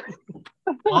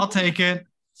 I'll take it.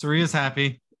 Saria's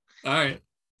happy. All right.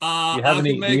 Do you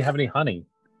have any honey?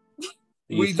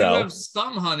 We do have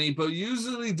some honey, but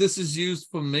usually this is used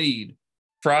for mead.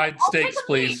 Fried steaks,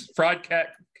 please. Fried cat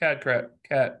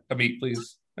meat,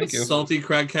 please. Thank you. Salty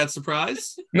crab cat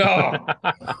surprise? No.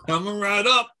 Coming right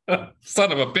up.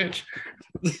 Son of a bitch.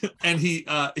 And he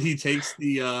takes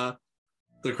the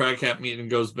crab cat meat and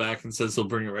goes back and says he'll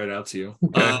bring it right out to you.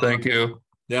 Okay, thank you.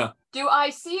 Yeah. Do I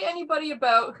see anybody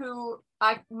about who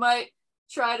I might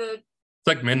try to... It's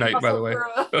like midnight, by the way.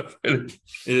 It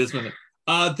is midnight.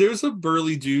 There's a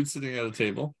burly dude sitting at a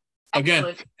table.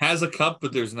 Again, has a cup,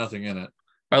 but there's nothing in it.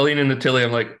 I lean into Tilly.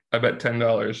 I'm like, I bet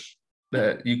 $10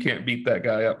 that you can't beat that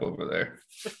guy up over there.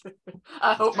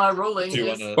 I hope my rolling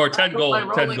or 10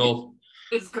 gold. 10 gold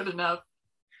is good enough.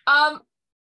 I'm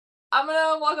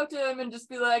gonna walk up to him and just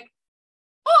be like,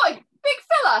 "Oi, big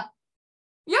fella,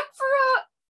 you up for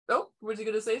Oh, was he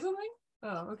gonna say something?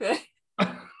 Oh, okay.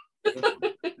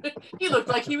 He looked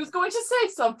like he was going to say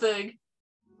something.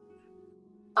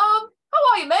 How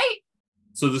are you, mate?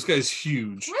 So this guy's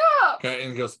huge. Yeah. Okay,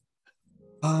 and he goes,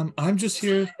 I'm just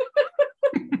here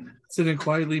sitting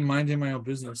quietly, minding my own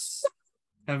business,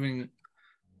 having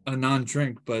a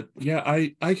non-drink, but yeah,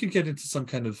 I could get into some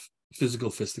kind of physical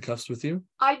fisticuffs with you.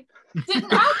 I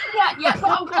didn't ask that yet, but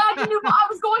I'm glad you knew what I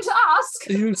was going to ask.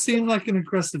 You seem like an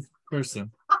aggressive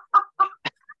person.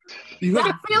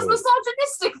 That feels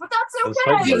misogynistic, but that's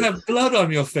okay. You have blood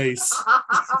on your face.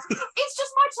 It's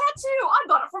just my tattoo. I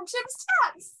got it from Tim's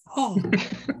tats. Oh.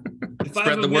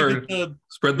 Spread the word.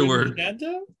 Spread the word. Yeah.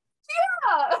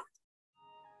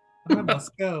 I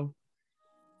must go.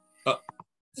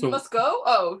 You must go?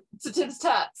 Oh, to Tim's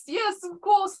tats. Yes, of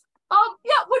course.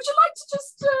 Yeah, would you like to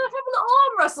just have a little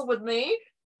arm wrestle with me?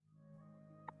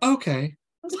 Okay.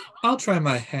 I'll try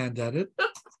my hand at it.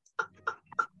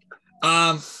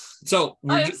 So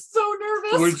I am so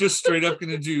nervous. We're just straight up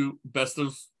gonna do best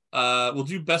of we'll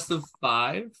do best of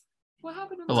 5. What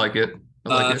happened? I like it.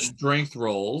 Strength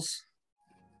rolls.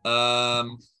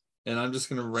 And I'm just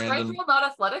gonna random strength roll, not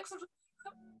athletics?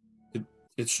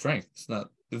 It's strength.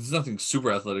 It's nothing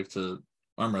super athletic to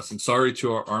arm wrestling. Sorry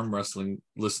to our arm wrestling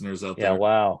listeners out there. Yeah,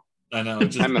 wow. I know.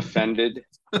 I'm offended.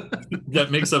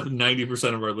 That makes up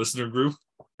 90% of our listener group.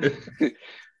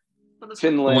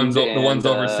 Finland the ones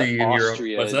and overseas in Europe.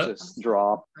 Austria What's that? just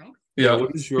drop. Strength? Yeah.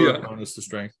 What is your bonus to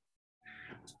strength?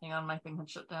 Hang on, my thing had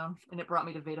shut down, and it brought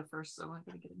me to Veda first, so I'm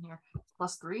gonna get in here.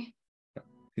 +3.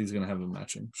 He's gonna have a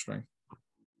matching strength.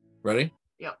 Ready?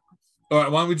 Yep. All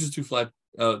right. Why don't we just do flat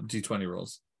d20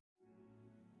 rolls?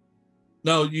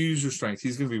 No, you use your strength.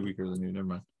 He's gonna be weaker than you. Never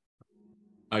mind.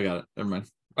 I got it. Never mind.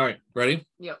 All right. Ready?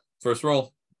 Yep. First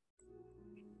roll.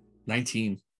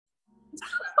 19.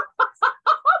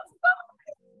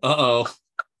 Uh-oh.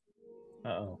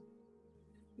 Uh-oh.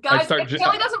 Guys, start if ju-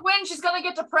 Kelly doesn't win, she's gonna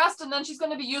get depressed, and then she's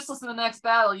gonna be useless in the next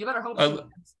battle. You better hope she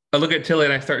wins. I look at Tilly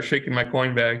and I start shaking my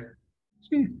coin bag.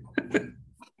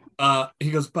 He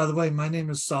goes, by the way, my name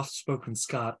is Soft Spoken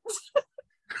Scott.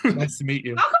 Nice to meet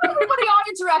you. How come everybody on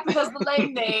Interactive has the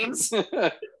lame names? All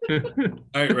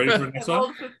right, ready for the next I one?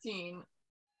 rolled 15.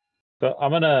 So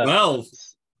I'm gonna. 12.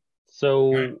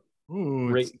 So Right. Ooh,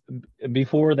 right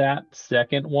before that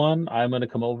second one, I'm gonna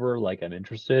come over like I'm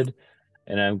interested,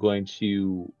 and I'm going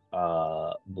to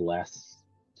bless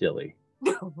Tilly.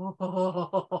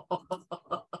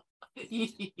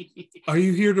 Are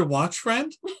you here to watch,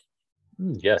 friend?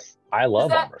 Yes, I love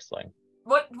that- arm wrestling.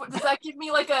 What does that give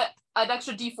me, like an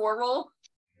extra D4 roll?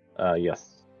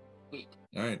 Yes. All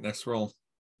right, next roll.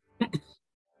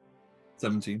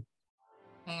 17.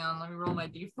 Hang on, let me roll my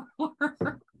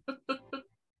D4.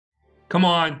 Come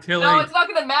on, Tilly. No, it's not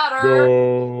gonna matter.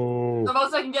 No. The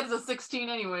most I can get is a 16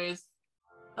 anyways.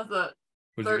 That's a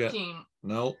What'd you get? 13.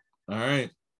 No. All right.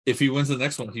 If he wins the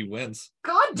next one, he wins.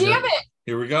 God damn it!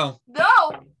 Here we go.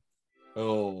 No!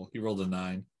 Oh, he rolled a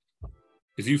 9.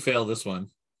 If you fail this one.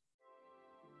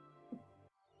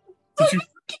 Did you?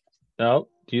 No.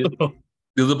 Do you?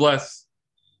 Do the bless.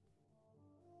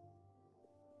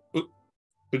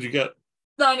 What'd you get?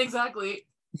 9 exactly.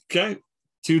 Okay.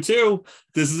 2-2.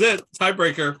 This is it.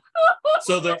 Tiebreaker.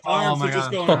 So their arms my are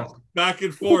just God. going back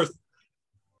and forth.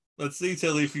 Let's see,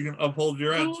 Tilly, if you can uphold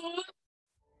your edge.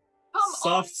 Come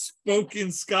Soft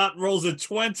spoken Scott rolls a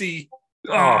 20.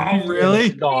 Oh,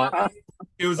 really? Not.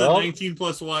 It was Well. a 19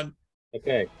 plus 1.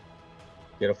 Okay.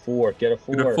 Get a 4. Get a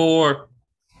 4. get a 4.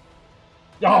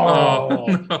 Oh.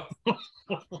 No.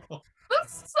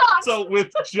 This sucks! So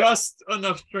with just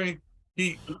enough strength,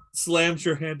 he slams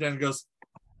your hand down and goes,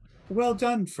 well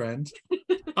done, friend.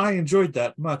 I enjoyed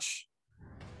that much.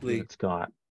 Lee. It's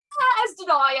Scott. As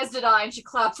did I, and she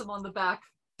claps him on the back.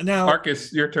 Now,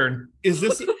 Marcus, your turn. is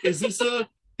this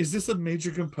a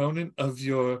major component of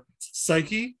your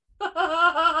psyche?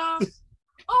 Only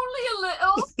a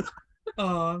little.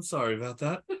 Oh, I'm sorry about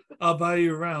that. I'll buy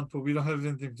you around, but we don't have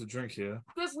anything to drink here.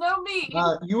 There's no meat.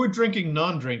 You were drinking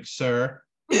non-drink, sir.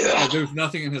 Oh, there's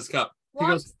nothing in his cup. He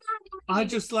Why goes, is there no I meat?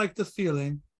 just like the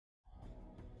feeling.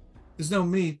 There's no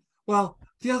meat. Well,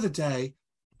 the other day,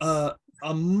 a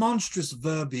monstrous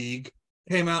verbeeg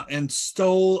came out and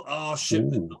stole our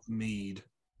shipment Ooh. of mead.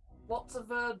 What's a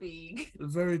verbeeg? A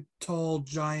very tall,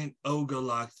 giant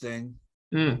ogre-like thing.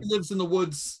 Mm. He lives in the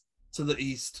woods to the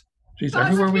east. Jeez, Guys,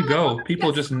 everywhere I we feel go, like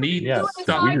people just need Yeah, Doing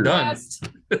stuff my done. best.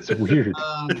 It's weird.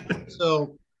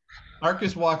 So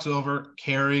Arcus walks over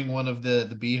carrying one of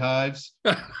the beehives.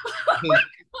 His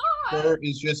fur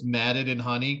is just matted in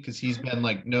honey because he's been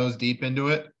like nose deep into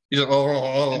it. He's like,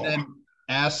 oh. And then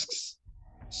asks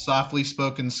softly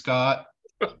spoken Scott,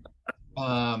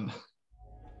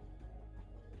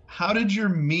 how did your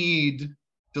mead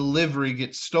delivery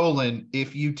get stolen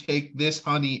if you take this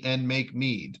honey and make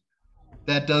mead?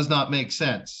 That does not make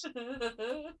sense.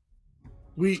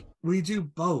 We do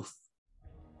both.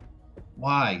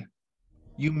 Why?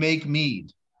 You make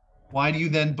mead. Why do you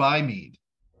then buy mead?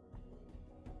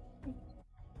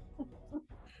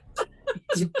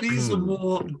 These are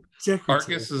more decorative.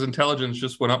 Arcus's intelligence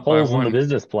just went up by Holes in the 1.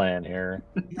 business plan here.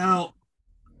 Now,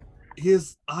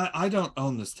 I don't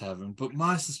own this tavern, but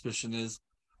my suspicion is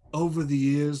over the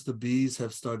years the bees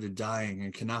have started dying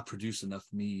and cannot produce enough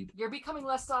mead. You're becoming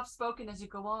less soft-spoken as you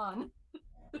go on.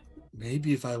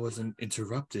 Maybe if I wasn't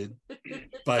interrupted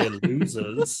by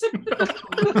losers.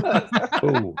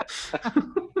 Oh,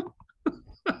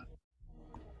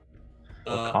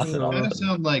 Uh, content on Kind of it.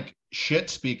 sound like shit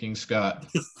speaking Scott.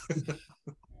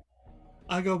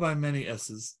 I go by many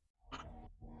S's.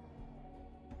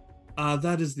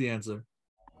 That is the answer.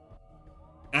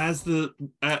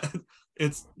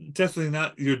 It's definitely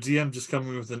not your DM just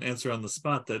coming with an answer on the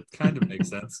spot. That kind of makes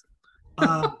sense.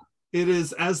 It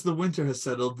is, as the winter has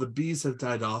settled, the bees have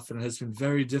died off, and it has been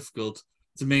very difficult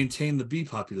to maintain the bee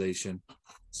population.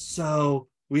 So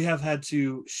we have had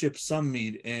to ship some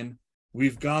mead in.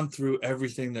 We've gone through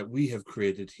everything that we have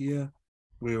created here.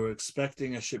 We were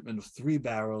expecting a shipment of 3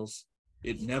 barrels.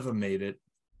 It never made it.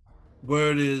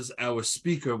 Word is our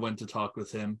speaker went to talk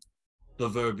with him, the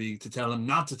Verbeeg, to tell him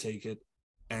not to take it,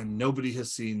 and nobody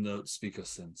has seen the speaker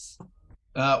since.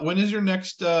 When is your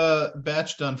next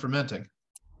batch done fermenting?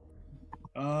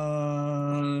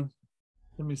 Let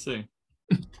me see.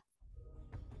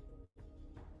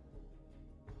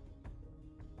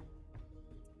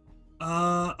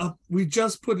 We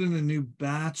just put in a new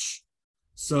batch,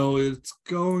 so it's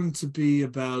going to be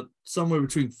about somewhere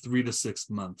between 3 to 6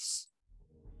 months.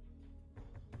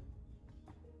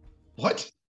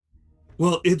 What?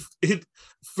 Well,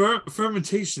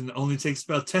 fermentation only takes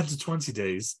about 10 to 20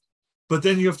 days, but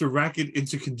then you have to rack it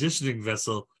into conditioning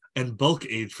vessel and bulk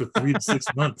age for 3 to 6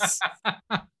 months.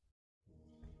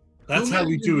 That's how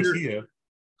we do it here.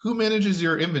 Who manages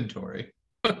your inventory?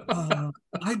 I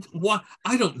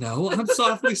don't know. I'm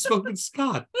softly spoken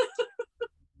Scott.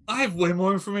 I have way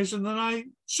more information than I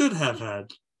should have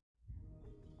had.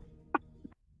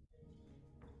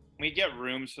 We get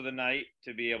rooms for the night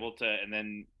to be able to, and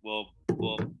then we'll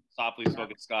softly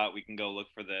spoken Scott. We can go look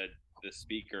for the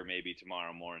speaker maybe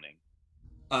tomorrow morning.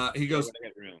 He goes,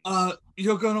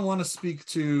 you're gonna want to speak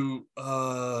to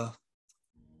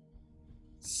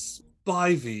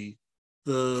Spivey,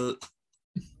 the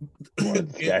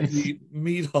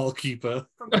meat hall keeper.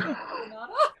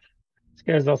 These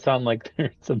guys all sound like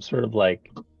they're some sort of like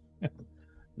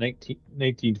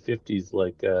 1950s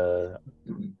like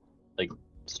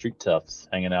street toughs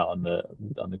hanging out on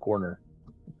the corner.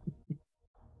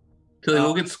 Tilly,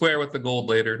 we'll get square with the gold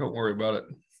later. Don't worry about it.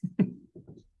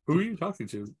 Who are you talking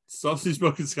to? Softly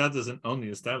spoken Scott doesn't own the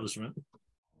establishment.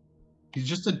 He's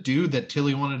just a dude that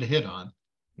Tilly wanted to hit on.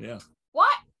 Yeah.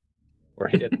 What? Or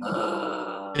hit.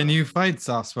 Can you fight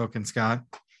soft-spoken Scott?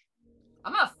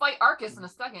 I'm gonna fight Arcus in a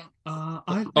second.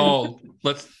 I've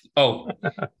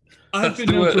been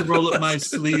known to roll up my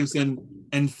sleeves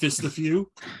and fist a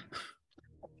few.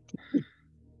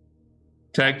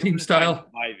 Tag team style.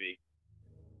 Spivey.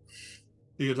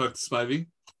 You gonna talk to Spivey?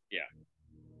 Yeah.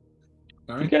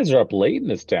 All right. You guys are up late in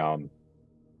this town.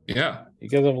 Yeah. You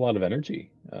guys have a lot of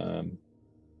energy. Are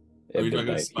you talking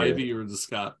to Spivey or to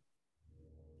Scott?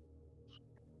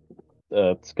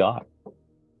 Scott.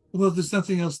 Well, there's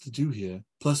nothing else to do here.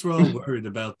 Plus, we're all worried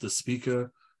about the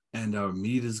speaker, and our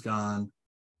mead is gone.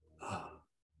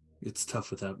 It's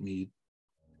tough without mead.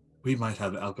 We might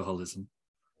have alcoholism.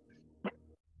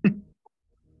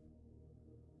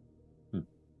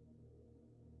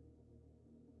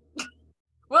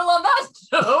 Well, on that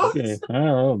note. Okay. I don't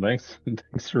know.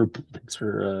 Thanks for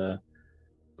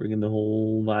bringing the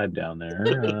whole vibe down there.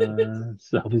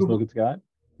 Softly spoken Scott.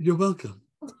 You're welcome.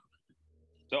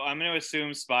 So I'm going to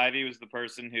assume Spivey was the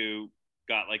person who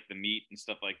got like the meat and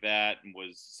stuff like that and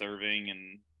was serving,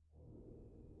 and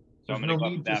so I'm going to go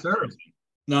up with that person.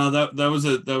 No, that was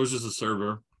just a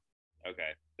server.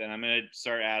 Okay, then I'm going to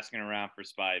start asking around for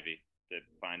Spivey to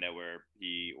find out where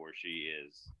he or she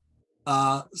is.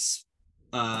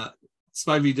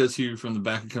 Spivey does hear you from the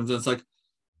back and comes in. It's like,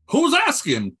 who's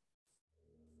asking?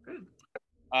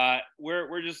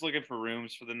 We're just looking for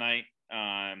rooms for the night.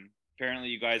 Apparently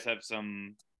you guys have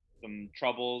some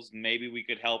troubles. Maybe we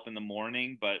could help in the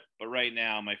morning, but right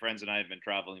now my friends and I have been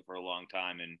traveling for a long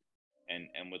time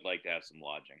and would like to have some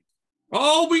lodging.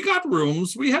 Oh, we got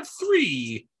rooms. We have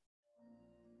 3.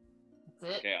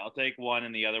 That's it. Okay, I'll take one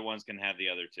and the other ones can have the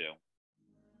other 2.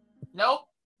 Nope.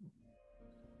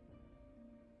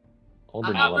 Older,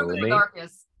 I'm not rooming with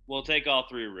Arcus. We'll take all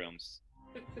 3 rooms.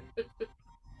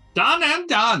 Done and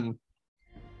done.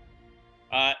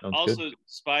 Also, good.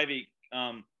 Spivey,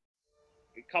 a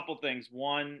couple things.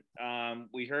 One,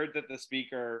 we heard that the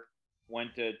speaker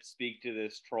went to speak to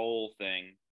this troll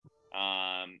thing.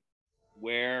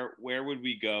 Where would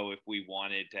we go if we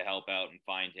wanted to help out and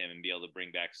find him and be able to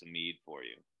bring back some mead for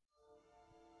you?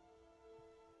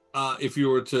 If you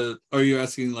were to, are you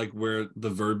asking like where the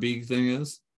Verbeeg thing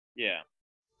is? Yeah.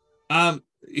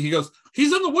 He goes,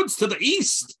 he's in the woods to the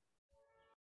east.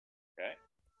 Okay.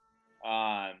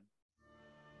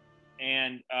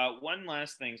 And one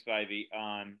last thing, Spivey.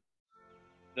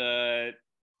 The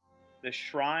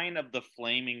Shrine of the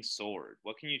Flaming Sword.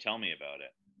 What can you tell me about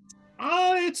it?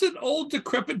 It's an old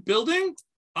decrepit building.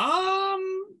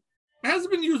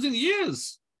 Hasn't been used in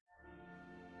years.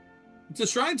 It's a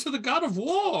shrine to the god of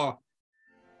war.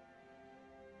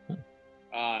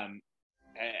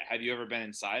 Have you ever been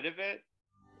inside of it?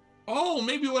 Oh,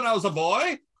 maybe when I was a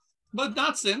boy, but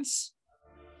not since.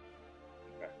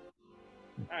 Okay.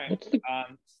 All right.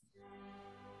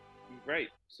 Great.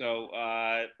 So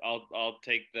I'll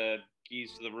take the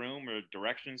keys to the room or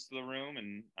directions to the room,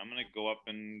 and I'm gonna go up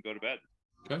and go to bed.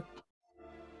 Okay.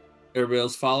 Everybody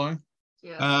else following?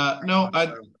 Yeah. No,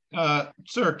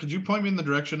 sir, could you point me in the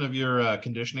direction of your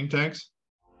conditioning tanks?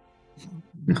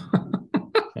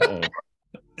 Uh-oh.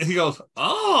 He goes,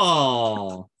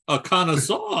 "Oh, a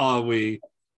connoisseur are we?"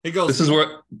 He goes, This is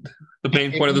where the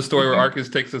main point of the story where Arcus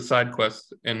takes a side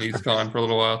quest and he's gone for a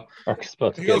little while. Arc's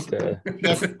supposed to He goes- get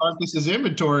Check Arcus's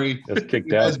inventory. just kicked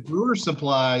He has out. brewer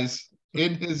supplies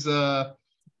in his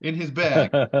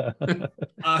bag.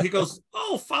 He goes,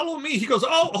 "Oh, follow me." He goes,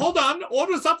 "Oh, hold on,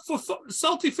 orders up for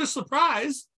salty fish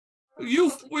surprise." Were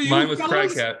you Mine was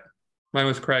fellas? Cragcat. Mine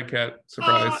was Cragcat.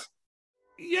 Surprise.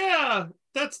 Yeah,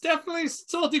 that's definitely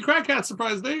salty crab cat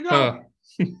surprise. There you go.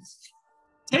 Huh.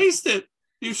 Taste it.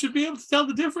 You should be able to tell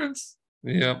the difference.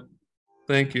 Yep.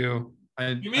 Thank you.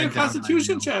 Give me a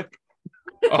constitution check.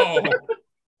 Oh.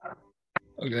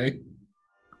 Okay.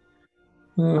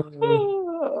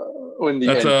 When the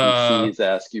That's NPCs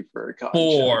ask you for a con check.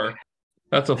 4.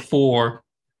 That's a 4.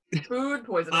 Food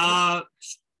poisoning.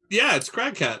 Yeah, it's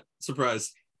crab cat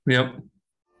surprise. Yep.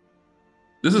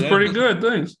 This is Yeah. pretty good.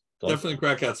 Thanks. Definitely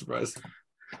crab cat surprise.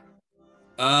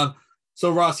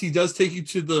 So Ross, he does take you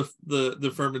to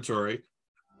the fermentory,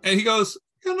 and he goes,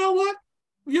 "You know what?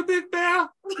 You big bear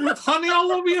with honey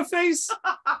all over your face."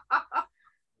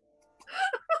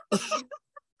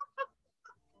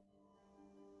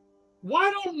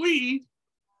 Why don't we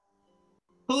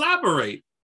collaborate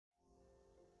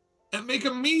and make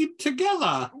a mead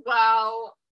together?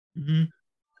 Wow.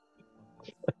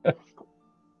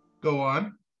 Go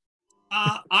on.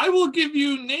 I will give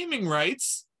you naming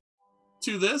rights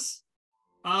to this,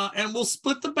 and we'll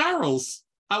split the barrels.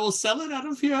 I will sell it out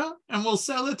of here, and we'll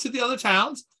sell it to the other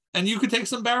towns, and you could take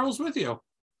some barrels with you.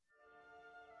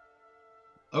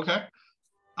 Okay.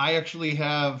 I actually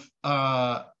have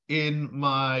in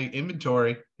my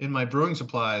inventory, in my brewing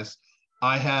supplies,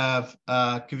 I have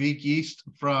Kavik yeast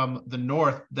from the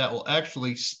north that will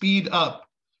actually speed up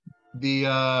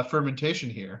the fermentation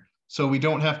here. So we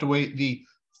don't have to wait the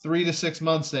 3 to 6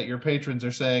 months that your patrons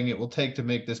are saying it will take to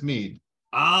make this mead.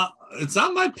 It's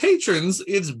not my patrons,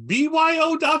 it's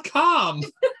byo.com.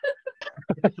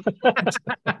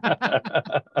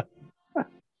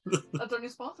 That's our new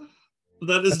sponsor.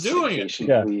 That is doing it.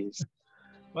 Yeah. Please.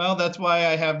 Well, that's why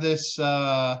I have this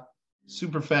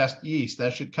super fast yeast.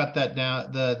 That should cut that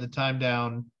down, the time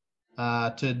down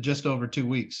to just over 2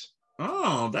 weeks.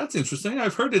 Oh, that's interesting.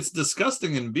 I've heard it's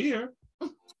disgusting in beer.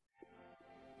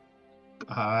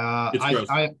 It's gross.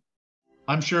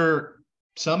 I'm sure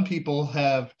some people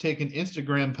have taken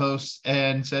Instagram posts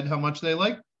and said how much they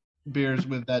like beers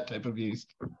with that type of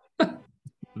yeast.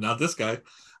 Not this guy.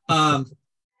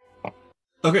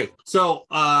 Okay, so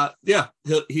yeah,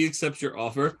 he accepts your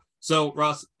offer. So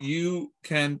Ross, you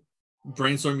can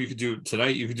brainstorm. You could do it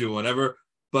tonight. You could do whatever.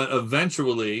 But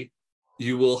eventually,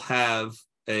 you will have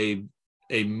a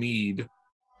mead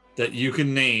that you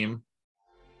can name,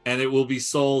 and it will be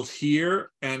sold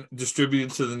here and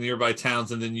distributed to the nearby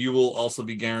towns. And then you will also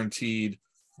be guaranteed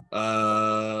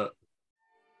 5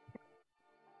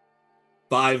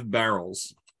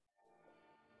 barrels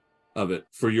of it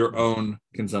for your own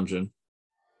consumption.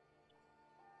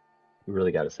 We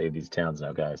really got to save these towns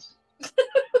now, guys.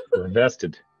 We're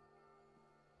invested.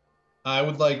 I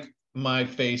would like my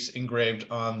face engraved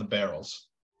on the barrels.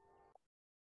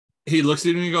 He looks at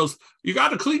you and he goes, "You got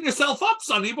to clean yourself up,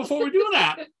 Sonny, before we do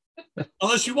that.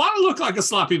 Unless you want to look like a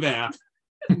sloppy bear."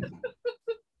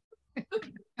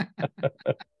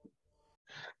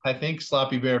 I think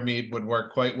sloppy bear mead would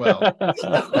work quite well.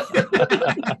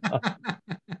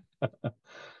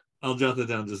 I'll jot that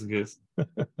down just in case.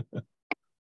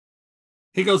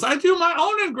 He goes, "I do my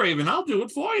own engraving. I'll do it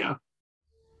for you."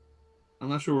 I'm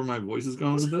not sure where my voice is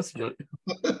going with this, but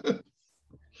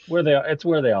it's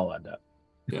where they all end up.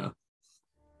 yeah.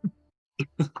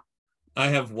 I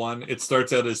have one. It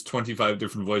starts out as 25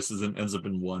 different voices and ends up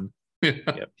in one. It's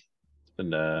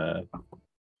been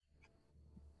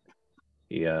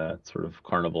sort of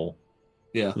carnival.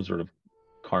 Yeah. Some sort of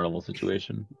carnival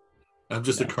situation. I'm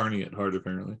just a carny at heart,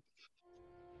 apparently.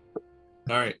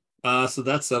 All right. So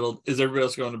that's settled. Is everybody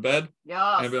else going to bed?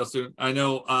 Yeah. Anybody else doing? I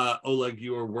know, Oleg,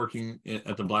 you are working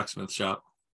at the blacksmith shop.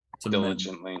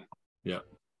 Diligently. Yeah.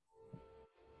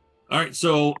 All right.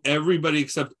 So everybody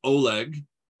except Oleg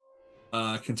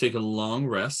can take a long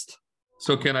rest.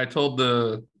 So can I told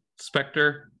the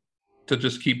specter to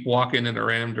just keep walking in a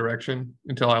random direction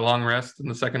until I long rest? And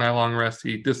the second I long rest,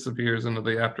 he disappears into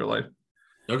the afterlife.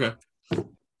 Okay.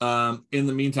 In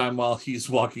the meantime, while he's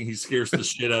walking, he scares the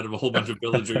shit out of a whole bunch of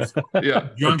villagers, Yeah.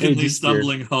 drunkenly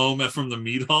stumbling home from the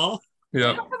meat hall. I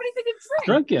Yeah. don't have anything to drink.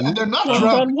 Drunken. Yeah, they're not Drunk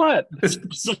drunk. on what? It's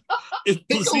Pick a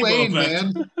placebo lane,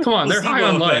 effect. man. Come on, they're high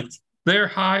Placebo on life. effect. They're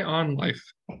high on life.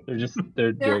 They're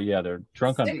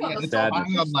drunk on Sick on the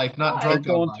sadness. High on life, not They're drunk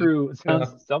on going life. through. It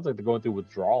sounds like they're going through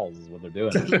withdrawals. Is what they're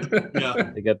doing.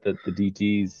 Yeah. They get the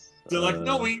DTs. They're like,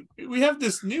 no, we have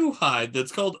this new hide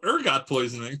that's called ergot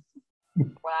poisoning.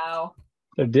 Wow.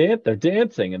 They're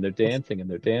dancing and they're dancing and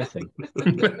they're dancing.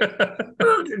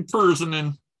 Ergot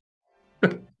poisoning.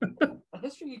 A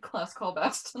history class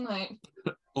callbacks tonight.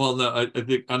 Well, no, I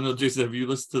think I don't know, Jason. Have you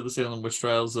listened to the Salem Witch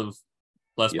Trials of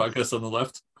last Yes. podcast on the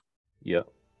left? Yeah.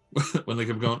 When they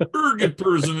kept going, ergot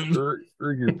poisoning.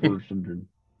 Ergot poisoning.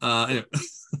 Anyway.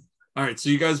 All right, so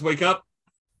you guys wake up.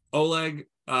 Oleg,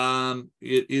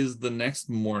 it is the next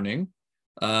morning.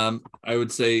 I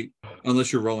would say,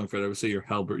 unless you're rolling for it, I would say your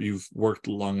halberd, you've worked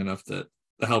long enough that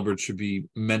the halberd should be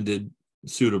mended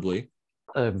suitably.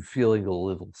 I'm feeling a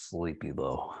little sleepy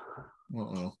though.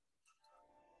 Uh-oh.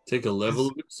 Take a level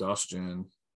of exhaustion.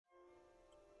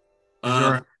 Is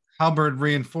your halberd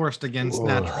reinforced against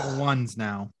natural ones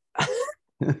now?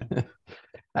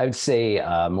 I'd say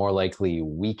more likely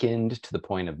weakened to the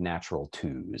point of natural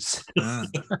twos.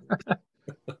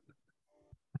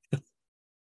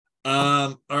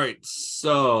 All right,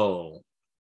 so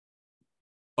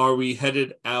are we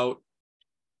headed out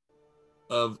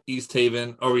of East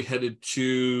Haven? Are we headed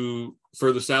to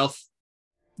further south?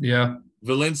 Yeah.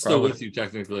 Valin's still Probably. with you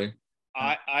technically.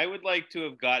 I would like to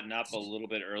have gotten up a little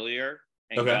bit earlier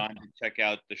and Okay. gone to check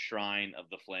out the Shrine of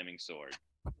the Flaming Sword.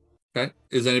 Okay.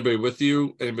 Is anybody with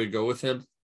you? Anybody go with him?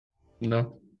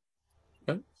 No.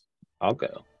 I'll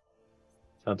go.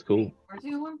 Sounds cool. Where's the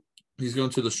other one? He's going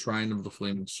to the Shrine of the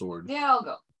Flaming Sword. Yeah, I'll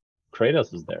go.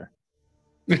 Kratos is there.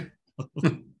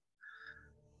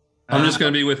 I'm just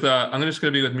gonna be with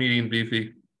Meaty and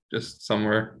Beefy, just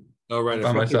somewhere Oh, right. I by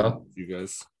forgot myself. You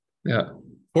guys. Yeah.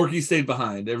 Porky stayed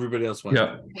behind. Everybody else went.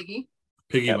 Yeah. Piggy.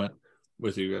 Piggy Yep. went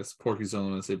with you guys. Porky's the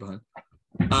only one that stayed behind.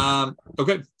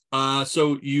 Okay.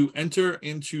 So you enter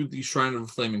into the Shrine of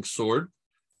the Flaming Sword.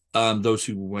 Those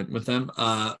who went with them.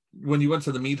 When you went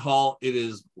to the mead hall, it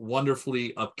is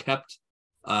wonderfully upkept.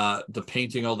 The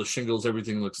painting, all the shingles,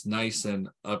 everything looks nice and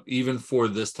up. Even for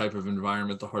this type of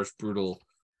environment, the harsh, brutal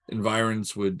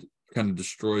environs would kind of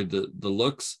destroy the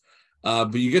looks.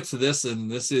 But you get to this, and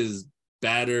this is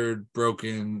battered,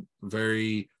 broken,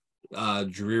 very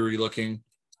dreary looking.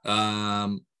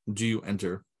 Do you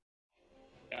enter?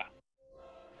 Yeah.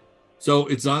 So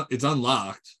it's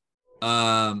unlocked.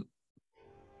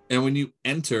 And when you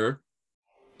enter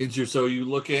so you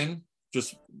look in,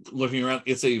 just looking around,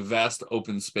 it's a vast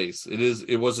open space.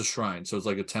 It was a shrine, so it's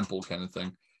like a temple kind of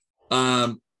thing.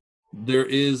 There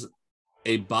is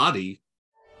a body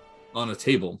on a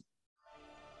table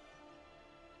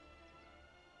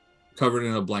covered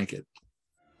in a blanket.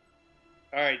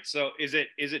 All right, so is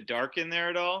it dark in there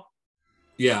at all?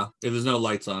 Yeah, there's no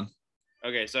lights on.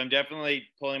 Okay, so I'm definitely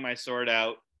pulling my sword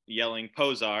out, yelling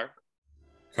Pozar.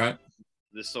 Okay.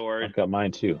 The sword I've got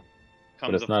mine too, but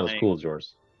comes it's not as aflame, cool as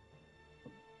yours.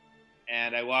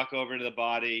 and I walk over to the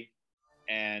body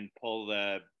and pull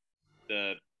the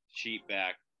sheet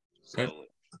back slowly. Okay.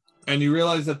 And you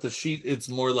realize that the sheet, it's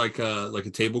more like a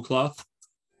tablecloth.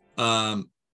 And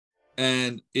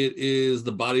it is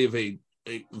the body of a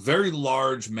very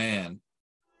large man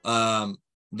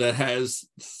that has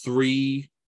three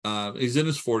he's in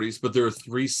his 40s, but there are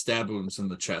 3 stab wounds in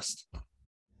the chest.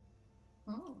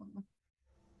 Oh.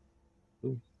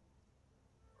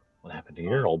 What happened to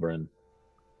your Olbrin?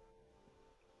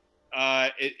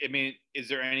 I mean, is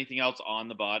there anything else on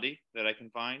the body that I can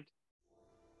find?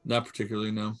 Not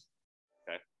particularly, no.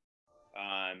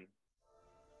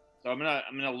 So I'm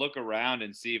gonna look around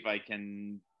and see if I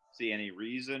can see any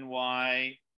reason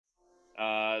why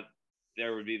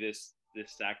there would be this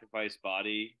sacrifice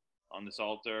body on this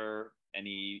altar.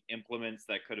 Any implements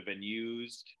that could have been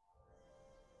used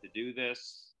to do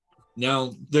this?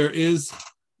 No, there is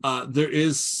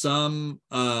some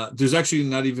there's actually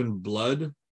not even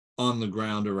blood on the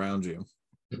ground around you.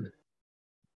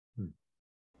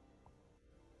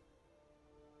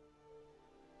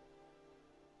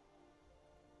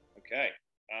 Okay.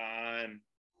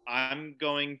 I'm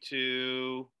going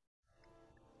to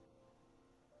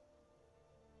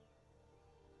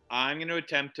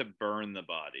attempt to burn the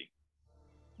body.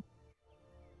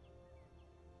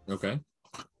 Okay.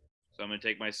 So I'm going to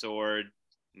take my sword.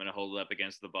 I'm going to hold it up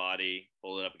against the body,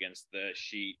 hold it up against the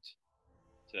sheet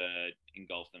to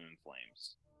engulf them in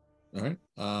flames. All right.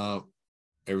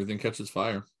 Everything catches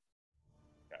fire.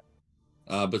 Okay.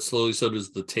 But slowly so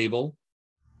does the table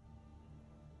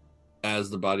as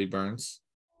the body burns.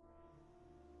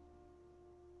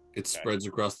 It spreads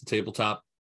across the tabletop,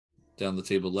 down the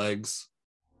table legs,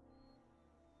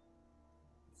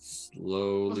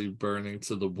 slowly burning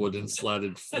to the wooden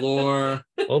slatted floor.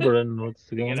 Oberon, what's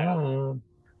going on?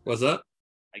 What's that?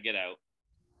 I get out.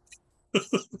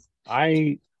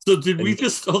 So did we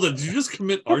just hold on? Did you just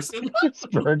commit arson?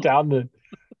 Just burn down the.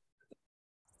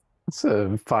 It's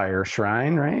a fire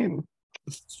shrine, right?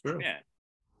 It's true. Yeah.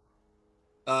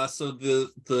 So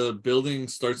the building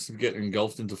starts to get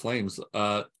engulfed into flames.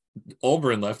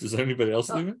 Oberon left. Is there anybody else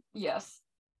leaving? Yes.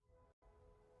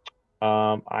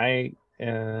 I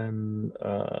am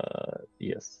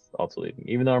yes, also leaving.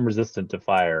 Even though I'm resistant to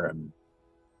fire, I'm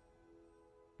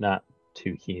not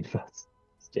too keen about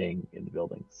staying in the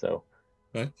building. So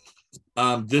Okay.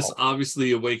 This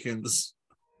obviously awakens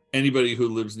anybody who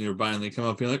lives nearby, and they come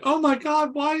up being like, "Oh my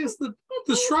God, why is the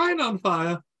shrine on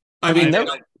fire?" I mean, that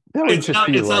would it's just not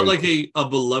be it's not like a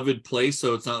beloved place,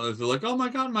 so it's not like they're like, "Oh my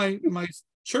God, my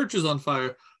church is on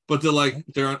fire," but they're like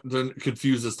they're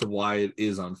confused as to why it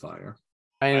is on fire.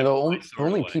 I know the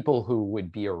only people who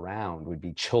would be around would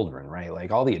be children, right?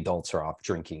 Like all the adults are off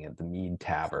drinking at the Mead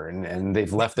Tavern, and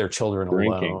they've left their children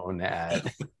alone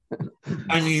at.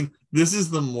 I mean, this is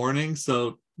the morning,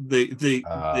 so they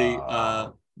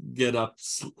get up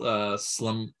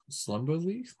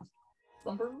slumberly,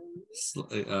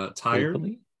 tired.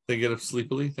 Sleepily? They get up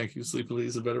sleepily. Thank you. Sleepily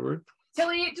is a better word.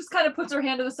 Tilly just kind of puts her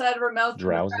hand to the side of her mouth.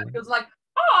 Drowsy. Goes like,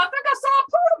 "Oh, I think I saw a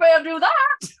polar bear do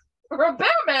that, or a bear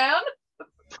man."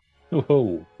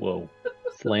 Whoa,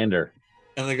 slander.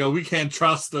 And they go, "We can't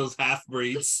trust those half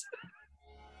breeds."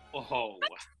 Oh,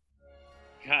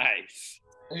 guys.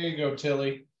 There you go,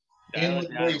 Tilly. Dial it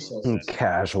down. Racist.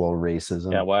 Casual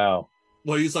racism. Yeah, wow.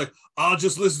 Well, he's like, "I'll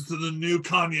just listen to the new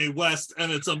Kanye West,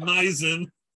 and it's amazing."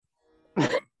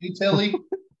 Hey, Tilly,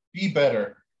 be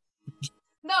better.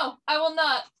 No, I will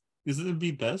not. Isn't it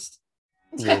be best?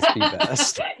 Yes, be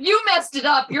best. You messed it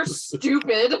up. You're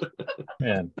stupid.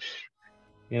 Man.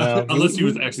 You know, Unless he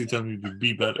was actually telling you to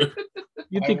be better.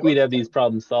 You'd think we'd have these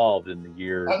problems solved in the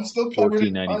year I'm still covered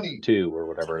in honey. 1492 or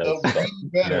whatever it is. So be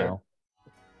better.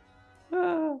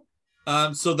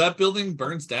 So that building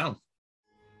burns down.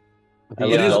 I It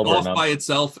looked is over off and I'm by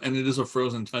itself, and it is a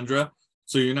frozen tundra,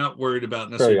 so you're not worried about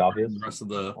very necessarily obvious. burning the rest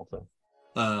of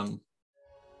Also.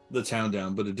 the town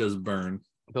down, but it does burn.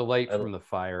 The light from the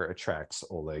fire attracts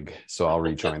Oleg, so I'll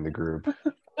rejoin the group.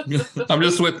 I'm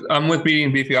with Beanie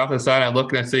and Beefy off the side. I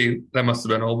look and I say that must have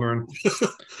been Oberon.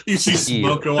 You see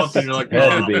smoke go up, and you're like,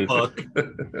 Had to "Oh, be." fuck."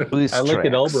 Loose I look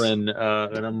at tracks. Oberon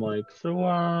and I'm like, so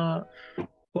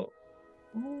what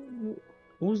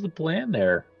was the plan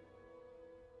there?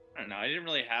 I don't know. I didn't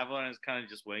really have one. I was kind of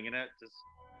just winging it. Just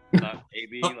thought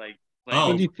maybe like Oh,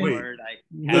 What do you think? forward. What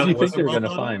do you think wasn't they were gonna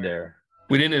well find there?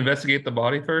 We didn't investigate the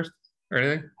body first or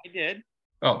anything. I did.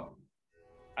 Oh,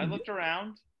 I looked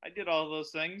around. I did all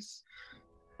those things.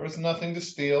 There was nothing to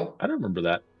steal. I don't remember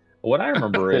that. What I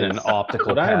remember Did is an optical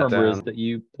what I remember is pat-down. that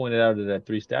you pointed out it had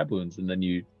 3 stab wounds, and then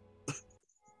you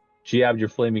jabbed your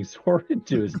flaming sword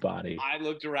into his body. I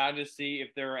looked around to see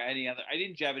if there were any other. I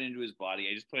didn't jab it into his body.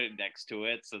 I just put it next to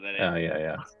it so that it. Oh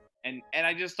yeah. And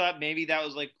I just thought maybe that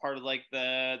was like part of like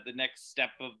the next step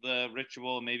of the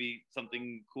ritual. Maybe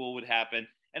something cool would happen.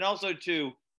 And also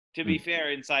too, to be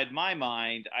fair, inside my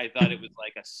mind, I thought it was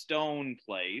like a stone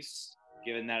place,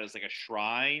 given that it's like a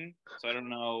shrine. So I don't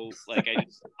know. Like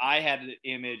I had an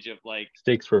image of like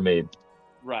Stakes were made.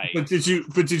 right. But did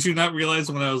you not realize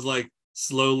when I was like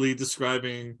slowly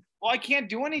describing? Well, I can't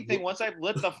do anything once I've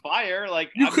lit the fire.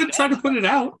 Like You I'm could try to done. put it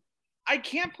out. I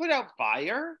can't put out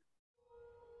fire.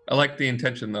 I like the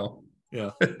intention though. Yeah.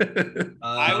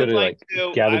 I would Could've, like like,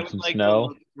 to. gathered I would some like snow.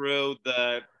 to look through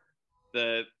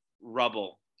the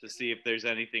rubble to see if there's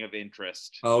anything of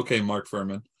interest. Okay, Mark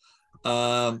Furman.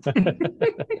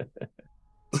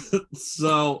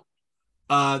 So,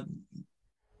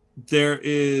 there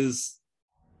is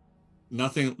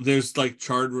nothing. There's like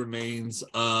charred remains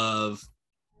of,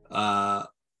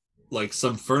 like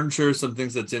some furniture, some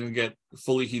things that didn't get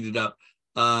fully heated up.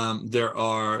 There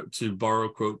are, to borrow a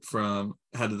quote from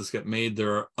How Did This Get Made?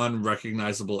 There are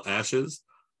unrecognizable ashes,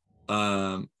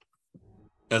 as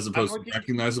opposed to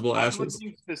recognizable I'm ashes.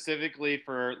 looking specifically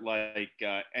for like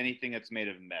anything that's made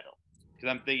of metal, because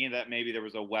I'm thinking that maybe there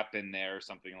was a weapon there or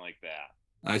something like that.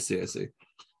 I see.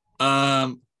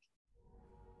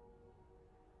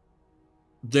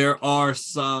 There are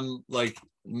some like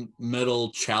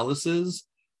metal chalices,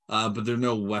 but there are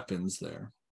no weapons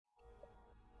there.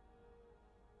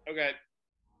 Okay,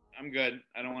 I'm good.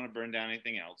 I don't want to burn down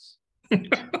anything else. Not You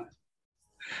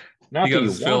that got you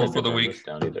his fill wanted for to the burn week. this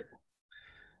down either.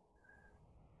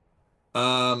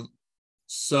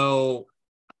 So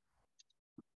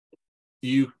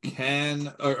you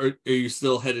can, or are you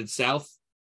still headed south?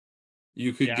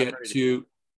 You could Yeah, I'm get ready to to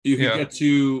You can get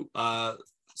to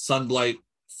Sunblight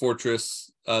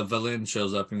Fortress. Valin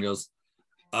shows up and goes,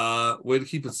 way to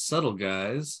keep it subtle,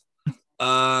 guys.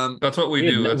 That's what we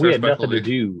do. That's we our had nothing specialty. to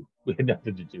do. We had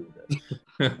nothing to do with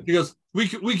it. He goes, we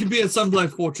can be at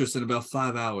Sunblight Fortress in about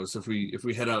 5 hours if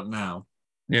we head out now.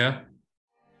 Yeah.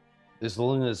 As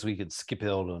long as we could skip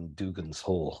out on Dugan's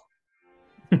Hole.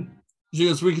 She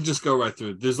goes, we could just go right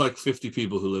through. There's like 50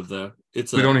 people who live there. We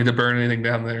don't need to burn anything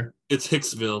down there. It's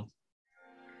Hicksville.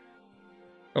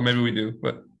 Oh, maybe we do,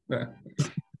 but yeah.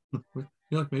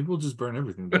 You're like, maybe we'll just burn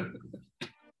everything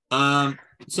down.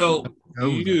 So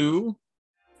you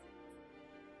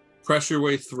press your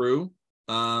way through.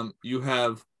 You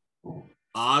have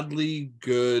oddly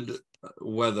good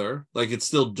weather. Like, it's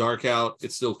still dark out,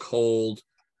 it's still cold,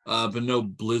 but no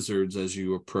blizzards as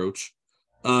you approach.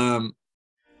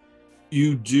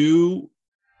 You do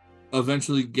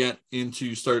eventually get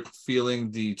into, start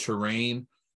feeling the terrain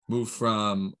move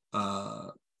from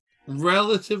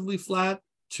relatively flat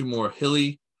to more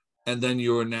hilly, and then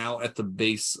you're now at the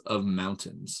base of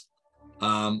mountains.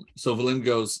 So Valin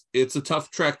goes, it's a tough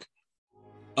trek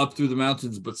up through the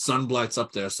mountains, but Sunblight's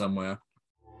up there somewhere.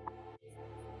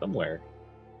 Somewhere.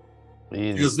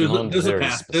 Because there's a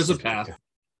path. There's a path.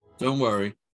 Don't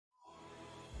worry.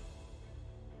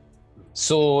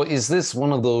 So is this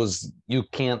one of those you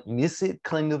can't miss it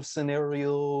kind of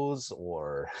scenarios,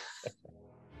 or?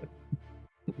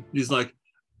 She's like,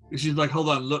 hold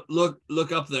on,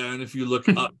 look up there, and if you look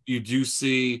up, you do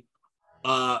see,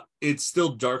 it's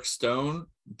still dark stone,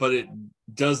 but it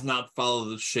does not follow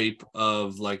the shape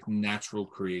of like natural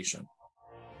creation.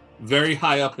 Very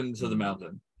high up into the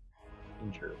mountain.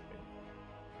 Interesting.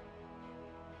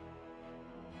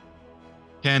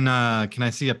 Can I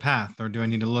see a path, or do I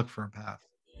need to look for a path?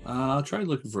 I'll try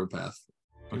looking for a path.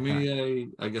 Give me a,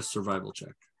 I guess, survival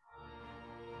check.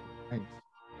 Right.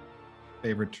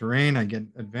 Favorite terrain, I get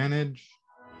advantage.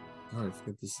 Oh, I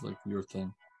forget this is like your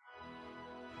thing.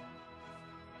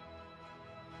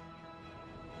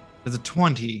 There's a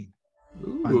 20.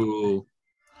 Ooh.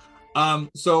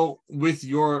 So with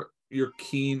your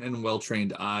keen and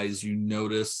well-trained eyes, you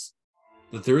notice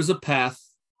that there is a path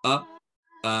up.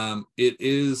 It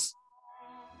is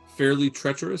fairly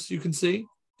treacherous, you can see.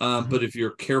 But if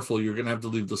you're careful, you're gonna have to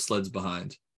leave the sleds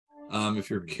behind.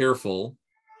 If you're careful,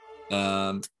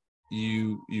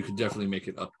 you could definitely make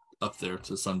it up there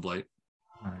to Sunblight.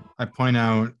 All right. I point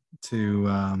out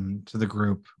to the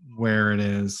group where it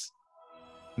is,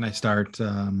 and I start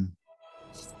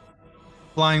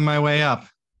flying my way up,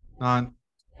 not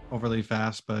overly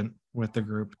fast, but with the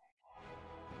group.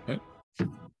 Okay.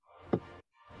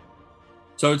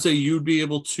 So I would say you'd be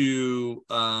able to,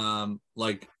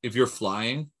 like, if you're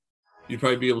flying, you'd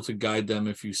probably be able to guide them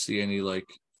if you see any like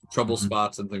trouble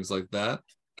spots and things like that.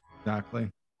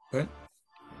 Exactly. Okay.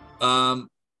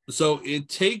 So it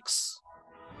takes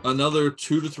another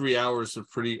 2 to 3 hours of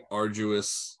pretty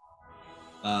arduous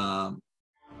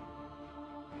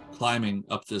climbing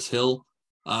up this hill.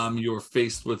 You're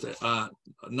faced with not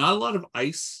a lot of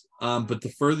ice, but the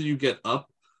further you get up,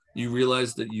 you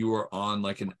realize that you are on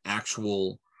like an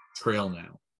actual trail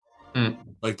now.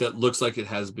 Like that looks like it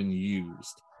has been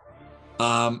used.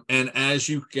 And as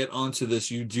you get onto this,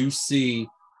 you do see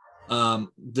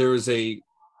there is a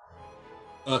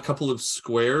couple of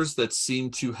squares that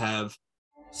seem to have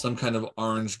some kind of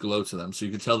orange glow to them. So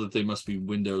you can tell that they must be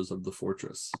windows of the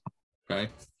fortress. Okay.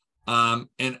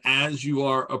 And as you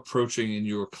are approaching and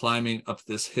you're climbing up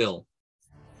this hill,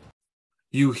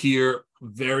 you hear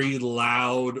very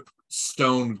loud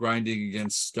stone grinding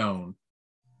against stone.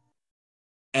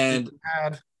 And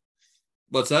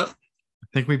what's that? I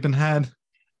think we've been had.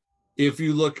 If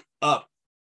you look up,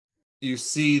 you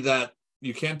see that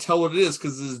you can't tell what it is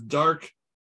because it's dark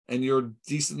and you're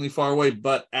decently far away.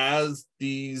 But as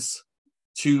these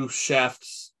two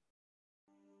shafts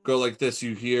go like this,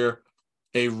 you hear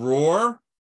a roar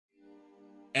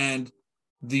and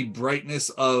the brightness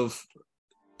of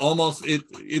almost it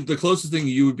the closest thing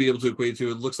you would be able to equate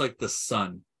to, it looks like the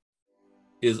sun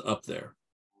is up there.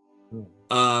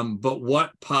 But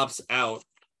what pops out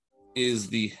is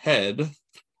the head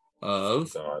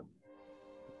of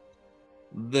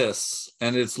this,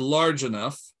 and it's large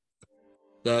enough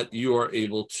that you are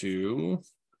able to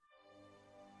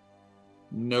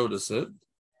notice it.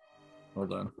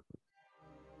 Hold on.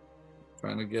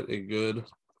 Trying to get a good...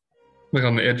 Like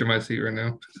on the edge of my seat right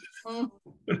now. What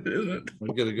is it?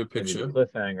 We'll get a good picture.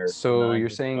 Cliffhanger. So you're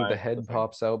saying the head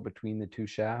pops out between the two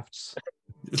shafts?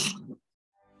 Is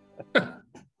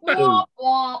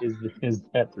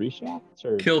that 3 shafts?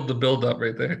 Or? Killed the build up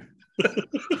right there.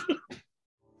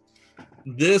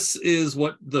 This is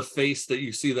what the face that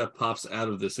you see that pops out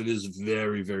of this. It is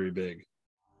very, very big.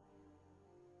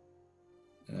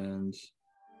 And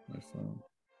my phone.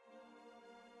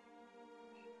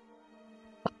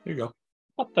 Here you go.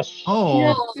 What the shit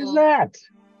Oh. is that?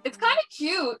 It's kind of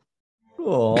cute,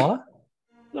 Aw, Is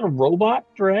that a robot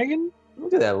dragon?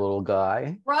 look at that little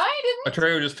guy. right? Isn't it?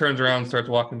 Atreyu just turns around and starts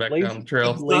walking back Laser- down the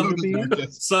trail. laser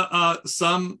beam?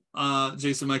 Some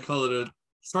Jason might call it a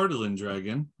Sardalin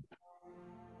dragon,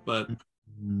 but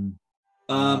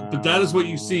that is what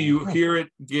you see. You hear it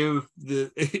give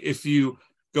the. If you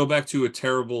go back to a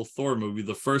terrible Thor movie,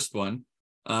 the first one,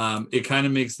 it kind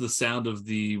of makes the sound of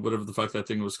the whatever the fuck that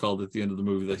thing was called at the end of the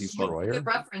movie that he fought. Destroyer? Good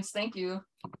reference. Thank you.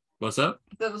 What's that?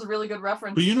 That was a really good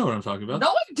reference. But you know what I'm talking about. No,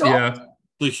 I don't. Yeah.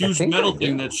 The huge think metal I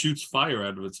thing do. that shoots fire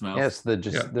out of its mouth. Yes, the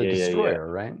Yeah.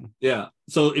 destroyer, right? Yeah.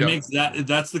 So it Yeah. makes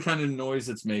that's the kind of noise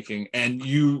it's making. And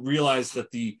you realize that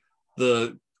the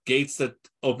gates that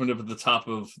opened up at the top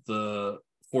of the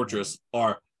fortress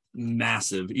are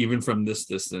massive, even from this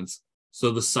distance. So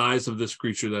the size of this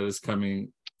creature that is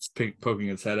coming, poking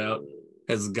its head out,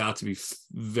 has got to be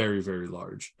very, very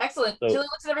large. Excellent. So- Chili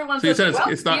looks at everyone. and So you says, said well,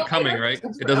 it's see you not coming, later. right?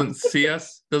 It doesn't see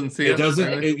us. Doesn't see It us.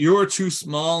 doesn't. You're too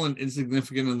small and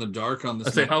insignificant in the dark on this.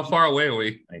 I say, how far away are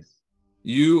we? Nice.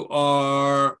 You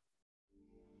are.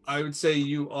 I would say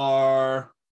you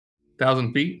are.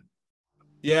 1,000 feet.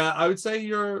 Yeah, I would say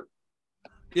you're.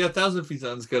 Yeah, 1,000 feet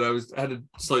sounds good. I had a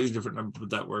slightly different number,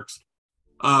 but that works.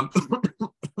 And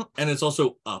it's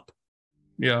also up.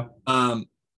 Yeah.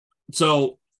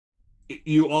 So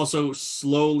you also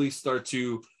slowly start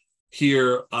to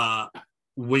hear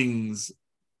wings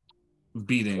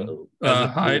beating. as it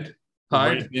Hide.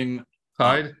 ramping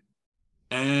Hide. up.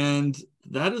 And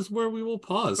that is where we will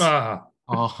pause. Ah.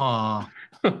 Uh-huh.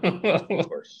 Of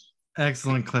course.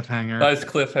 Excellent cliffhanger. Nice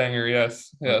cliffhanger.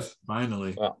 Yes. Yes.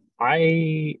 Finally. Well,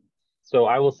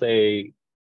 I will say,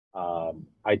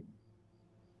 I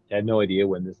had no idea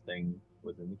when this thing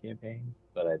was in the campaign,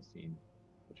 but I've seen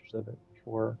pictures of it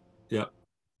before. Yeah.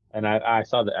 And I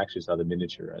actually saw the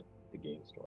miniature at the game store.